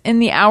homeless in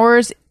the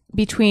hours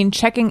between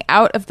checking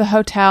out of the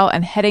hotel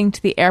and heading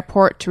to the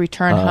airport to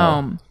return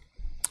home.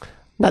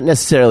 Not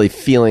necessarily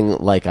feeling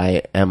like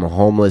I am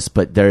homeless,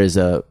 but there is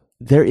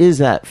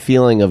that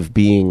feeling of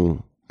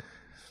being,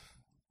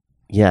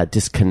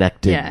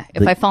 disconnected. Yeah.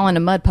 If I fall in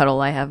a mud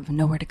puddle, I have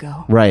nowhere to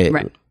go. Right.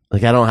 Right.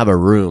 Like I don't have a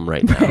room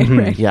right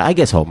now. Yeah, I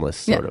guess homeless,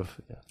 sort of.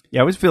 Yeah. Yeah,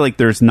 I always feel like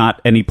there's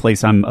not any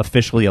place I'm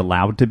officially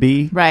allowed to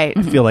be. Right.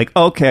 I feel like,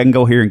 okay, I can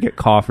go here and get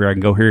coffee, or I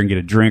can go here and get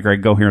a drink, or I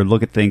can go here and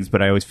look at things,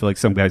 but I always feel like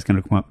some guy's going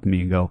to come up to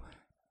me and go,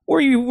 where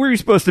are you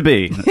supposed to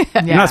be?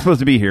 You're not supposed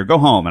to be here. Go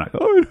home. And I go,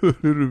 oh, I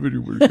don't have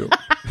anywhere to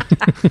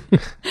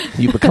go.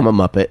 You become a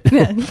Muppet.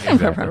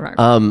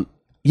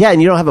 Yeah,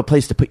 and you don't have a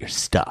place to put your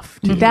stuff.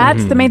 Do you?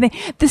 That's the main thing.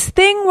 This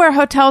thing where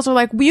hotels are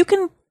like, well, you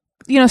can,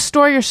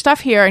 store your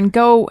stuff here and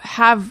go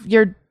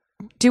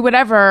do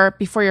whatever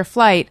before your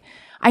flight.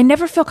 I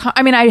never feel,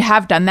 I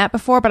have done that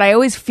before, but I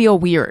always feel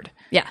weird.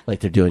 Yeah.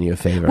 Like they're doing you a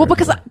favor. Well,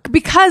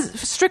 because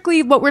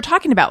strictly what we're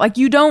talking about, like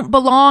you don't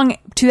belong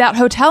to that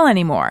hotel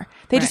anymore.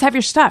 They just have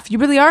your stuff. You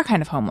really are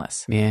kind of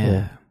homeless.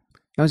 Yeah.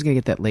 I was going to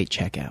get that late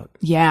checkout.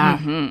 Yeah.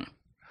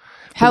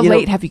 How But,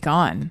 late have you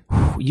gone?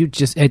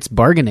 It's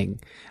bargaining.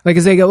 Like,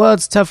 as they go, well,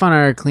 it's tough on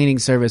our cleaning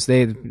service.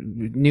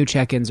 New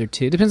check-ins are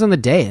depends on the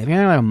day. If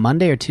you're like a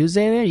Monday or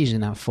Tuesday, they're usually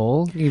not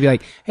full. You can be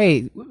like,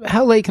 hey,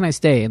 how late can I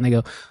stay? And they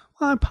go,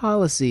 well, our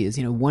policy is,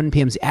 1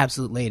 p.m. is the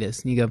absolute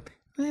latest. And you go,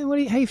 how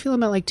you feeling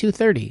about like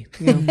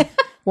 2:30?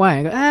 Why?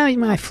 I go,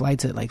 my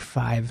flight's at like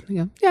 5.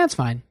 You go, yeah, it's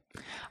fine.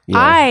 Yeah.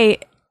 I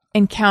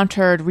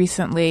encountered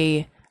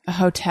recently a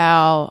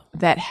hotel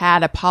that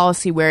had a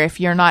policy where if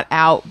you're not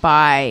out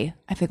by,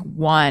 I think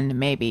 1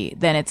 maybe,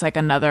 then it's like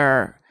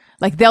another,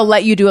 like they'll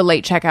let you do a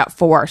late checkout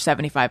for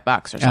 $75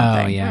 or something.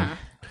 Oh, yeah.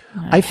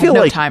 I feel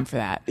no like time for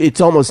that.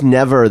 it's almost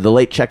never, the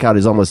late checkout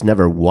is almost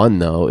never 1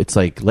 though. It's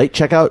like late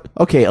checkout,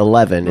 okay,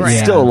 11. It's Right.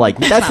 still like,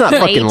 that's not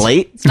fucking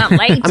late. It's not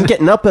late. I'm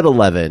getting up at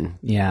 11.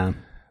 Yeah.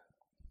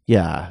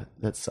 Yeah,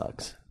 that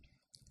sucks.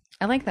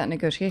 I like that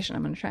negotiation.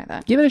 I'm going to try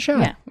that. Give it a shot.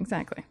 Yeah,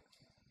 exactly.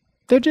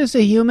 They're just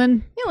a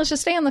human. Yeah, let's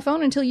just stay on the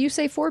phone until you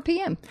say 4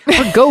 p.m. Or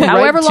go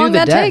However right to long the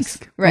that desk.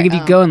 takes. Like Right. if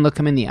you go and look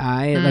them in the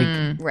eye,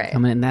 like Right.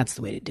 and that's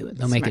the way to do it.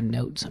 They'll make a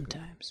note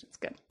sometimes. It's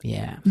good.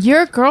 Yeah.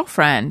 Your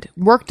girlfriend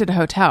worked at a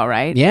hotel,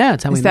 right? Yeah,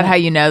 that's how we Is that met. how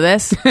you know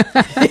this? Do you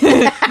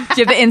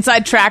have the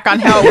inside track on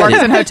how it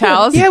works in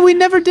hotels? Yeah, we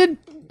never did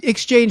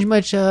exchange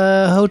much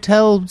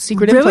hotel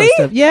secret Really? info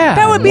stuff. Yeah.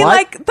 That would be What?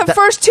 like the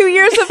first 2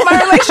 years of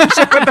my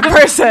relationship with the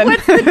person.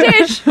 What's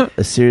the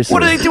dish? Seriously.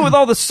 What do they do with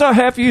all the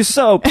half-used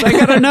soaps? I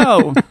gotta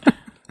know.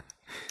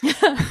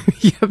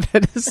 Yeah,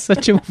 that is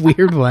such a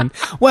weird one.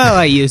 Well,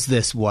 I used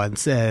this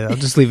once. I'll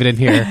just leave it in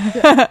here.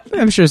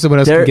 I'm sure someone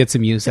else can get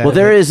some use out of it.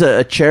 There is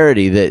a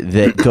charity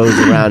that goes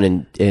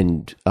around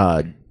and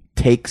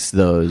takes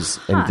those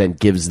and then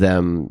gives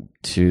them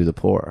to the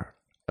poor.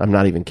 I'm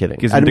not even kidding.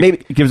 Gives them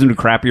to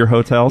crappier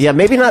hotels. Yeah,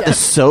 maybe not the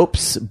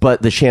soaps,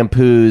 but the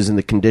shampoos and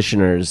the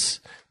conditioners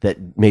that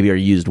maybe are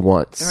used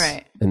once.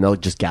 Right. And they'll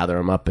just gather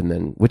them up and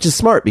then, which is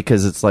smart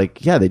because it's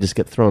like, yeah, they just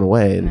get thrown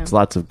away and it's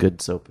lots of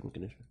good soap and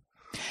conditioner.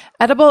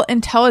 Edible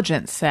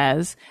Intelligence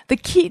says the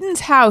Keaton's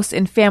house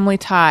in Family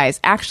Ties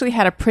actually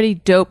had a pretty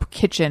dope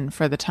kitchen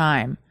for the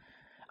time.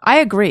 I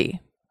agree.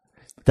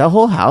 That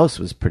whole house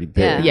was pretty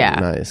big. Yeah.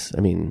 And nice.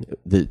 I mean,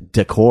 the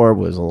decor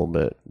was a little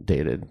bit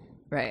dated.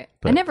 Right.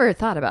 I never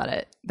thought about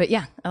it, but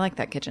yeah, I like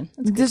that kitchen.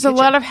 That's a good There's a kitchen.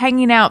 lot of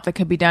hanging out that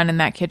could be done in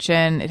that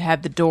kitchen. It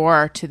had the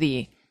door to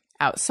the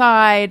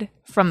outside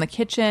from the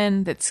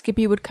kitchen that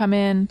Skippy would come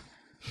in.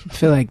 I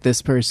feel like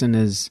this person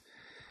is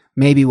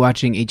maybe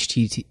watching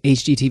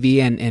HGTV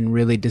and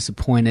really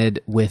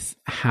disappointed with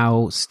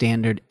how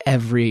standard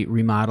every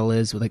remodel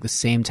is with like the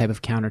same type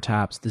of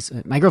countertops. This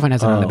my girlfriend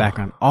has it on in the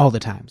background all the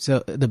time.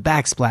 So the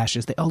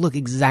backsplashes, they all look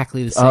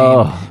exactly the same.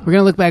 We're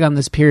gonna look back on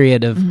this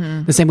period of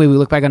the same way we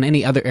look back on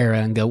any other era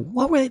and go,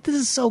 "What were they? This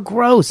is so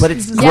gross." But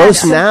it's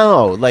gross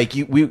now. Like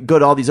we go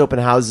to all these open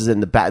houses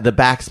and the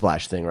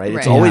backsplash thing, right?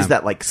 It's Right. always Yeah.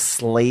 that like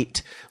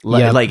slate,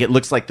 Yep. like it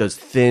looks like those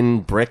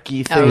thin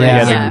bricky things.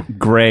 yeah. Yeah, the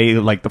gray,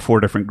 like the 4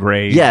 different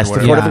grays. Yes, or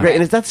the whatever. four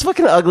different and that's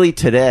fucking ugly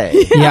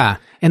today. yeah.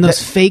 And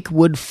those fake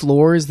wood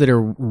floors that are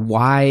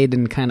wide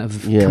and kind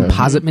of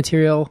composite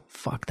material.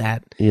 Fuck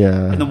that.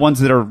 Yeah. And the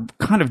ones that are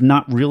kind of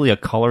not really a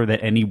color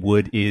that any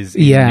wood is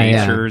in Yeah,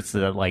 nature. yeah. It's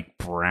like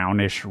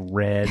brownish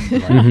red.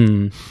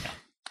 Like,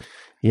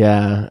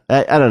 Yeah.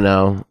 I don't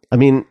know. I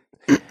mean,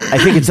 I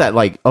think it's that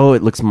like, oh,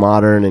 it looks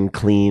modern and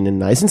clean and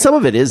nice. And some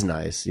of it is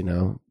nice,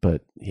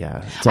 but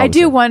yeah. it's all I the do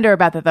same. wonder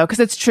about that though, because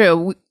it's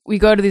true. We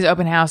go to these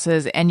open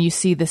houses and you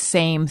see the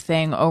same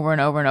thing over and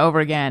over and over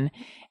again.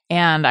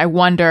 And I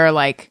wonder,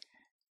 like,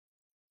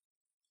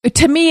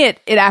 to me, it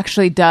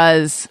actually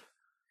does.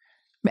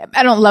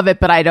 I don't love it,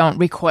 but I don't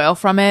recoil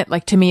from it.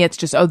 Like, to me, it's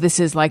just, oh, this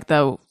is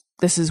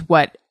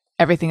what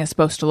everything is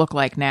supposed to look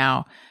like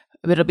now.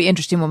 But it'll be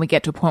interesting when we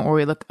get to a point where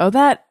we look, oh,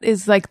 that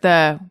is like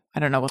I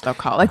don't know what they'll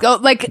call it.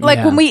 Like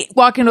when we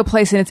walk into a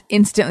place and it's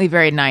instantly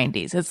very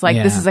 90s. It's like,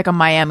 this Yeah. is like a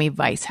Miami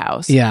Vice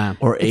house. Yeah.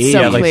 Or It's age.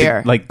 so like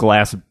clear. like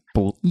glass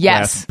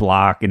Yes.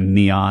 block and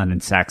neon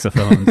and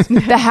saxophones.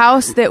 The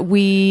house that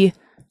we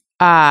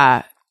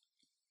bought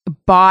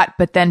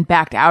but then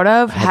backed out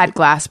of had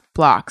glass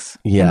blocks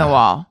in Yeah. the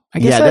wall. I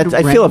guess Yeah, I'd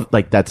I rent- feel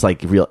like that's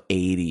like real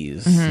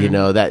 80s,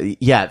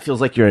 it feels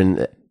like you're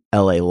in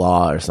LA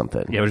Law or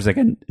something. Yeah, there's like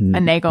a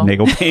nagel.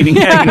 nagel painting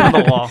hanging on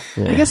the wall.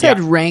 I guess I'd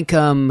rank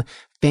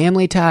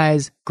Family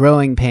Ties,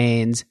 Growing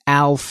Pains,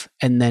 Alf,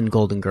 and then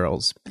Golden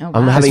Girls.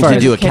 I'm having far to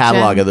as do a kitchen.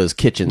 catalog of those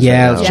kitchens.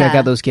 Yeah, right let's now. check Yeah.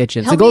 out those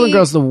kitchens. Help the Golden me-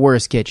 Girls, the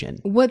worst kitchen.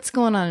 What's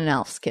going on in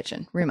Alf's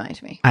kitchen?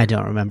 Remind me. I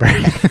don't remember.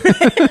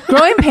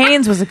 Growing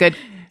Pains was a good.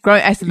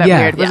 I said that Yeah.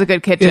 weird. Was a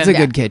good kitchen. It's a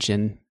good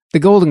kitchen. The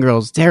Golden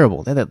Girls,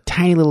 terrible. They had a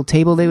tiny little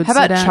table they would How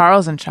sit about at.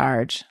 Charles in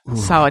Charge?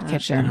 Solid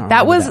kitchen. don't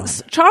That remember was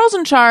that Charles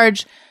in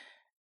Charge.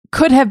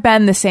 Could have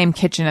been the same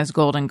kitchen as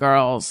Golden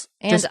Girls,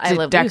 And just I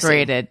Love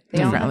decorated Lucy. They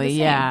all have differently. the same.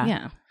 Yeah.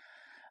 Yeah.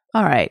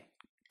 All right.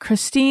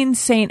 Christine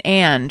St.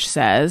 Ange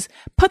says,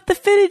 put the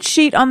fitted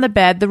sheet on the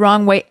bed the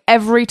wrong way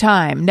every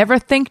time. Never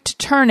think to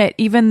turn it,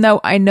 even though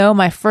I know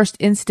my first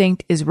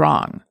instinct is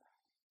wrong.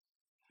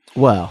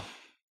 Well,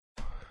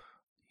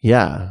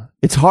 yeah.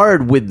 It's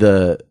hard with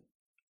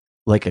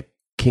like a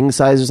king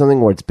size or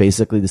something where it's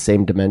basically the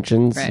same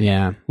dimensions, Right.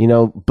 Yeah.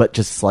 but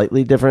just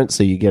slightly different.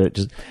 So you get it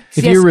just.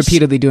 If Yes. you're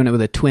repeatedly doing it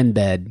with a twin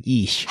bed,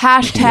 yeesh.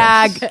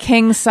 Hashtag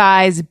king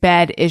size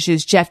bed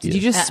issues. Jeff, did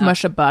you just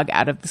smush a bug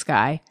out of the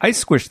sky? I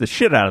squished the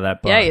shit out of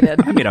that bug. Yeah, you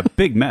did. I made a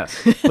big mess.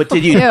 But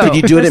did you do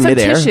it There's in some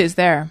midair? tissues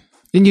there.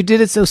 And you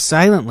did it so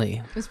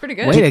silently. It was pretty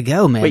good. Way to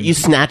go, man. Wait, you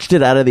snatched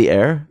it out of the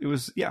air? It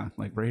was,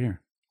 like right here.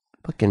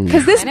 Fucking.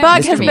 Because this I know,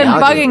 bug Mr. has been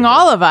Miyagi. bugging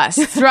all of us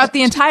throughout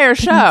the entire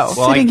show.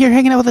 Well, Sitting here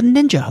hanging out with a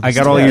ninja. I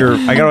got all your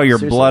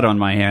Seriously. blood on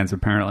my hands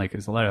apparently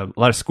because a lot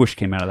of squish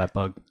came out of that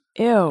bug.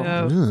 Ew.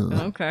 Oh,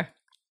 okay.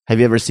 Have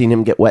you ever seen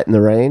him get wet in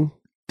the rain?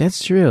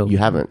 That's true. You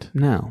haven't.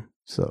 No.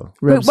 So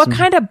Wait, what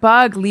kind of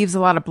bug leaves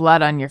a lot of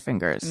blood on your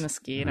fingers?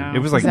 Mosquito. It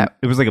was like that-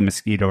 it was like a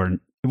mosquito, or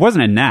it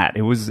wasn't a gnat.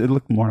 It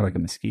looked more like a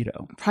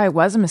mosquito. Probably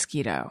was a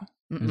mosquito.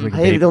 It was like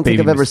a I don't think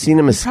baby I've ever mosquito. seen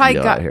a probably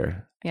mosquito got- out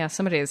here. Yeah,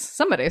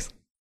 somebody's.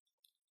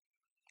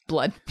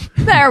 blood.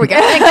 There we go.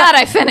 Thank God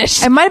I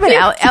finished. It might have been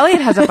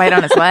Elliot has a bite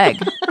on his leg.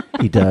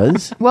 He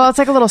does. Well, it's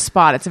like a little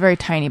spot. It's a very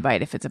tiny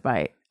bite if it's a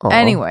bite. Aw,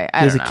 Anyway, I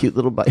he has don't a know. cute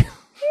little bite.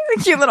 A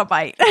cute little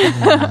bite.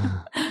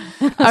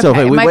 So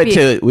Okay, it we might went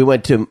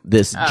be- to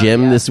this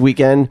gym this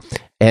weekend,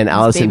 and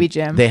Allison, baby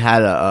gym. they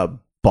had a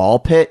ball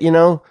pit,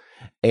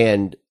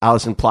 and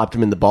Allison plopped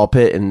him in the ball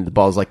pit, and the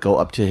balls like go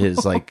up to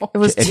his like. It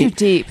was and too he-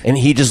 deep. and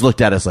he just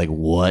looked at us like,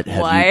 "What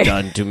have Why? you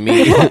done to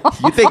me?"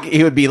 You think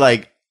he would be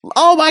like,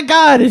 "Oh my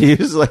god," and he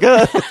was like,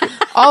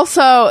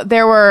 Also,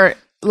 there were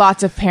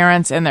lots of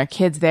parents and their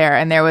kids there,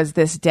 and there was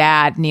this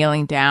dad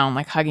kneeling down,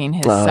 like hugging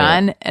his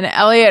son, and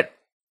Elliot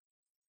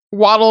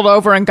waddled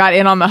over and got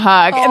in on the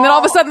hug, and then all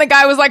of a sudden the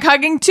guy was like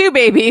hugging two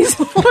babies.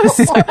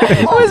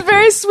 It was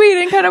very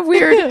sweet and kind of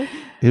weird.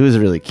 It was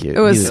really cute. It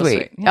was He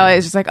sweet. Elliot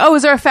was just like, "Oh,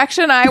 is there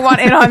affection? I want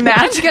in on I'm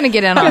that." just going to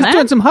get in on Guys that.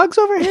 doing some hugs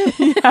over here.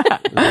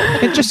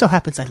 It just so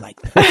happens I like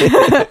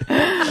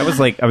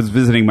that. I was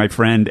visiting my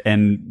friend,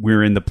 and we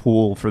were in the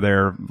pool for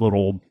their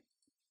little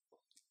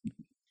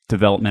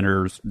development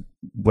or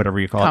whatever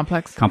you call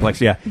Complex. it.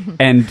 Complex, yeah.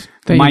 And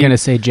Thought you were going to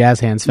say Jazz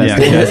Hands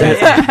Festival.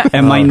 yeah,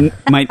 and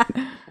my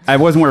I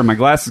wasn't wearing my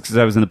glasses because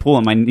I was in the pool,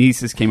 and my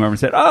nieces came over and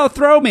said, "Oh,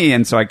 throw me!"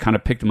 And so I kind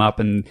of picked them up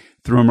and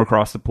threw them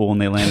across the pool, and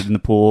they landed in the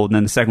pool. And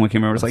then the second one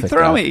came over and was like, thank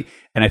 "Throw God. me!"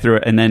 And I threw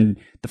it. And then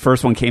the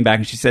first one came back,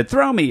 and she said,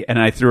 "Throw me!" And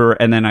I threw her.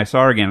 And then I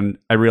saw her again. And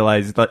I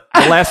realized that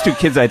the last two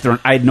kids I'd thrown,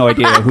 I had no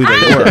idea who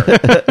they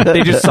were.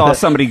 They just saw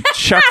somebody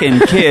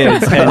chucking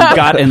kids and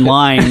got in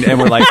line and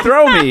were like,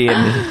 "Throw me!"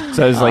 And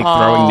so I was like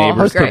throwing I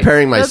neighbors. was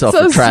preparing myself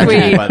so for tragedy,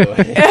 sweet. by the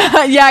way.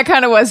 Yeah, I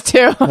kind of was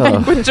too.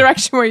 Like, which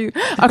direction were you?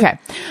 Okay.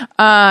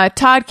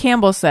 Todd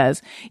Campbell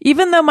says,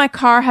 even though my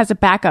car has a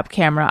backup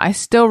camera, I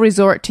still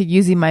resort to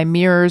using my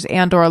mirrors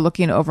and or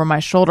looking over my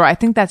shoulder. I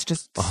think that's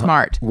just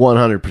smart.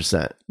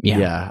 100%. Yeah.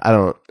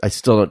 Yeah. I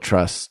still don't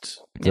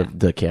trust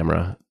the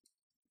camera.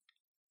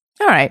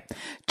 All right.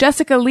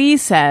 Jessica Lee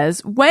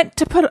says, went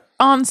to put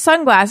on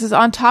sunglasses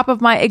on top of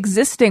my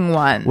existing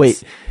ones.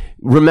 Wait,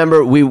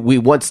 remember we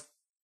once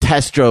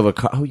test drove a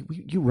car. Oh,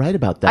 you write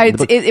about that.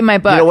 It's in my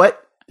book. You know what?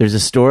 There's a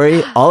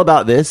story all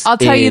about this. I'll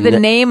tell you the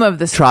in name of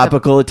the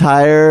Tropical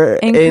Attire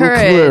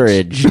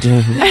Encouraged.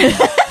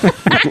 Encouraged.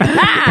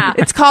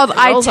 It's called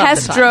I Rolls off the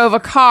Test tongue. Drove a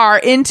Car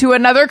into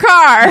Another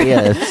Car.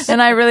 Yes.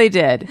 And I really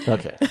did.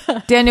 Okay.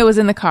 Daniel was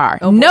in the car.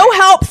 No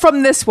help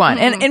from this one.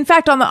 And in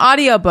fact, on the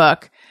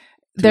audiobook,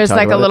 there's talk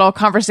like a about little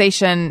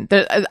conversation.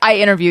 I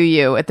interview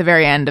you at the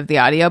very end of the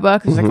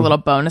audiobook. There's like a little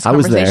bonus I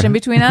was conversation there.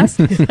 between us.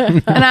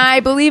 And I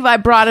believe I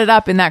brought it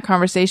up in that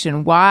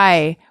conversation.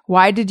 Why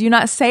did you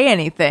not say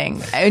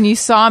anything? And you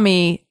saw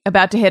me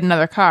about to hit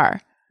another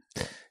car.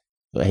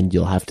 And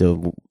you'll have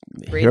to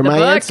Read hear the my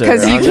book, answer.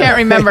 Because you on can't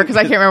remember, because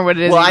I can't remember what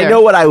it is. Well, I either.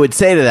 know what I would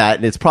say to that,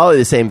 and it's probably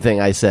the same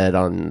thing I said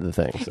on the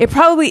thing. It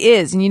probably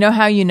is. And you know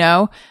how you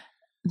know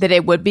that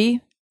it would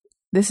be?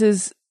 This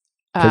is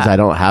Because I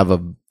don't have a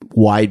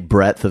wide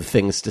breadth of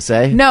things to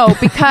say. no,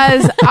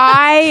 because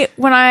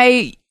when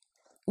I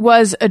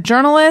was a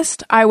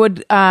journalist, I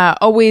would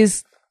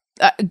always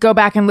go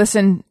back and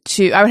listen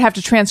to, I would have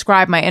to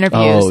transcribe my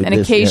interviews. Oh, and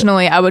this-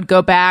 occasionally I would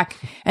go back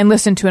and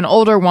listen to an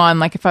older one,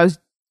 like if I was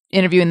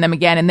interviewing them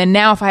again. And then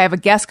now if I have a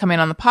guest coming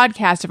on the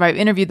podcast, if I've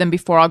interviewed them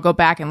before, I'll go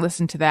back and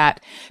listen to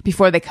that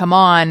before they come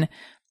on.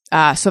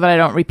 So that I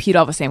don't repeat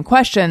all the same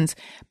questions.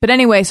 But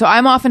anyway, so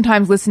I'm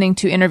oftentimes listening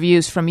to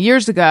interviews from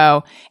years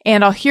ago,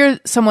 and I'll hear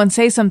someone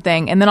say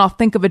something, and then I'll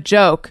think of a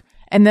joke,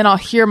 and then I'll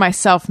hear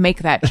myself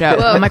make that joke.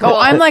 I'm like, oh,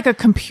 I'm like a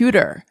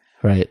computer.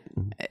 Right.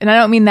 And I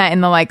don't mean that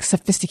in the like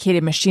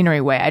sophisticated machinery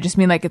way. I just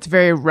mean like it's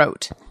very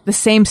rote. The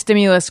same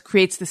stimulus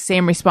creates the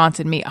same response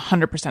in me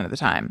 100% of the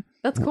time.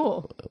 That's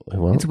cool.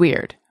 Well, It's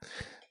weird.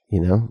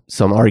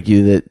 some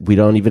argue that we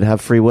don't even have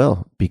free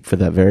will for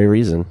that very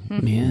reason.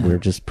 Yeah. We're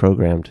just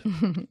programmed.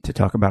 To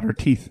talk about our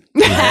teeth.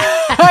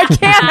 I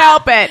can't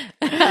help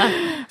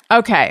it.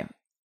 Okay.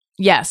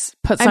 Yes.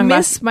 Put I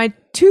sunglasses. miss my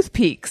tooth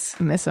peaks.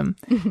 I miss them.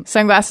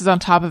 Sunglasses on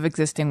top of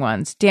existing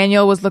ones.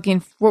 Daniel was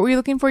looking. What were you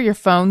looking for? Your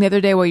phone the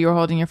other day while you were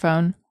holding your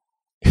phone?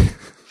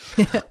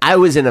 I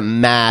was in a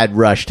mad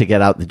rush to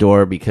get out the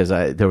door because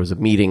there was a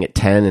meeting at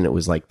 10 and it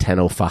was like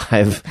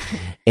 10:05.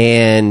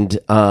 And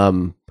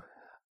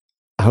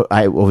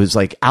I was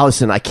like,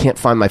 Allison, I can't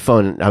find my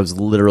phone. And I was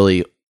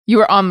literally, You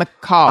were on the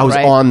call. I was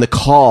right? on the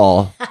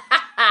call,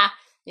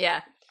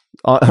 Yeah.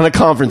 on a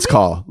conference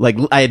call. Like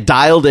I had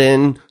dialed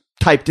in,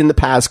 typed in the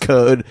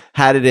passcode,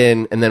 had it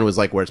in, and then was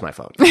like, where's my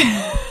phone?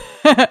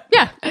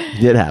 Yeah.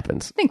 It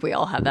happens. I think we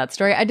all have that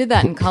story. I did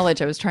that in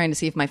college. I was trying to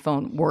see if my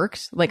phone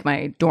worked, like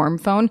my dorm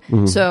phone.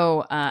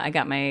 So I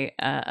got my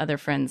other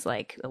friend's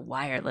like a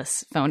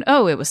wireless phone.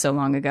 Oh, it was so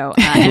long ago.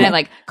 And I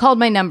like called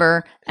my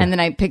number and then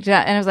I picked it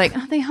up and I was like,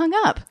 oh, they hung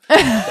up.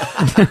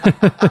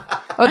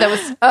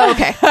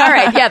 Okay. All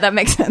right. Yeah, that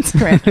makes sense.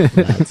 Right.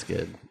 That's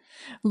good.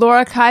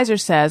 Laura Kaiser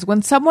says,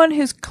 when someone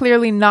who's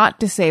clearly not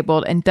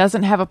disabled and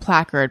doesn't have a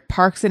placard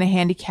parks in a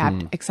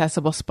handicapped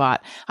accessible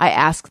spot, I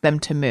ask them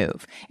to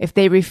move. If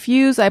they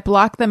refuse, I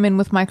block them in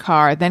with my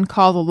car, then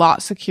call the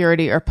lot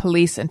security or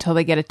police until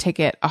they get a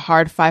ticket, a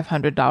hard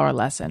 $500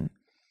 lesson.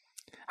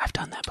 I've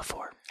done that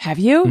before. Have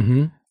you?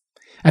 Mm-hmm.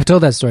 I've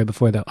told that story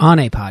before, though, on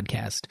a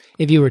podcast.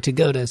 If you were to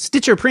go to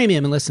Stitcher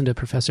Premium and listen to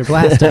Professor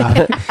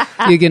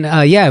Blastoff, you can,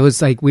 it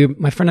was like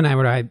my friend and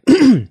I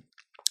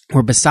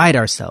were beside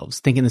ourselves,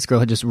 thinking this girl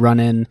had just run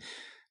in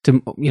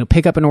to,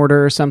 pick up an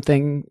order or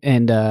something.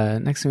 And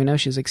next thing we know,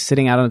 she was like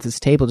sitting out at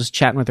this table, just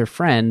chatting with her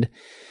friend.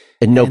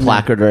 And no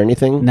placard or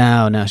anything?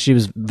 No. She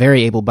was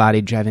very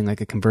able-bodied, driving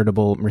like a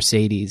convertible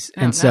Mercedes.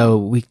 So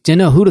we didn't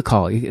know who to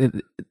call.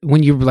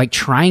 When you're like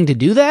trying to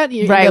do that,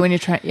 you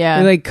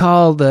like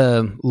call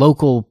the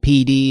local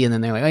PD, and then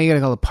they're like, oh, you got to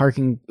call the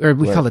parking, or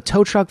we call the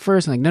tow truck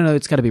first. And like, no,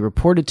 it's got to be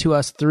reported to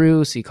us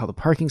through. So you call the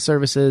parking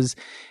services.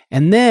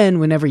 And then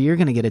whenever you're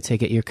going to get a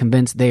ticket, you're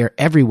convinced they are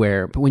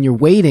everywhere. But when you're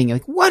waiting, you're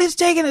like, what is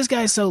taking this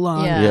guy so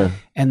long? Yeah.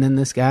 And then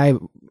this guy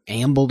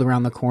ambled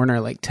around the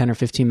corner like 10 or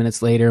 15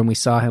 minutes later, and we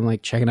saw him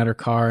like checking out her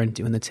car and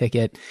doing the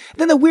ticket. And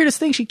then the weirdest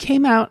thing, she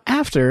came out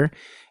after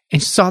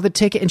and saw the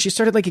ticket, and she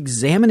started like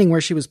examining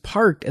where she was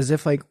parked as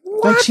if like,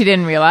 what? Like she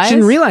didn't realize? She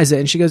didn't realize it.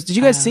 And she goes, did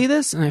you guys see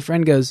this? And my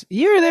friend goes,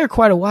 you were there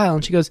quite a while.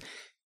 And she goes,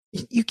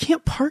 you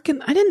can't park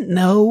in, I didn't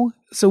know.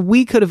 So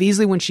we could have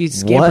easily, when she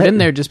scampered in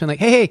there, just been like,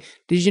 hey,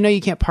 did you know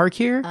you can't park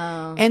here?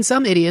 And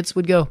some idiots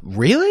would go,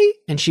 really?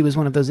 And she was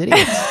one of those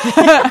idiots.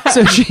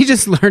 So she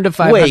just learned a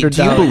 $500. Wait,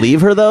 do you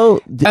believe her though?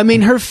 I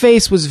mean, her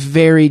face was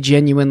very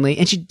genuinely,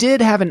 and she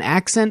did have an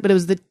accent, but it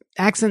was the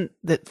accent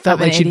that felt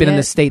like she'd been in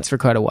the States for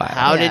quite a while.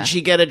 How did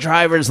she get a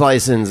driver's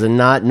license and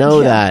not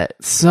know that?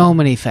 So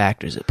many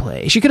factors at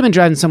play. She could have been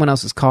driving someone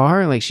else's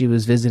car, like she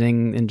was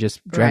visiting and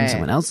just driving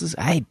someone else's.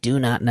 I do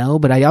not know,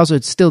 but I also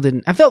still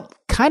didn't. I felt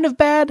kind of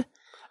bad.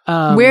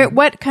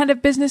 What kind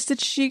of business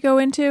did she go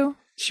into?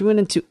 She went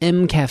into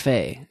M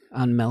Cafe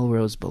on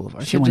Melrose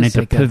Boulevard. She went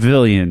into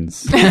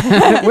Pavilions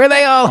where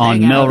they all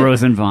on hang out.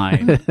 Melrose and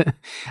Vine.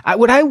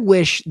 I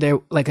wish there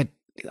like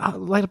a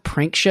lot of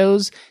prank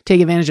shows take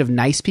advantage of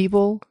nice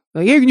people.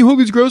 Like, hey, can you hold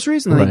these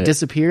groceries? And then they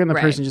disappear, and the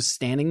person just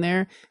standing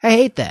there. I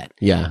hate that.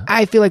 Yeah.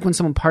 I feel like when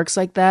someone parks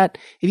like that,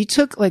 if you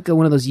took like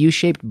one of those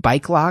U-shaped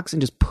bike locks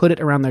and just put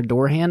it around their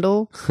door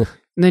handle,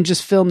 and then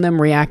just film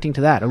them reacting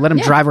to that, or let them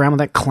drive around with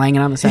that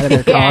clanging on the side of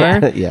their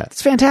car. Yeah.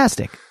 It's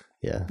fantastic.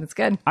 Yeah. That's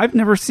good. I've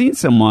never seen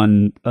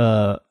someone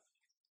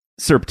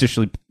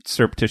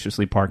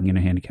surreptitiously parking in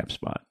a handicap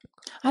spot.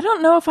 I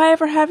don't know if I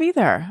ever have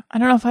either. I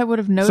don't know if I would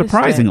have noticed.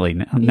 Surprisingly,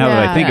 it. now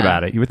that I think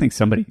about it, you would think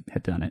somebody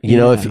had done it. You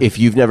know, if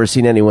you've never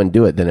seen anyone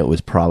do it, then it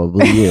was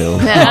probably you.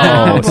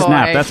 Oh, boy.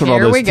 snap. That's what all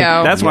Here those we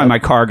go. That's why my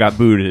car got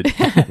booted.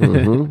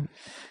 Mm-hmm.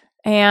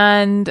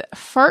 And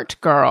Fart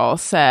Girl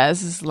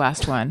says, this is the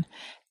last one.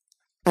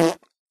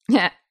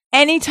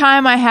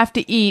 Anytime I have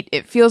to eat,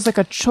 it feels like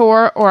a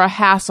chore or a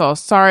hassle.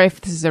 Sorry if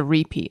this is a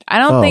repeat. I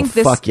don't think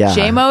this fuck yeah.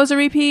 JMO is a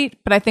repeat,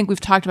 but I think we've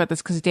talked about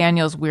this because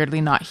Daniel's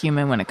weirdly not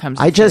human when it comes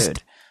to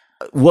food.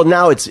 Well,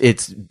 now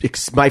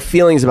it's my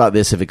feelings about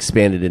this have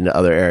expanded into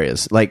other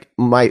areas. Like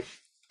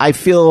I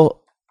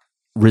feel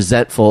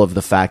resentful of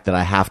the fact that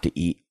I have to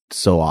eat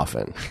so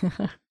often.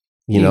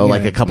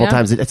 Like a couple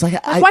times. It's like,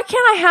 why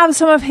can't I have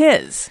some of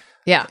his?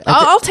 Yeah.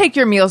 I'll take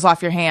your meals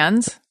off your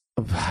hands.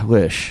 I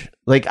wish.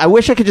 Like, I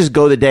wish I could just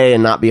go the day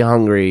and not be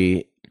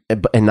hungry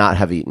and not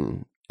have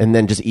eaten. And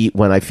then just eat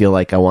when I feel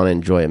like I want to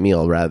enjoy a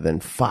meal rather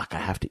than, I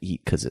have to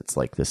eat because it's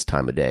like this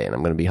time of day and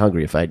I'm going to be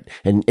hungry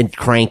and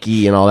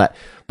cranky and all that.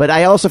 But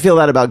I also feel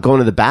that about going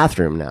to the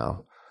bathroom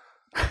now.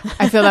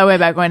 I feel that way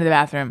about going to the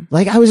bathroom.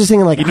 Like, I was just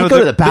thinking, like, I go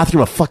to the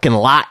bathroom a fucking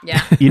lot.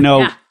 Yeah.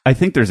 I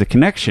think there's a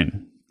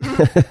connection.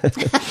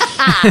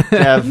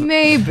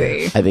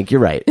 Maybe. I think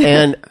you're right.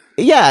 And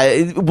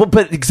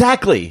but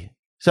exactly.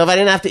 So if I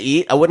didn't have to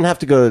eat, I wouldn't have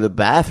to go to the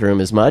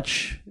bathroom as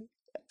much.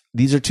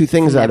 These are two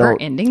things I don't.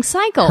 Never-ending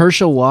cycle.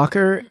 Herschel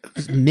Walker,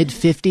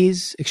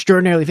 mid-50s,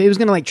 extraordinarily. If he was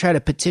going to like try to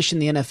petition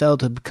the NFL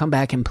to come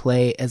back and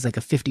play as like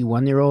a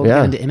 51-year-old,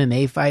 get into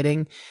MMA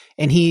fighting,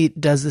 and he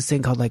does this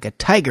thing called like a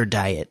tiger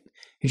diet.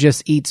 He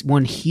just eats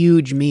one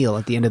huge meal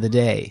at the end of the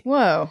day.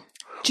 Whoa.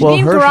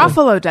 Janine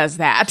Garofalo does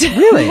that.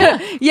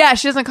 Really? Yeah,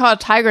 she doesn't call it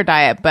tiger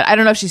diet, but I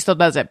don't know if she still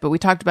does it. But we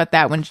talked about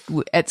that when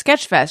at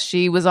Sketchfest.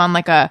 She was on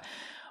like a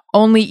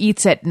only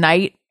eats at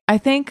night, I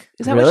think.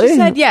 Is that what she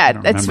said?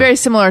 Yeah, it's very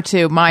similar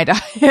to my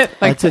diet.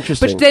 That's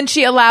interesting. But then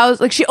she allows,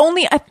 like she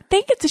only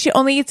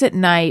eats at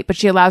night, but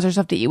she allows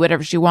herself to eat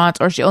whatever she wants,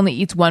 or she only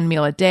eats one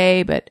meal a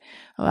day, but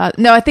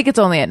no, I think it's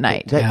only at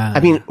night. I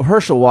mean,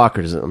 Herschel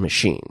Walker is a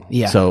machine.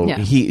 Yeah. So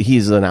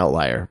he's an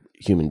outlier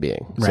human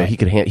being. So he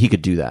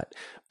could do that.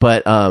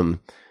 But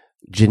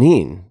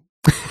Janine.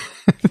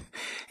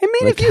 I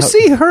mean, if you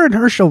see her and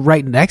Herschel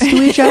right next to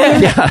each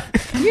other,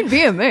 You'd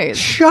be amazed.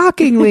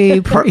 shockingly,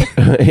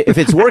 If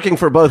it's working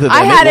for both of them.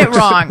 I had it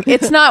wrong.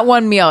 It's not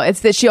one meal.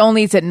 It's that she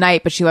only eats at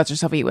night, but she lets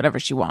herself eat whatever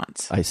she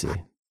wants. I see.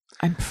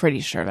 I'm pretty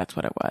sure that's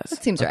what it was.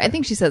 That seems right. I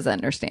think she says that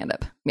in her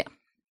stand-up. Yeah.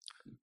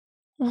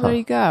 Well, there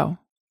you go.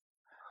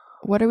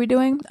 What are we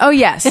doing? Oh,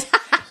 yes.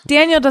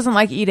 Daniel doesn't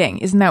like eating.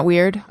 Isn't that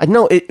weird?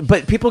 No,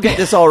 but people get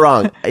this all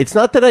wrong. It's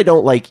not that I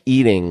don't like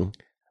eating.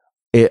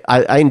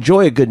 I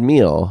enjoy a good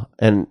meal,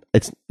 and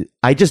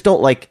I just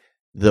don't like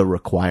the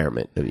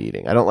requirement of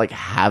eating. I don't like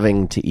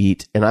having to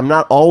eat, and I'm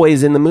not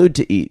always in the mood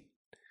to eat.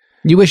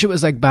 You wish it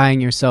was like buying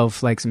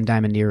yourself like some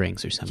diamond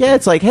earrings or something. Yeah,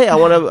 it's like, hey, I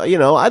want to,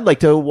 I'd like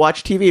to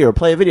watch TV or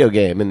play a video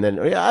game, and then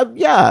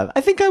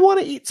I think I want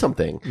to eat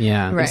something.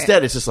 Yeah. Right.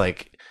 Instead, it's just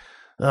like,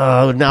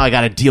 oh, now I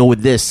got to deal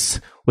with this.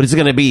 What is it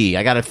going to be?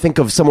 I got to think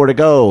of somewhere to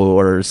go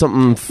or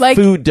something, Like,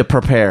 food to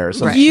prepare. Or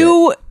some shit.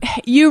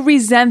 You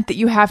resent that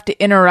you have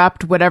to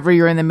interrupt whatever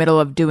you're in the middle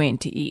of doing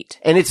to eat.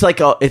 And it's like,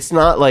 it's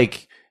not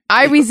like,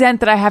 I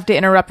resent that I have to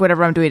interrupt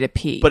whatever I'm doing to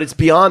pee. but it's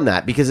beyond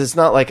that, because it's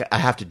not like I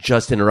have to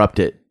just interrupt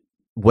it,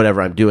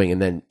 whatever I'm doing, and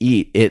then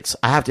eat. It's,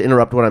 I have to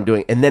interrupt what I'm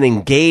doing and then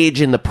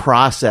engage in the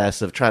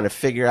process of trying to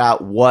figure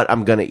out what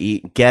I'm going to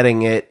eat,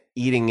 getting it,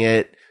 eating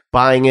it,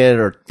 buying it,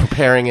 or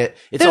preparing it.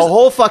 It's a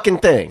whole fucking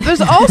thing.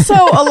 There's also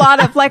a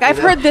lot of, like, I've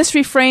heard this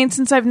refrain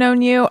since I've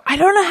known you. I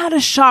don't know how to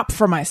shop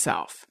for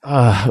myself.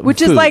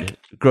 Which is Food, like,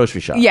 grocery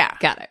shop. yeah.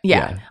 Got it.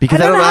 Yeah. Because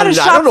I don't know how to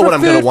shop I don't know for what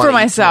I'm going food to want for to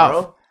eat myself.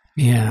 tomorrow.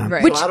 Yeah.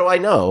 Right. So how do I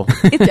know?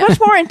 It's much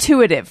more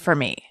intuitive for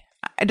me.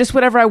 Just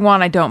whatever I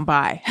want, I don't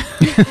buy.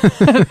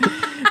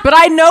 But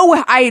I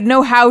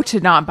know how to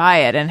not buy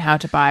it and how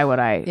to buy what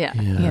I,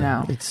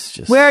 It's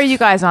just, Where are you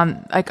guys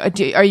on, like,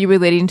 are you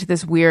relating to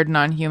this weird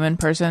non-human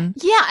person?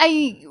 Yeah,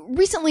 I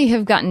recently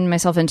have gotten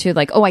myself into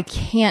like, I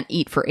can't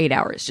eat for 8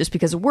 hours just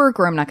because of work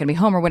or I'm not going to be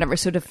home or whatever.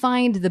 So to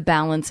find the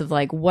balance of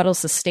like what'll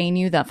sustain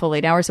you that full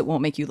 8 hours, it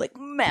won't make you like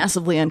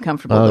massively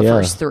uncomfortable the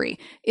first 3.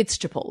 It's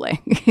Chipotle.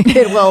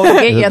 It will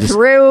get you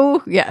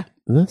through. Yeah.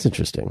 That's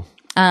interesting.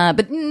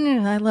 But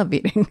I love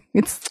eating.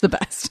 It's the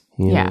best.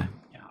 Yeah.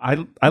 I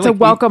It's like a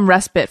welcome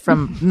respite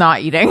from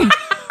not eating.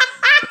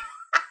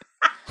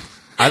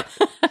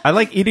 I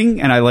like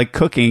eating and I like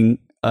cooking.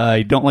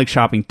 I don't like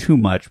shopping too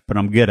much, but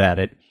I'm good at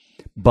it.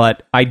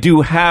 But I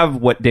do have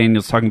what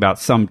Daniel's talking about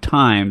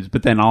sometimes,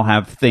 but then I'll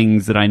have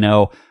things that I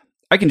know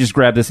I can just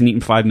grab this and eat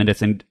in 5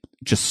 minutes and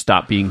just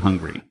stop being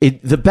hungry.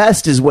 The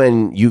best is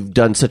when you've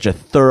done such a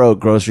thorough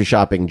grocery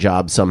shopping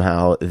job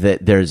somehow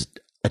that there's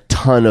a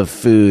ton of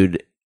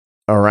food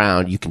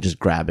around, you can just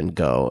grab and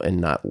go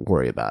and not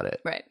worry about it.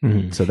 Right.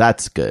 So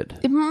that's good.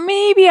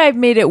 Maybe I've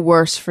made it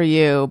worse for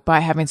you by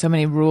having so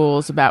many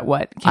rules about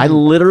what I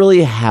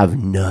literally have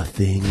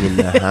nothing in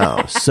the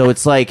house. So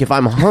it's like if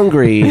I'm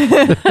hungry,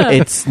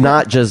 it's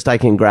not just I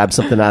can grab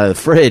something out of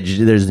the fridge.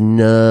 There's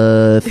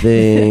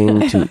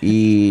nothing to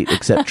eat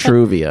except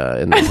Truvia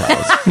in this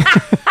house.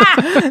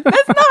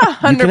 That's not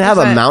 100%. You can have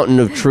a mountain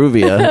of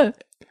Truvia.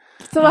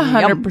 It's not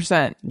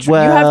 100%.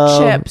 Well- you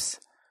have chips.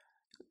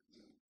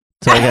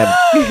 So I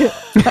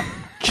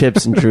have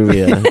chips and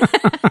Truvia.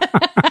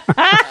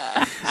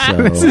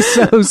 This is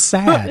so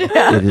sad.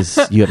 It is.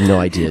 You have no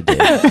idea, Dave.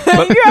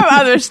 You have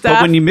other stuff.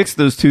 But when you mix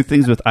those two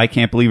things with I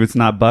can't believe it's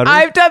not butter.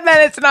 I've done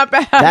that. It's not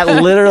bad.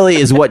 That literally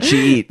is what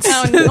she eats.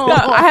 Oh, no.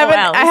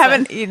 I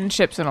haven't eaten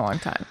chips in a long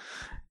time.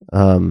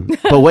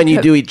 But when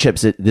you do eat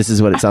chips, this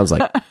is what it sounds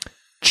like.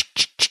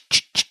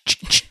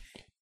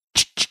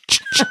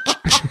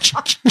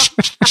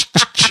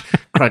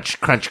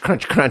 Crunch, crunch,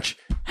 crunch, crunch.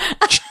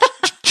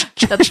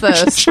 That's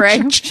the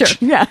spray. Sure.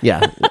 Yeah.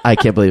 Yeah, I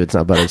can't believe it's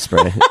not butter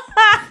spray.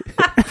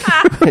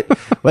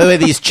 By the way,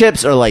 these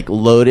chips are like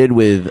loaded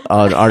with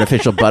an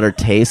artificial butter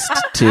taste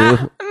too.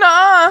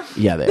 Nah.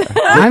 Yeah, they are.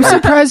 I'm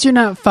surprised you're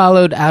not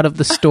followed out of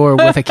the store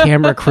with a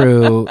camera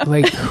crew.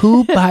 Like,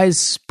 who buys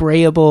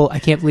sprayable? I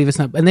can't believe it's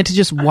not. And then to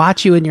just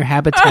watch you in your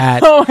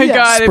habitat, Oh my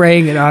God.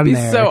 spraying it on It'd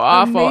be there. so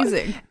awful.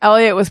 Amazing.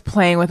 Elliot was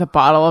playing with a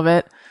bottle of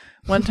it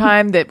one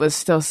time that was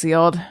still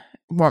sealed.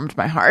 Warmed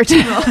my heart.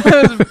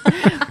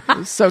 It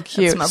was so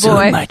cute. That's my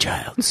boy. my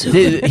child.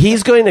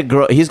 He's going to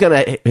grow. He's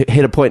going to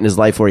hit a point in his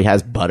life where he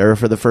has butter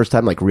for the first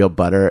time, like real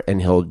butter, and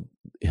he'll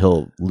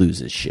lose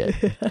his shit.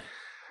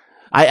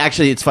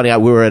 It's funny.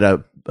 We were at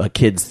a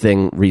kids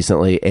thing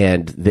recently,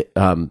 and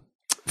the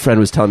friend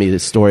was telling me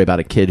this story about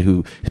a kid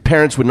who his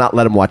parents would not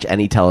let him watch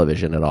any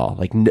television at all.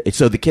 Like,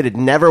 so the kid had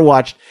never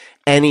watched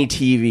any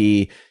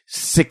TV.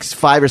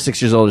 5 or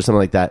 6 years old or something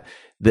like that.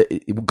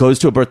 Goes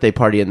to a birthday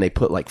party and they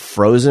put like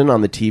Frozen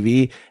on the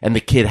TV, and the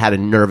kid had a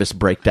nervous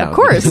breakdown. Of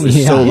course. It was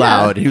Yeah. so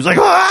loud. He was like,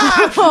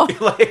 ah!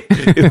 like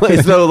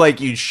as though like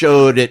you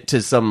showed it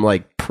to some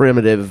like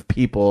primitive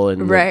people in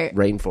the Right.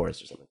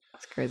 rainforest or something.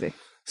 That's crazy.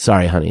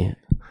 Sorry, honey.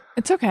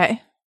 It's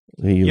okay.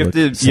 You have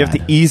to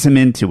sad. ease him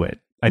into it.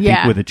 I think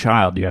Yeah. with a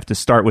child, you have to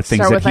start with things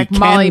Start that with he like can.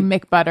 Molly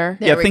McButter.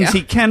 There we things go.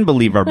 he can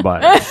believe are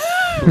butter,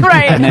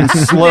 Right. and then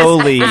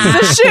slowly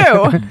It's a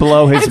shoe.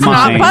 blow his It's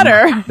not mind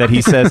butter. that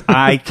he says,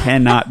 "I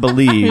cannot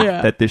believe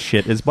Yeah. that this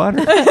shit is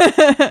butter."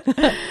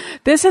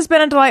 This has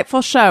been a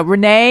delightful show.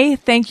 Renee,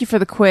 thank you for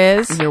the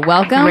quiz. You're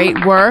welcome.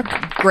 Great work.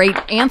 Great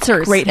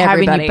answers. Great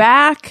everybody. having you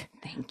back.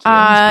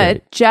 Thank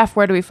you. Jeff,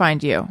 where do we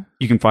find you?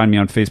 You can find me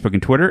on Facebook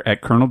and Twitter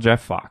at Colonel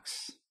Jeff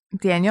Fox.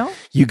 Daniel?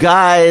 You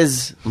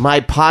guys, my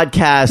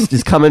podcast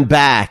is coming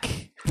back.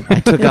 I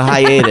took a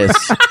hiatus.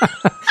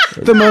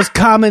 The most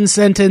common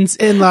sentence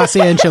in Los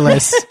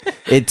Angeles.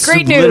 It's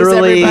Great news,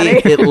 literally,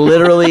 everybody. it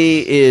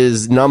literally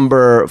is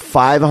number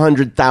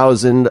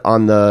 500,000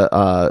 on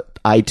the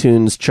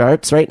iTunes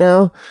charts right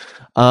now.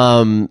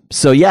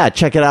 So yeah,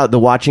 check it out, The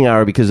Watching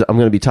Hour, because I'm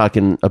going to be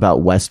talking about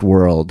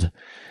Westworld,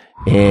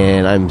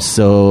 and I'm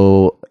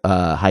so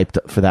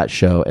hyped for that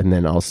show. And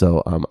then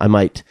also, I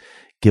might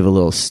give a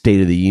little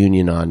State of the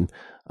Union on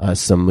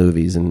some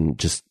movies and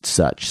just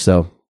such.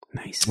 So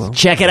Nice. well,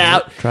 check it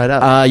out. Try it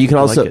out. You can I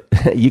also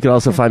like you can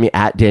also find me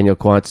at Daniel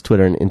Quantz,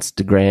 Twitter and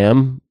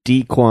Instagram.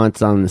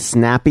 D-Quants on the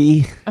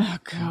Snappy. Oh,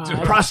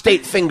 God.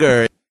 Prostate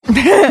finger.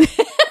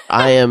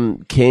 I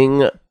am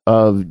king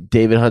of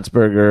David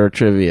Huntsberger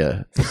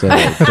trivia, so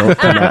don't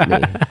come at me.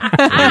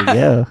 There you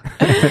go.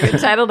 Good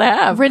title to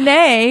have.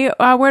 Renee,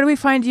 where do we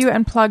find you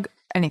and plug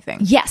anything?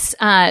 Yes.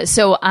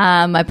 So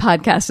my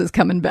podcast is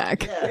coming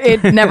back.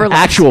 It never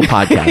left. Actual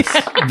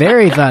podcast,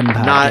 Very fun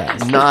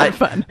podcast.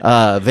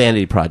 not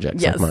vanity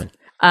projects Yes. like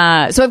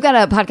mine. So I've got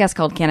a podcast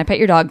called Can I Pet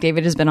Your Dog?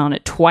 David has been on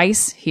it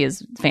twice. He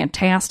is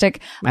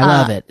fantastic. I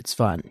love it. It's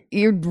fun.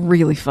 You're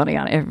really funny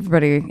on it.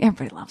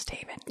 Everybody loves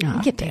David.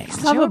 Get David. on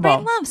the show.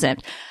 Everybody loves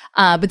it.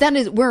 But that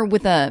is, we're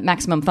with the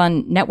Maximum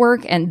Fun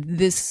Network, and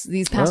these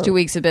past 2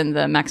 weeks have been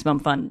the Maximum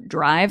Fun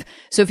Drive.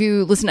 So if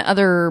you listen to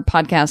other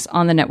podcasts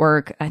on the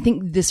network, I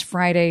think this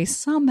Friday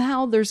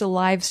somehow there's a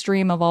live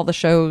stream of all the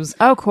shows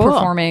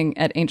performing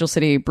at Angel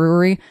City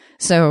Brewery.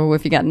 So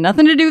if you got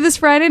nothing to do this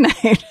Friday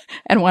night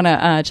and want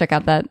to check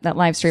out that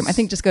live stream, I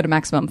think just go to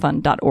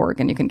MaximumFun.org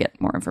and you can get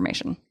more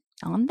information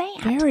on that.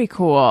 Very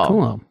cool.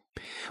 Cool.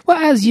 Well,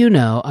 as you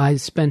know, I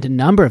spent a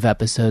number of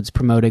episodes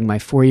promoting my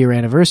 4-year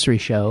anniversary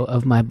show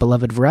of my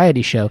beloved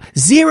variety show.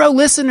 0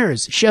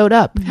 listeners showed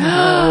up.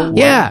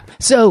 Yeah.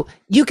 So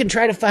you can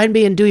try to find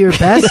me and do your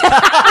best, but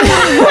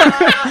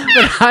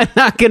I'm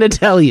not going to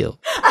tell you.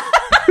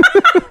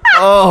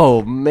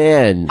 Oh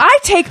man, I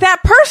take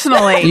that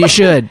personally. You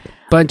should.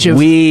 Bunch of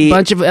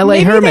LA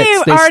Maybe hermits.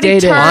 they've They already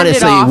stayed in. turned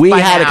it honestly, off we by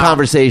had a now.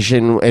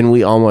 conversation and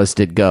we almost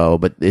did go,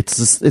 but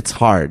it's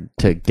hard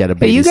to get a babysitter.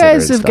 But you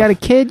guys and have got a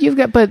stuff.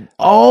 kid. But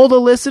all the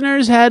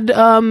listeners had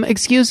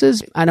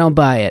excuses. I don't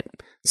buy it.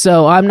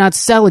 So I'm not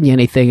selling you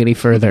anything any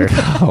further.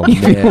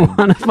 If you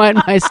want to find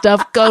my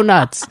stuff, go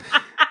nuts.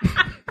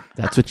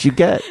 That's what you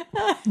get.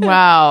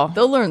 Wow.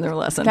 They'll learn their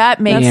lesson. That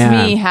makes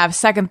Yeah. me have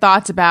second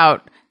thoughts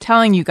about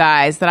telling you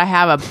guys that I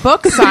have a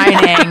book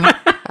signing.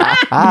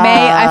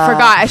 I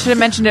forgot. I should have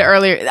mentioned it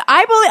earlier.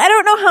 I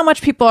don't know how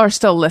much people are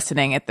still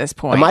listening at this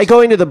point. Am I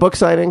going to the book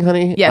signing,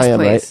 honey? Yes, I am,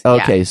 please. Right?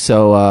 Yeah. Okay,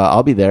 so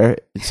I'll be there.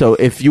 So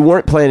if you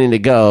weren't planning to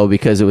go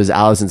because it was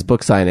Allison's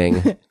book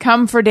signing,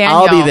 Come for Daniel.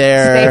 I'll be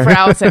there. Stay for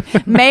Allison.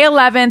 May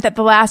 11th at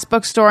the Last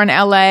Bookstore in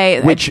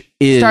LA. which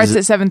It is starts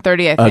at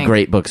 7:30. I a think.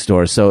 great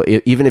bookstore. So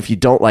even if you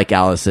don't like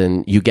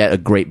Allison, you get a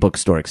great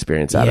bookstore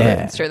experience out of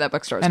Yeah. it. Sure, that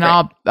bookstore is And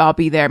great. I'll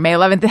be there May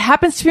 11th. It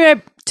happens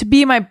to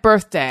be my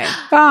birthday.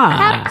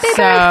 Ah,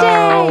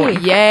 So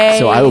yay!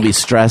 So I will be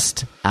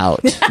stressed out.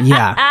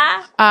 yeah.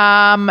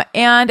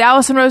 And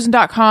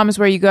AllisonRosen.com is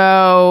where you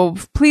go.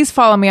 Please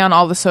follow me on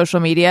all the social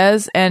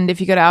medias. And if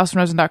you go to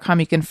AllisonRosen.com,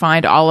 you can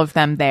find all of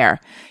them there.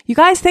 You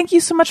guys, thank you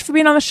so much for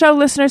being on the show.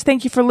 Listeners,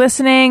 thank you for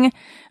listening.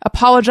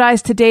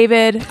 Apologize to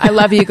David. I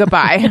love you.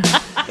 Goodbye.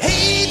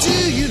 Hey,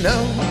 do you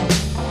know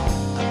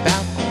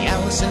about the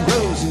Allison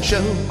Rosen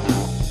show?